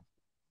right now.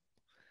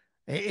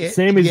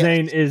 Sami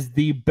Zayn is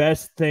the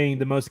best thing,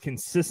 the most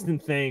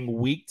consistent thing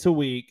week to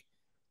week.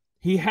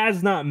 He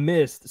has not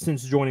missed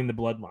since joining the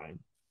Bloodline.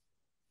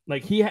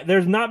 Like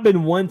there's not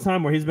been one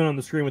time where he's been on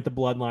the screen with the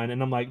Bloodline,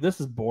 and I'm like, this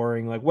is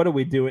boring. Like, what are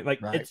we doing? Like,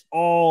 It's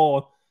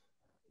all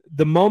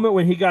the moment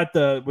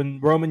when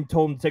Roman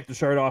told him to take the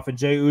shirt off, and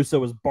Jey Uso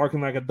was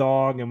barking like a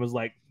dog and was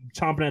like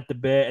chomping at the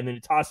bit, and then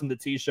he tossed him the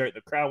T-shirt.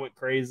 The crowd went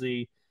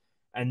crazy,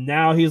 and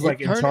now he's in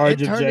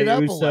charge of Jey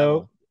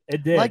Uso.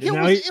 It did. Like it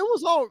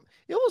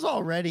was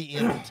already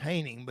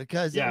entertaining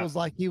because it was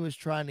like he was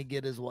trying to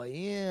get his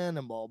way in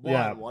and blah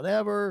blah and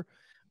whatever.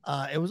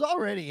 It was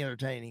already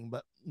entertaining,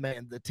 but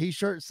man, the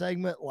T-shirt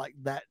segment like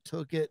that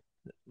took it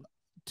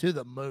to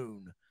the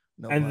moon.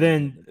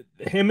 Then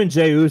him and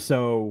Jey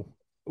Uso,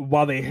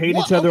 while they hate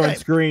each other on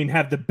screen,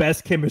 have the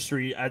best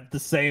chemistry at the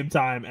same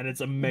time, and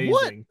it's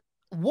amazing.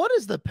 What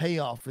is the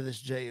payoff for this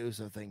Jey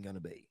Uso thing going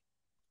to be?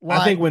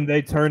 I think when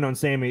they turn on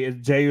Sami,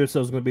 Jey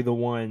Uso is going to be the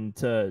one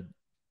to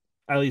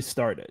at least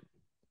start it.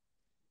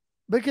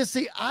 Because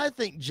see, I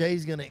think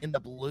Jay's going to end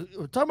up we're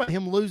talking about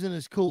him losing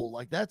his cool.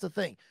 Like that's a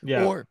thing.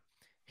 Yeah. Or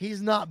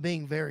he's not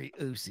being very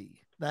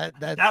oozy. That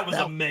was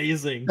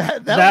amazing.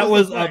 That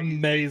was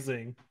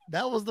amazing.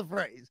 That was the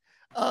phrase.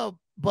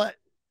 But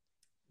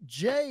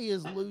Jay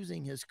is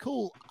losing his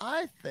cool.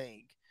 I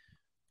think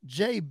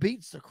Jay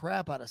beats the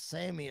crap out of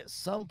Sami at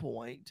some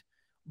point,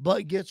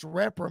 but gets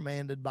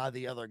reprimanded by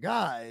the other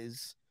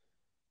guys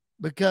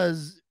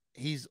because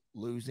he's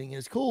losing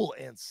his cool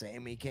and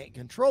Sami can't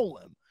control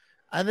him.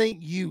 I think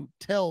you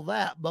tell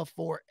that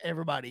before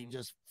everybody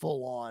just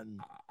full on.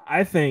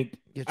 I think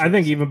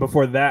even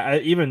before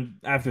that, even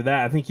after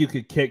that, I think you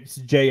could kick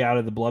Jay out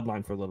of the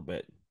Bloodline for a little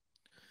bit.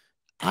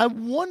 I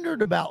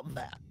wondered about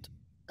that.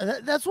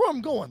 That's where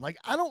I'm going. Like,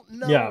 I don't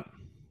know. Yeah.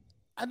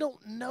 I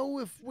don't know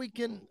if we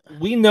can.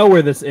 We know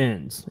where this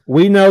ends.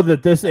 We know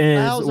that this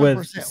ends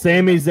with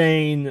Sami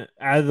Zayn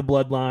out of the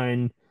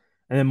Bloodline,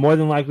 and then more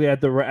than likely at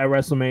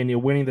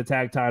WrestleMania winning the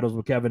tag titles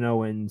with Kevin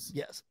Owens.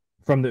 Yes.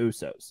 From the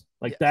Usos.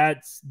 Like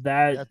that's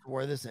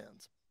where this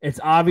ends.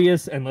 It's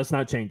obvious, and let's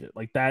not change it.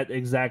 Like that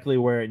exactly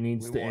where it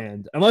needs to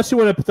end. Unless you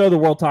want to throw the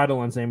world title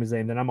on Sami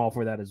Zayn, then I'm all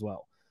for that as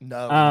well.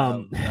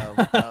 No.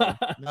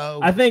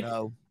 I think.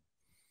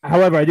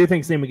 However, I do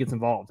think Sami gets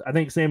involved. I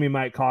think Sami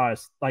might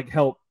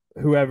help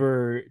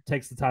whoever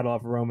takes the title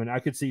off of Roman. I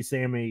could see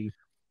Sami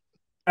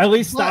at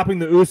least stopping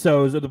the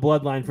Usos or the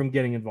Bloodline from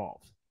getting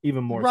involved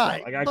even more.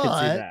 Right. So. Like I could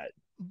see that.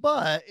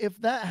 But if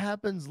that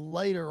happens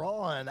later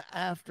on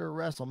after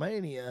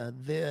WrestleMania,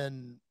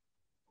 then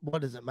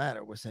what does it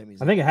matter with Sami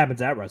Zayn? I think it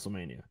happens at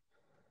WrestleMania.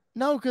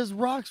 No, because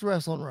Rock's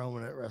wrestling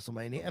Roman at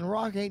WrestleMania, and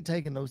Rock ain't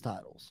taking those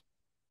titles.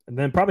 And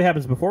then probably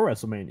happens before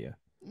WrestleMania.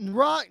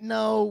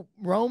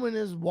 Roman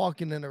is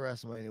walking into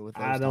WrestleMania with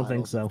those I don't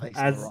think so.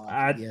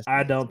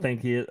 I don't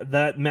think he is.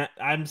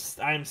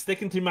 I'm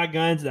sticking to my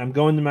guns, and I'm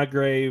going to my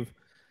grave.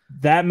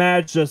 That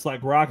match, just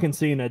like Rock and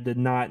Cena, did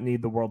not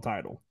need the world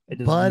title. It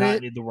does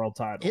not need the world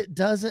title. It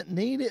doesn't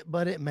need it,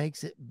 but it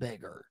makes it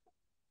bigger.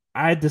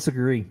 I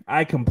disagree.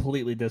 I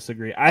completely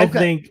disagree. I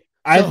think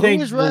who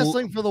is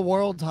wrestling for the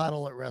world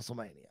title at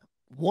WrestleMania?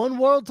 One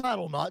world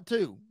title, not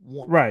two.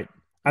 One. Right.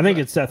 I think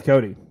it's Seth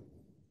Cody.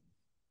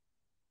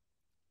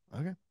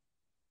 Okay.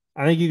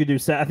 I think you could do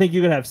Seth. I think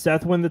you could have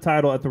Seth win the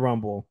title at the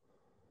Rumble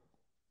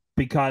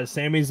because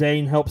Sami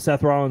Zayn helped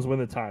Seth Rollins win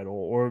the title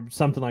or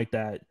something like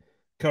that.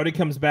 Cody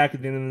comes back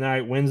at the end of the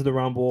night, wins the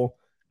Rumble,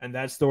 and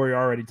that story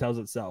already tells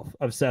itself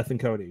of Seth and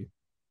Cody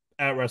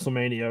at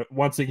WrestleMania.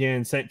 Once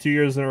again, 2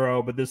 years in a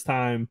row, but this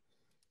time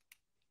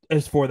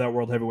is for that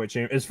World Heavyweight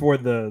Championship. It's for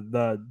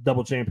the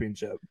double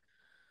championship.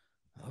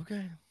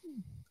 Okay.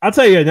 I'll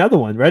tell you another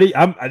one. Ready?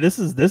 This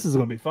is going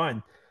to be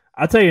fun.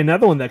 I'll tell you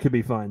another one that could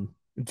be fun.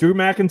 Drew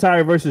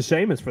McIntyre versus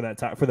Sheamus for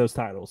those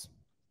titles.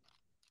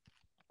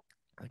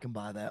 I can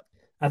buy that.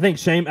 I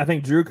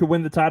think Drew could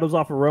win the titles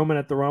off of Roman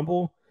at the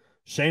Rumble.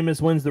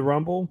 Sheamus wins the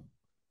Rumble.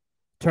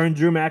 Turn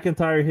Drew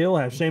McIntyre heel,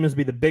 have Sheamus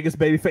be the biggest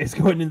babyface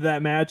going into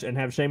that match, and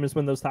have Sheamus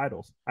win those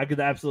titles. I could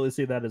absolutely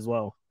see that as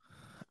well.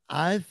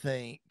 I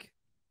think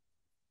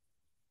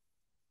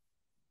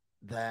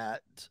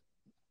that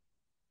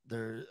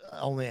there's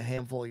only a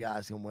handful of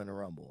guys can win a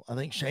Rumble. I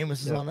think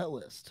Sheamus is on that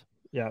list.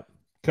 Yeah.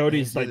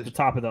 Cody's like the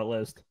top of that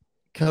list.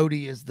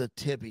 Cody is the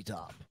tippy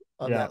top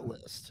of that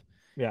list.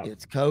 Yeah.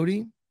 It's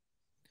Cody,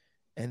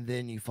 and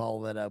then you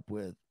follow that up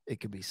with it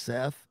could be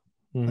Seth.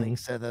 I think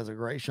Seth has a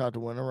great shot to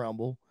win a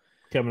Rumble.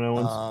 Kevin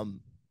Owens.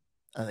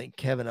 I think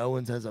Kevin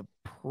Owens has a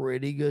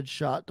pretty good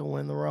shot to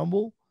win the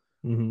Rumble.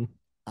 Mm-hmm.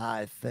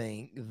 I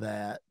think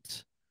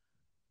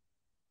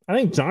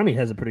Johnny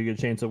has a pretty good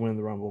chance of winning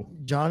the Rumble.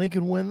 Johnny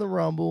can win the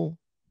Rumble.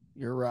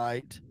 You're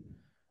right.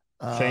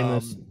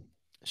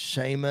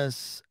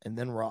 Sheamus, and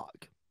then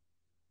Rock.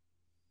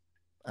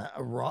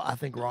 I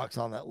think Rock's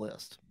on that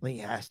list. I think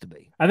he has to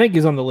be. I think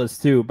he's on the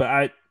list too,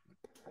 but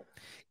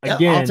I'll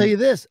tell you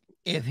this: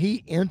 if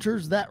he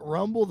enters that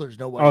Rumble, there's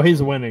no way. Oh,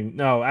 he's winning.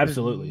 No,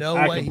 absolutely. No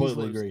I way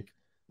completely he's agree.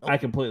 Nope. I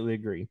completely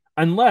agree.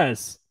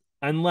 Unless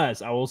I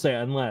will say,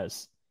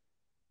 unless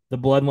the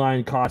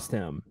bloodline cost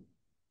him.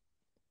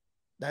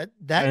 That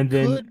and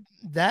could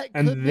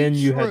then be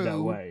you true. head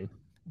that way.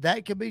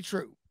 That could be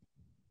true.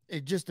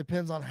 It just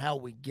depends on how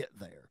we get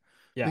there.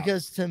 Yeah.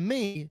 Because to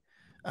me,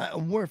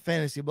 we're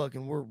fantasy book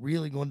and we're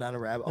really going down a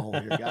rabbit hole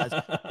here, guys.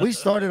 We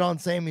started on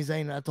Sami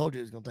Zayn and I told you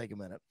it was going to take a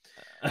minute.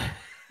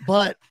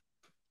 But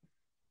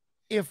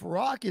if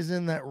Rock is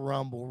in that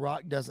Rumble,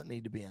 Rock doesn't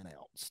need to be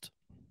announced.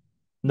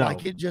 No.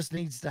 Like it just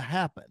needs to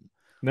happen.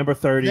 Number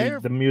 30,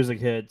 the music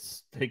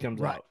hits, he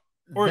comes out.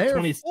 Or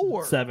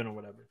 27 or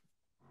whatever.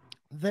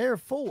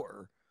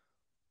 Therefore,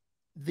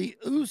 the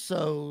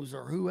Usos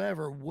or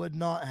whoever would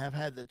not have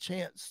had the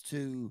chance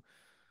to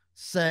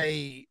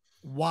say,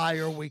 why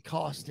are we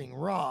costing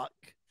Rock?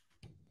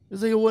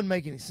 Because it wouldn't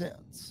make any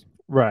sense.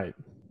 Right.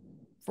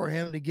 For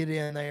him to get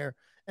in there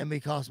and be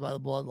cost by the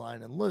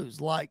bloodline and lose.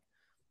 Like,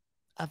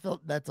 I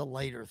felt that's a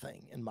later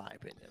thing, in my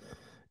opinion.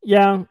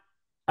 Yeah,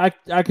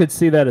 I could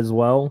see that as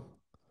well.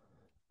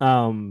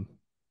 I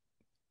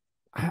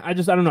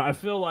don't know. I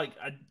feel like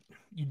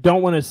you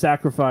don't want to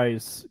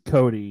sacrifice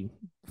Cody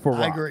for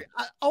Rock. I agree.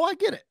 I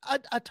get it.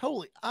 I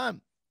totally.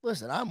 I'm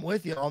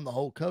with you on the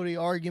whole Cody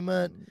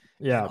argument.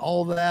 Yeah, and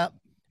all that.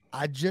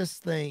 I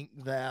just think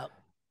that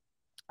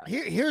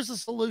here's the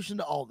solution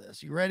to all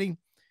this. You ready?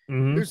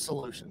 Mm-hmm. Here's the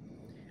solution.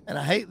 And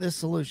I hate this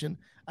solution.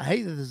 I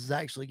hate that this is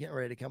actually getting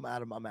ready to come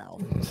out of my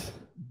mouth,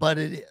 but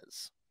it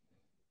is.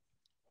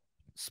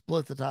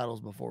 Split the titles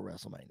before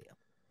WrestleMania.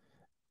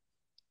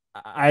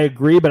 I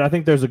agree, but I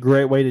think there's a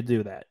great way to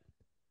do that.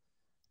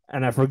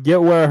 And I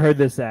forget where I heard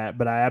this at,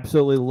 but I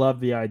absolutely love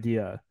the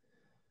idea.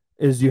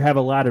 Is you have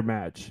a ladder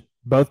match,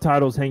 both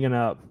titles hanging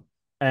up,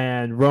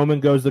 and Roman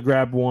goes to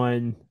grab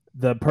one.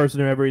 The person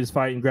whoever he's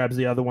fighting grabs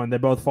the other one. They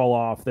both fall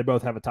off. They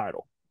both have a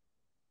title.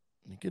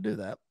 You could do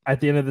that. At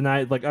the end of the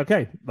night, like,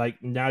 okay,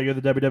 like now you're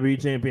the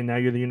WWE champion. Now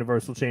you're the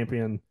Universal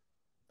champion.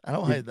 I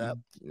don't hate that.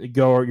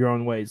 Go your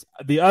own ways.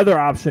 The other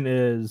option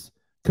is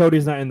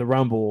Cody's not in the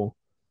Rumble.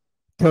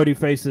 Cody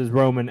faces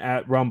Roman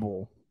at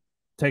Rumble.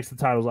 Takes the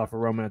titles off of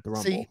Roman at the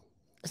Rumble.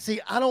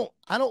 See, I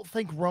don't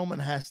think Roman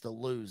has to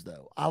lose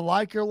though. I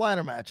like your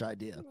ladder match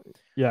idea.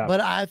 Yeah. But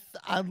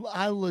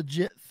I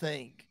legit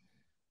think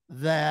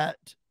that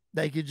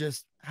they could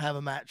just have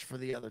a match for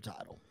the other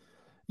title.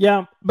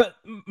 Yeah, but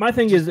my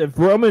thing is if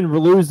Roman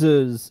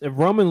loses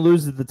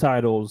the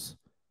titles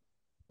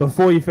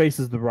before he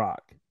faces The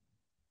Rock,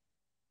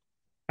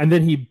 and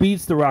then he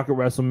beats The Rock at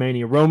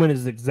WrestleMania, Roman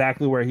is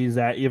exactly where he's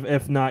at,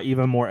 if not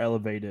even more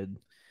elevated,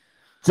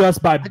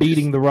 just by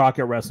beating The Rock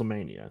at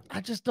WrestleMania.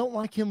 I just don't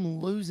like him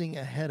losing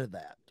ahead of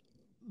that.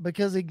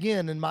 Because,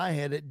 again, in my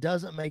head, it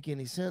doesn't make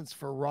any sense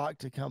for Rock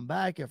to come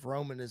back if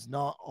Roman is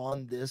not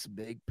on this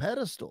big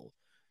pedestal.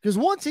 Because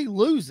once he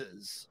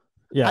loses,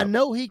 I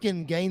know he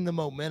can gain the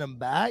momentum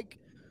back,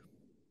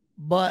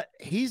 but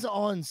he's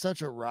on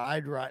such a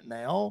ride right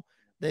now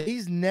that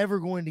he's never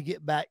going to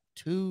get back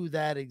to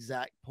that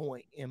exact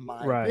point, in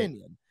my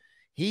opinion.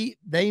 He's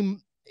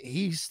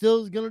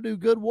still going to do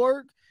good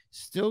work,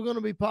 still going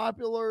to be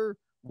popular,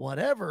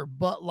 whatever.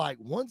 But like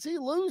once he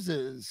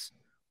loses,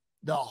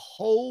 the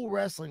whole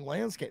wrestling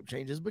landscape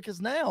changes, because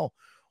now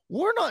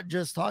we're not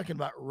just talking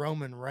about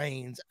Roman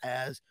Reigns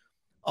as,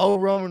 oh,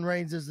 Roman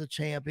Reigns is the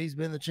champ. He's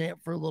been the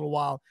champ for a little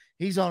while.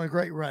 He's on a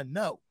great run.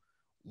 No,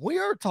 we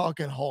are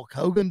talking Hulk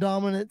Hogan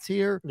dominance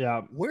here.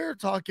 Yeah. We're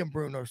talking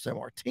Bruno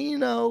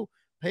Sammartino.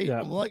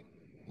 Like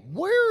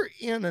we're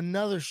in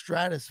another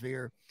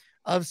stratosphere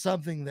of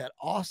something that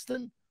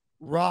Austin,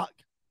 Rock,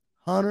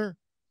 Hunter,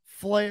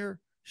 Flair,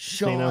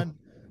 Shawn,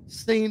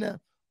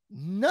 Cena,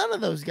 none of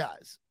those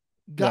guys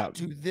got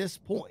to this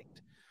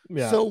point.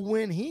 Yeah. So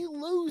when he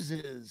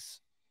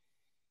loses,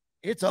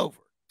 it's over.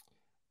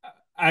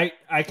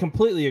 I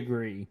completely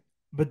agree.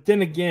 But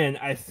then again,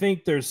 I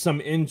think there's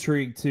some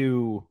intrigue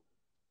to.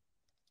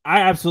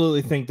 I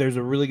absolutely think there's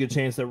a really good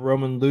chance that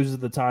Roman loses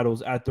the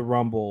titles at the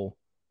Rumble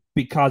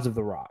because of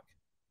The Rock.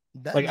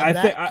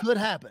 That could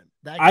happen.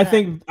 I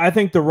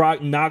think The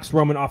Rock knocks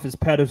Roman off his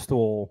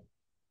pedestal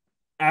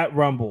at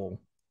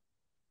Rumble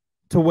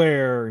to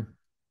where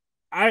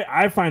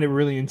I find it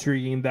really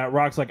intriguing that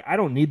Rock's like, I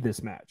don't need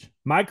this match.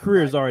 My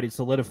career is already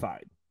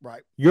solidified.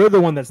 Right. You're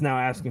the one that's now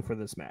asking for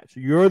this match.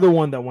 You're the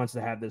one that wants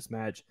to have this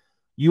match.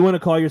 You want to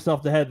call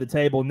yourself the head of the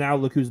table. Now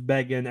look who's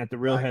begging at the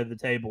real head of the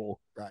table.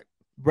 Right.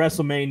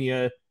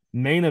 WrestleMania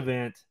main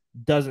event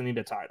doesn't need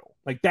a title.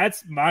 Like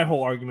that's my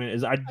whole argument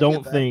is I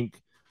don't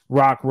think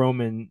Rock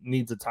Roman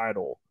needs a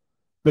title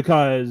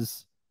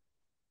because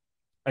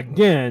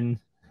again,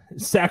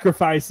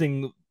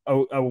 sacrificing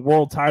a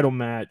world title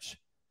match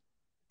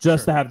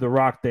just to have The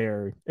Rock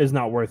there is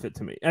not worth it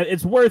to me.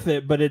 It's worth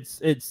it, but it's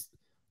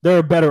there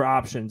are better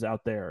options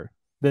out there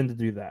than to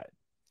do that.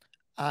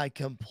 I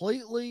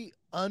completely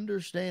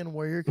understand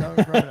where you're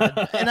coming from,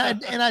 and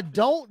I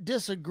don't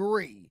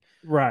disagree.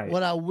 Right.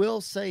 What I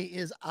will say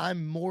is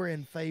I'm more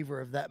in favor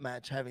of that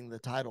match having the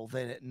title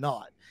than it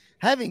not.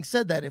 Having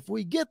said that, if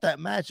we get that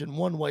match in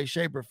one way,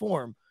 shape, or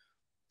form,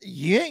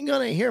 you ain't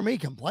gonna hear me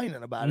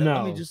complaining about it.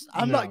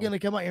 I'm not gonna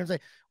come out here and say,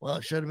 well,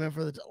 it should have been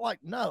for the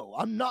no,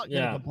 I'm not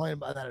gonna complain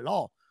about that at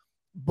all.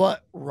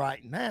 But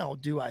right now,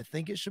 do I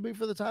think it should be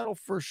for the title?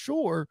 For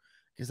sure,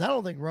 because I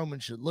don't think Roman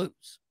should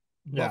lose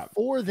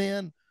before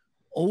then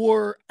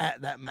or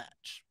at that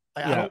match.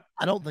 I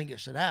don't think it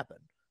should happen.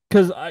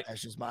 Because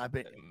that's just my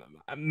opinion.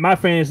 My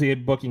fantasy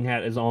booking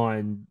hat is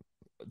on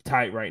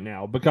tight right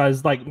now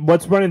because like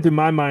what's running through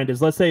my mind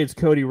is, let's say it's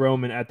Cody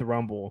Roman at the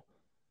Rumble.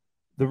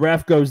 The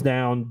ref goes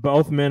down.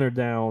 Both men are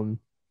down.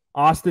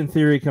 Austin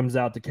Theory comes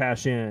out to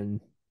cash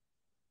in.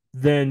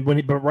 Then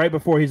but right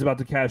before he's about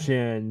to cash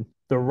in,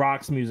 The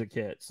Rock's music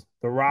hits.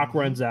 The Rock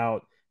runs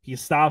out. He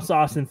stops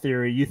Austin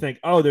Theory. You think,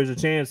 oh, there's a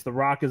chance The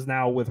Rock is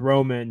now with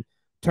Roman.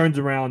 Turns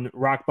around,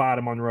 rock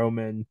bottom on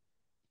Roman.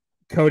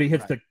 Cody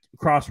hits the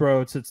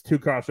crossroads. Hits 2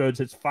 crossroads.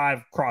 Hits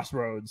 5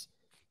 crossroads.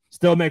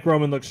 Still make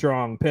Roman look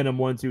strong. Pin him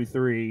 1, 2,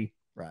 3.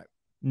 Right.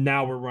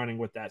 Now we're running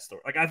with that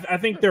story. Like I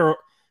think there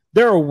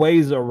are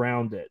ways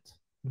around it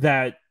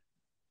that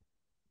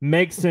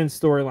make sense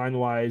storyline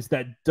wise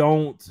that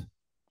don't.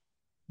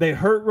 They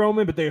hurt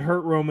Roman, but they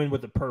hurt Roman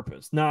with a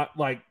purpose, not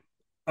like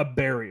a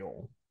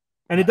burial.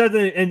 And it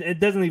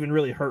doesn't even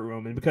really hurt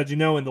Roman because in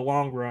the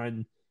long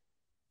run,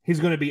 he's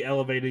going to be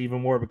elevated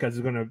even more because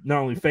he's going to not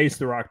only face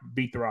The Rock,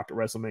 beat The Rock at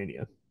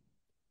WrestleMania.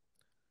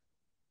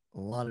 A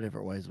lot of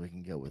different ways we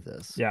can go with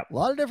this. Yeah. A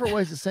lot of different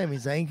ways that Sami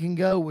Zayn can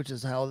go, which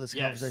is how this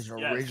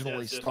conversation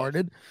originally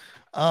started.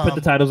 Put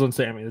the titles on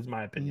Sami. That's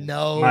my opinion.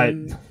 No.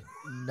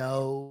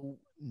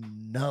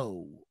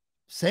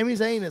 Sami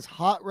Zayn is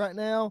hot right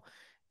now.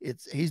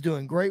 He's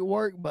doing great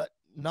work, but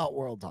not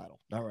world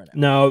title. Not right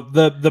No,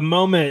 now. the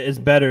moment is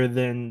better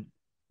than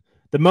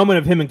the moment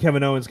of him and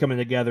Kevin Owens coming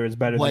together is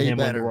better than him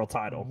winning the world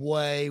title.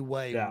 Way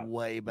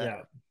better.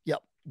 Yeah. Yep,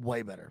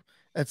 way better.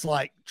 It's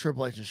like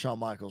Triple H and Shawn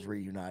Michaels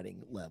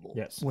reuniting level.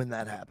 Yes. When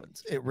that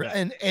happens.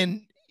 And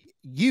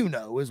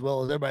as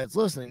well as everybody that's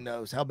listening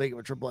knows how big of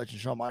a Triple H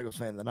and Shawn Michaels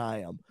fan than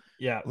I am.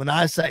 Yeah. When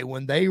I say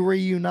when they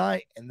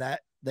reunite and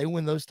that they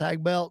win those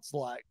tag belts,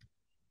 like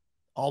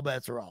all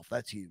bets are off.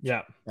 That's huge.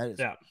 Yeah. That is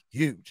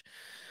huge.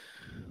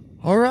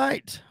 All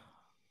right.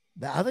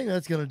 I think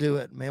that's going to do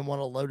it, man. What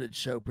a loaded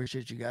show.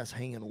 Appreciate you guys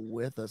hanging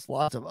with us.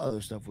 Lots of other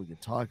stuff we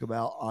could talk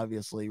about.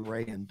 Obviously,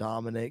 Ray and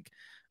Dominic,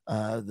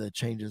 the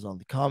changes on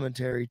the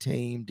commentary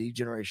team,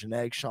 D-Generation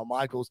X, Shawn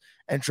Michaels,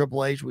 and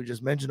Triple H. We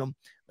just mentioned them.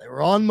 They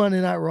were on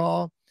Monday Night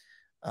Raw.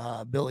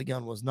 Billy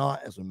Gunn was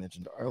not, as we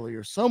mentioned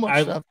earlier. So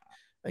much stuff.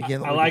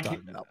 Again, I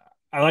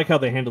like how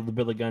they handled the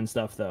Billy Gunn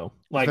stuff, though.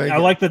 Like, I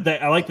like that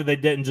they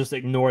didn't just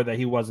ignore that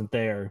he wasn't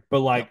there,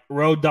 but like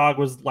Road Dogg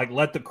was like,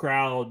 let the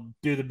crowd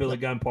do the Billy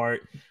Gunn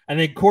part, and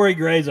then Corey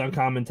Graves on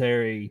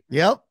commentary.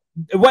 Yep,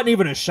 it wasn't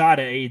even a shot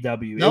at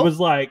AEW. Nope. It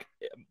was like,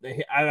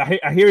 I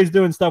hear he's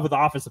doing stuff with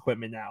office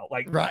equipment now.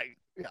 Like,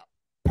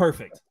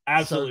 perfect,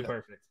 absolutely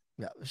perfect.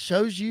 Yeah,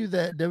 shows you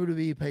that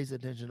WWE pays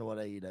attention to what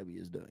AEW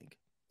is doing.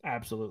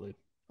 Absolutely.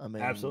 I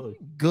mean, absolutely.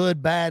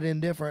 Good, bad,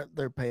 indifferent,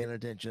 they're paying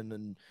attention.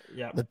 And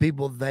the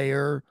people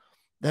there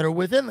that are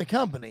within the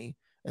company,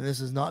 and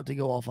this is not to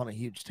go off on a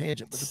huge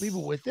tangent, but the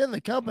people within the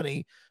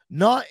company,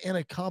 not in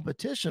a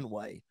competition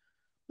way,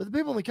 but the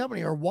people in the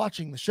company are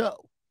watching the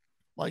show.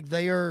 Like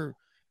they are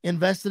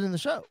invested in the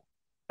show.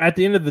 At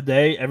the end of the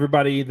day,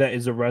 everybody that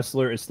is a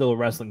wrestler is still a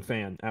wrestling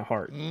fan at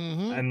heart.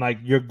 Mm-hmm. And like,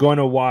 you're going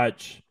to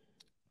watch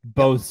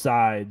both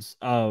sides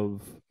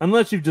of,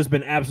 unless you've just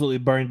been absolutely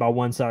burned by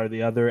one side or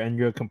the other and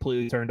you're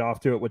completely turned off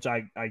to it, which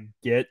I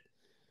get,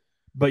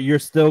 but you're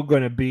still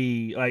going to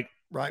be like,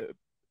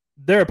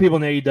 there are people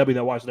in AEW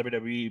that watch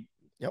WWE,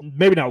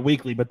 maybe not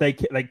weekly, but they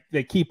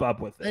keep up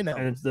with it. They know.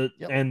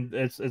 And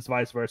it's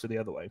vice versa the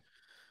other way.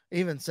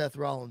 Even Seth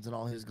Rollins and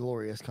all his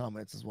glorious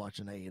comments is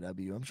watching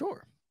AEW, I'm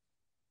sure.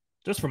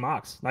 Just for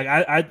Mox. Like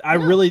I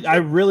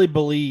really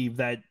believe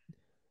that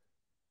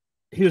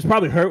he was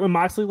probably hurt when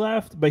Moxley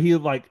left, but he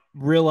like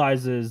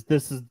realizes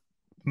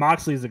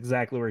Moxley is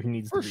exactly where he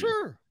needs to be. For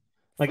sure.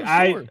 Like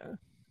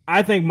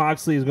I think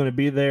Moxley is going to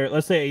be there.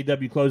 Let's say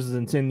AEW closes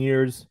in 10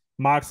 years.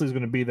 Moxley is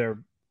going to be there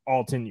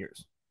all 10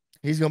 years.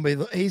 He's going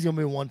to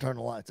be one turn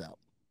the lights out.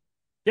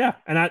 Yeah,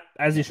 and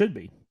as he should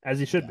be.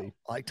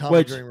 Like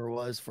Tommy Dreamer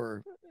was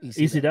for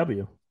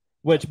ECW.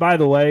 Which, by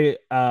the way,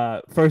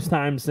 first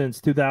time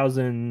since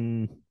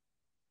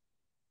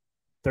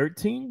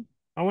 2013,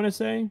 I want to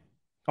say.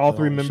 All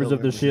 3 members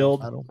of the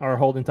Shield are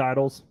holding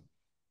titles,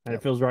 and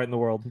it feels right in the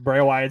world.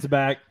 Bray Wyatt's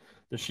back.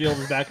 The Shield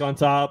is back on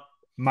top.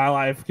 My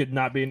life could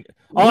not be.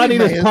 All I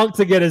need is Punk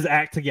to get his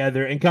act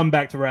together and come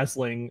back to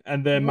wrestling,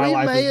 and then my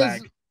life is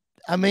back.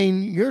 I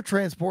mean, you're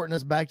transporting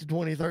us back to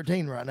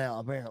 2013 right now,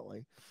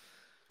 apparently.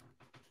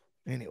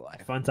 Anyway,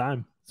 fun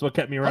time. That's what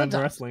kept me around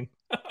wrestling.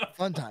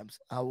 Fun times.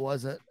 I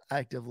wasn't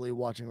actively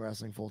watching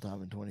wrestling full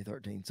time in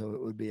 2013, so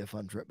it would be a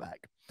fun trip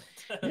back.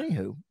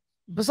 Anywho,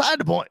 beside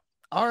the point.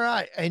 All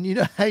right, and you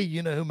know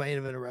who main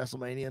evented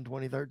WrestleMania in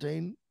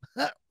 2013?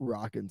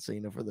 Rock and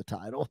Cena for the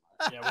title.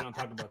 Yeah, we don't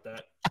talk about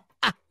that.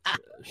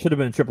 Should have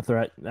been a triple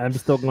threat. I'm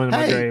still going to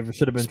my grave. It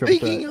should have been triple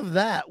threat. Speaking of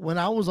that, when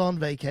I was on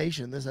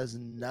vacation, this has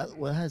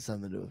it has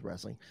something to do with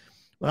wrestling.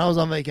 When I was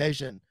on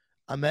vacation,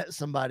 I met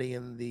somebody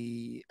in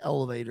the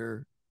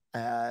elevator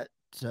at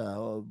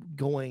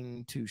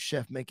going to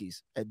Chef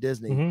Mickey's at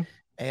Disney,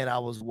 and I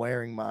was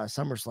wearing my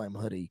SummerSlam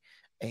hoodie,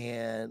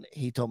 and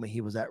he told me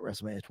he was at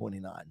WrestleMania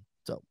 29.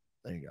 So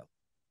there you go.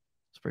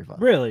 It's pretty fun.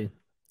 Really?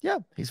 Yeah,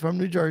 he's from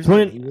New Jersey.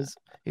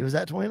 He was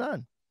at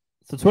 29.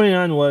 So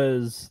 29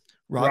 was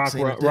Rock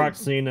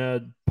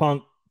Cena,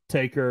 Punk,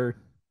 Taker.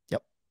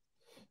 Yep.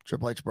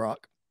 Triple H,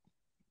 Brock.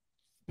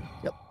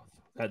 Yep.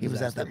 He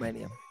was at that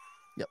Mania.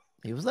 Yep.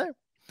 He was there.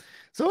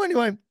 So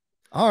anyway,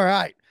 all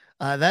right.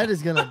 That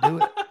is going to do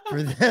it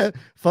for the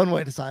fun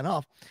way to sign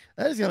off.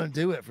 That is going to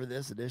do it for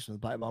this edition of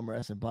the Pipe Bomb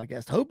Wrestling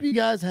Podcast. Hope you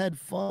guys had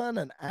fun,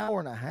 an hour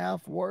and a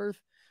half worth.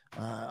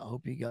 I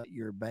hope you got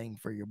your bang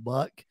for your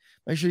buck.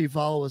 Make sure you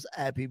follow us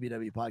at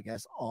PBW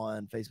Podcast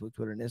on Facebook,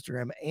 Twitter, and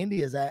Instagram.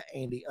 Andy is at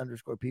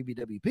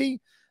Andy_PBWP.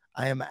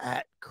 I am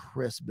at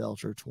Chris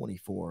Belcher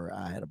 24.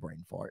 I had a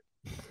brain fart.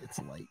 It's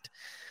late.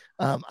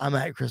 I'm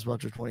at Chris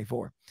Belcher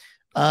 24.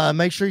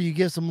 Make sure you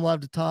give some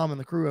love to Tom and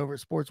the crew over at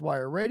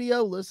SportsWire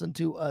Radio. Listen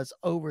to us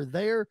over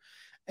there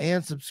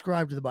and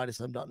subscribe to the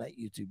BodySlam.net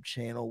YouTube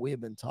channel. We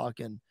have been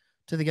talking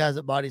to the guys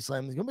at Body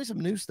Slam. There's going to be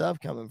some new stuff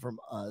coming from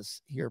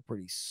us here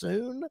pretty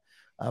soon.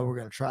 We're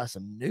going to try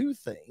some new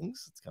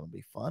things. It's going to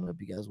be fun.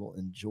 Hope you guys will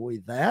enjoy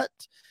that.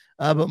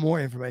 But more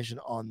information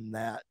on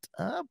that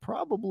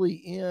probably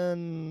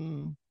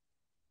in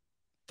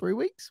 3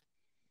 weeks,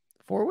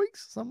 4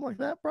 weeks, something like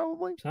that,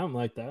 probably. Something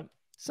like that.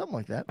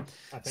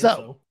 I think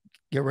so.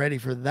 Get ready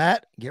for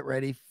that. Get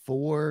ready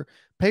for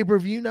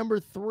pay-per-view number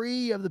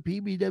 3 of the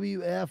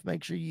PBWF.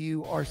 Make sure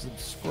you are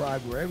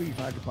subscribed wherever you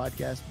find your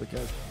podcast,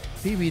 because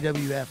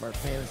PBWF, our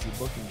fantasy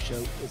booking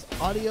show, is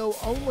audio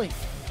only.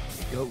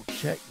 So go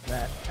check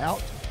that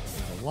out.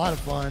 It's a lot of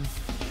fun.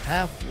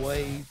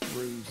 Halfway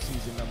through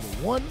season number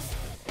 1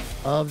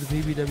 of the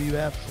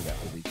PBWF, so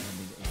that will be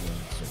coming again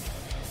soon.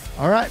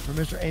 All right, for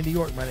Mr. Andy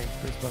York, my name is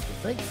Chris Buster.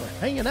 Thanks for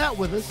hanging out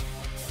with us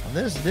on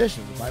this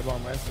edition of the Pipe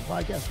Bomb Wrestling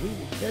Podcast. We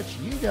will catch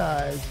you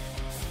guys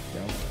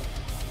down the road.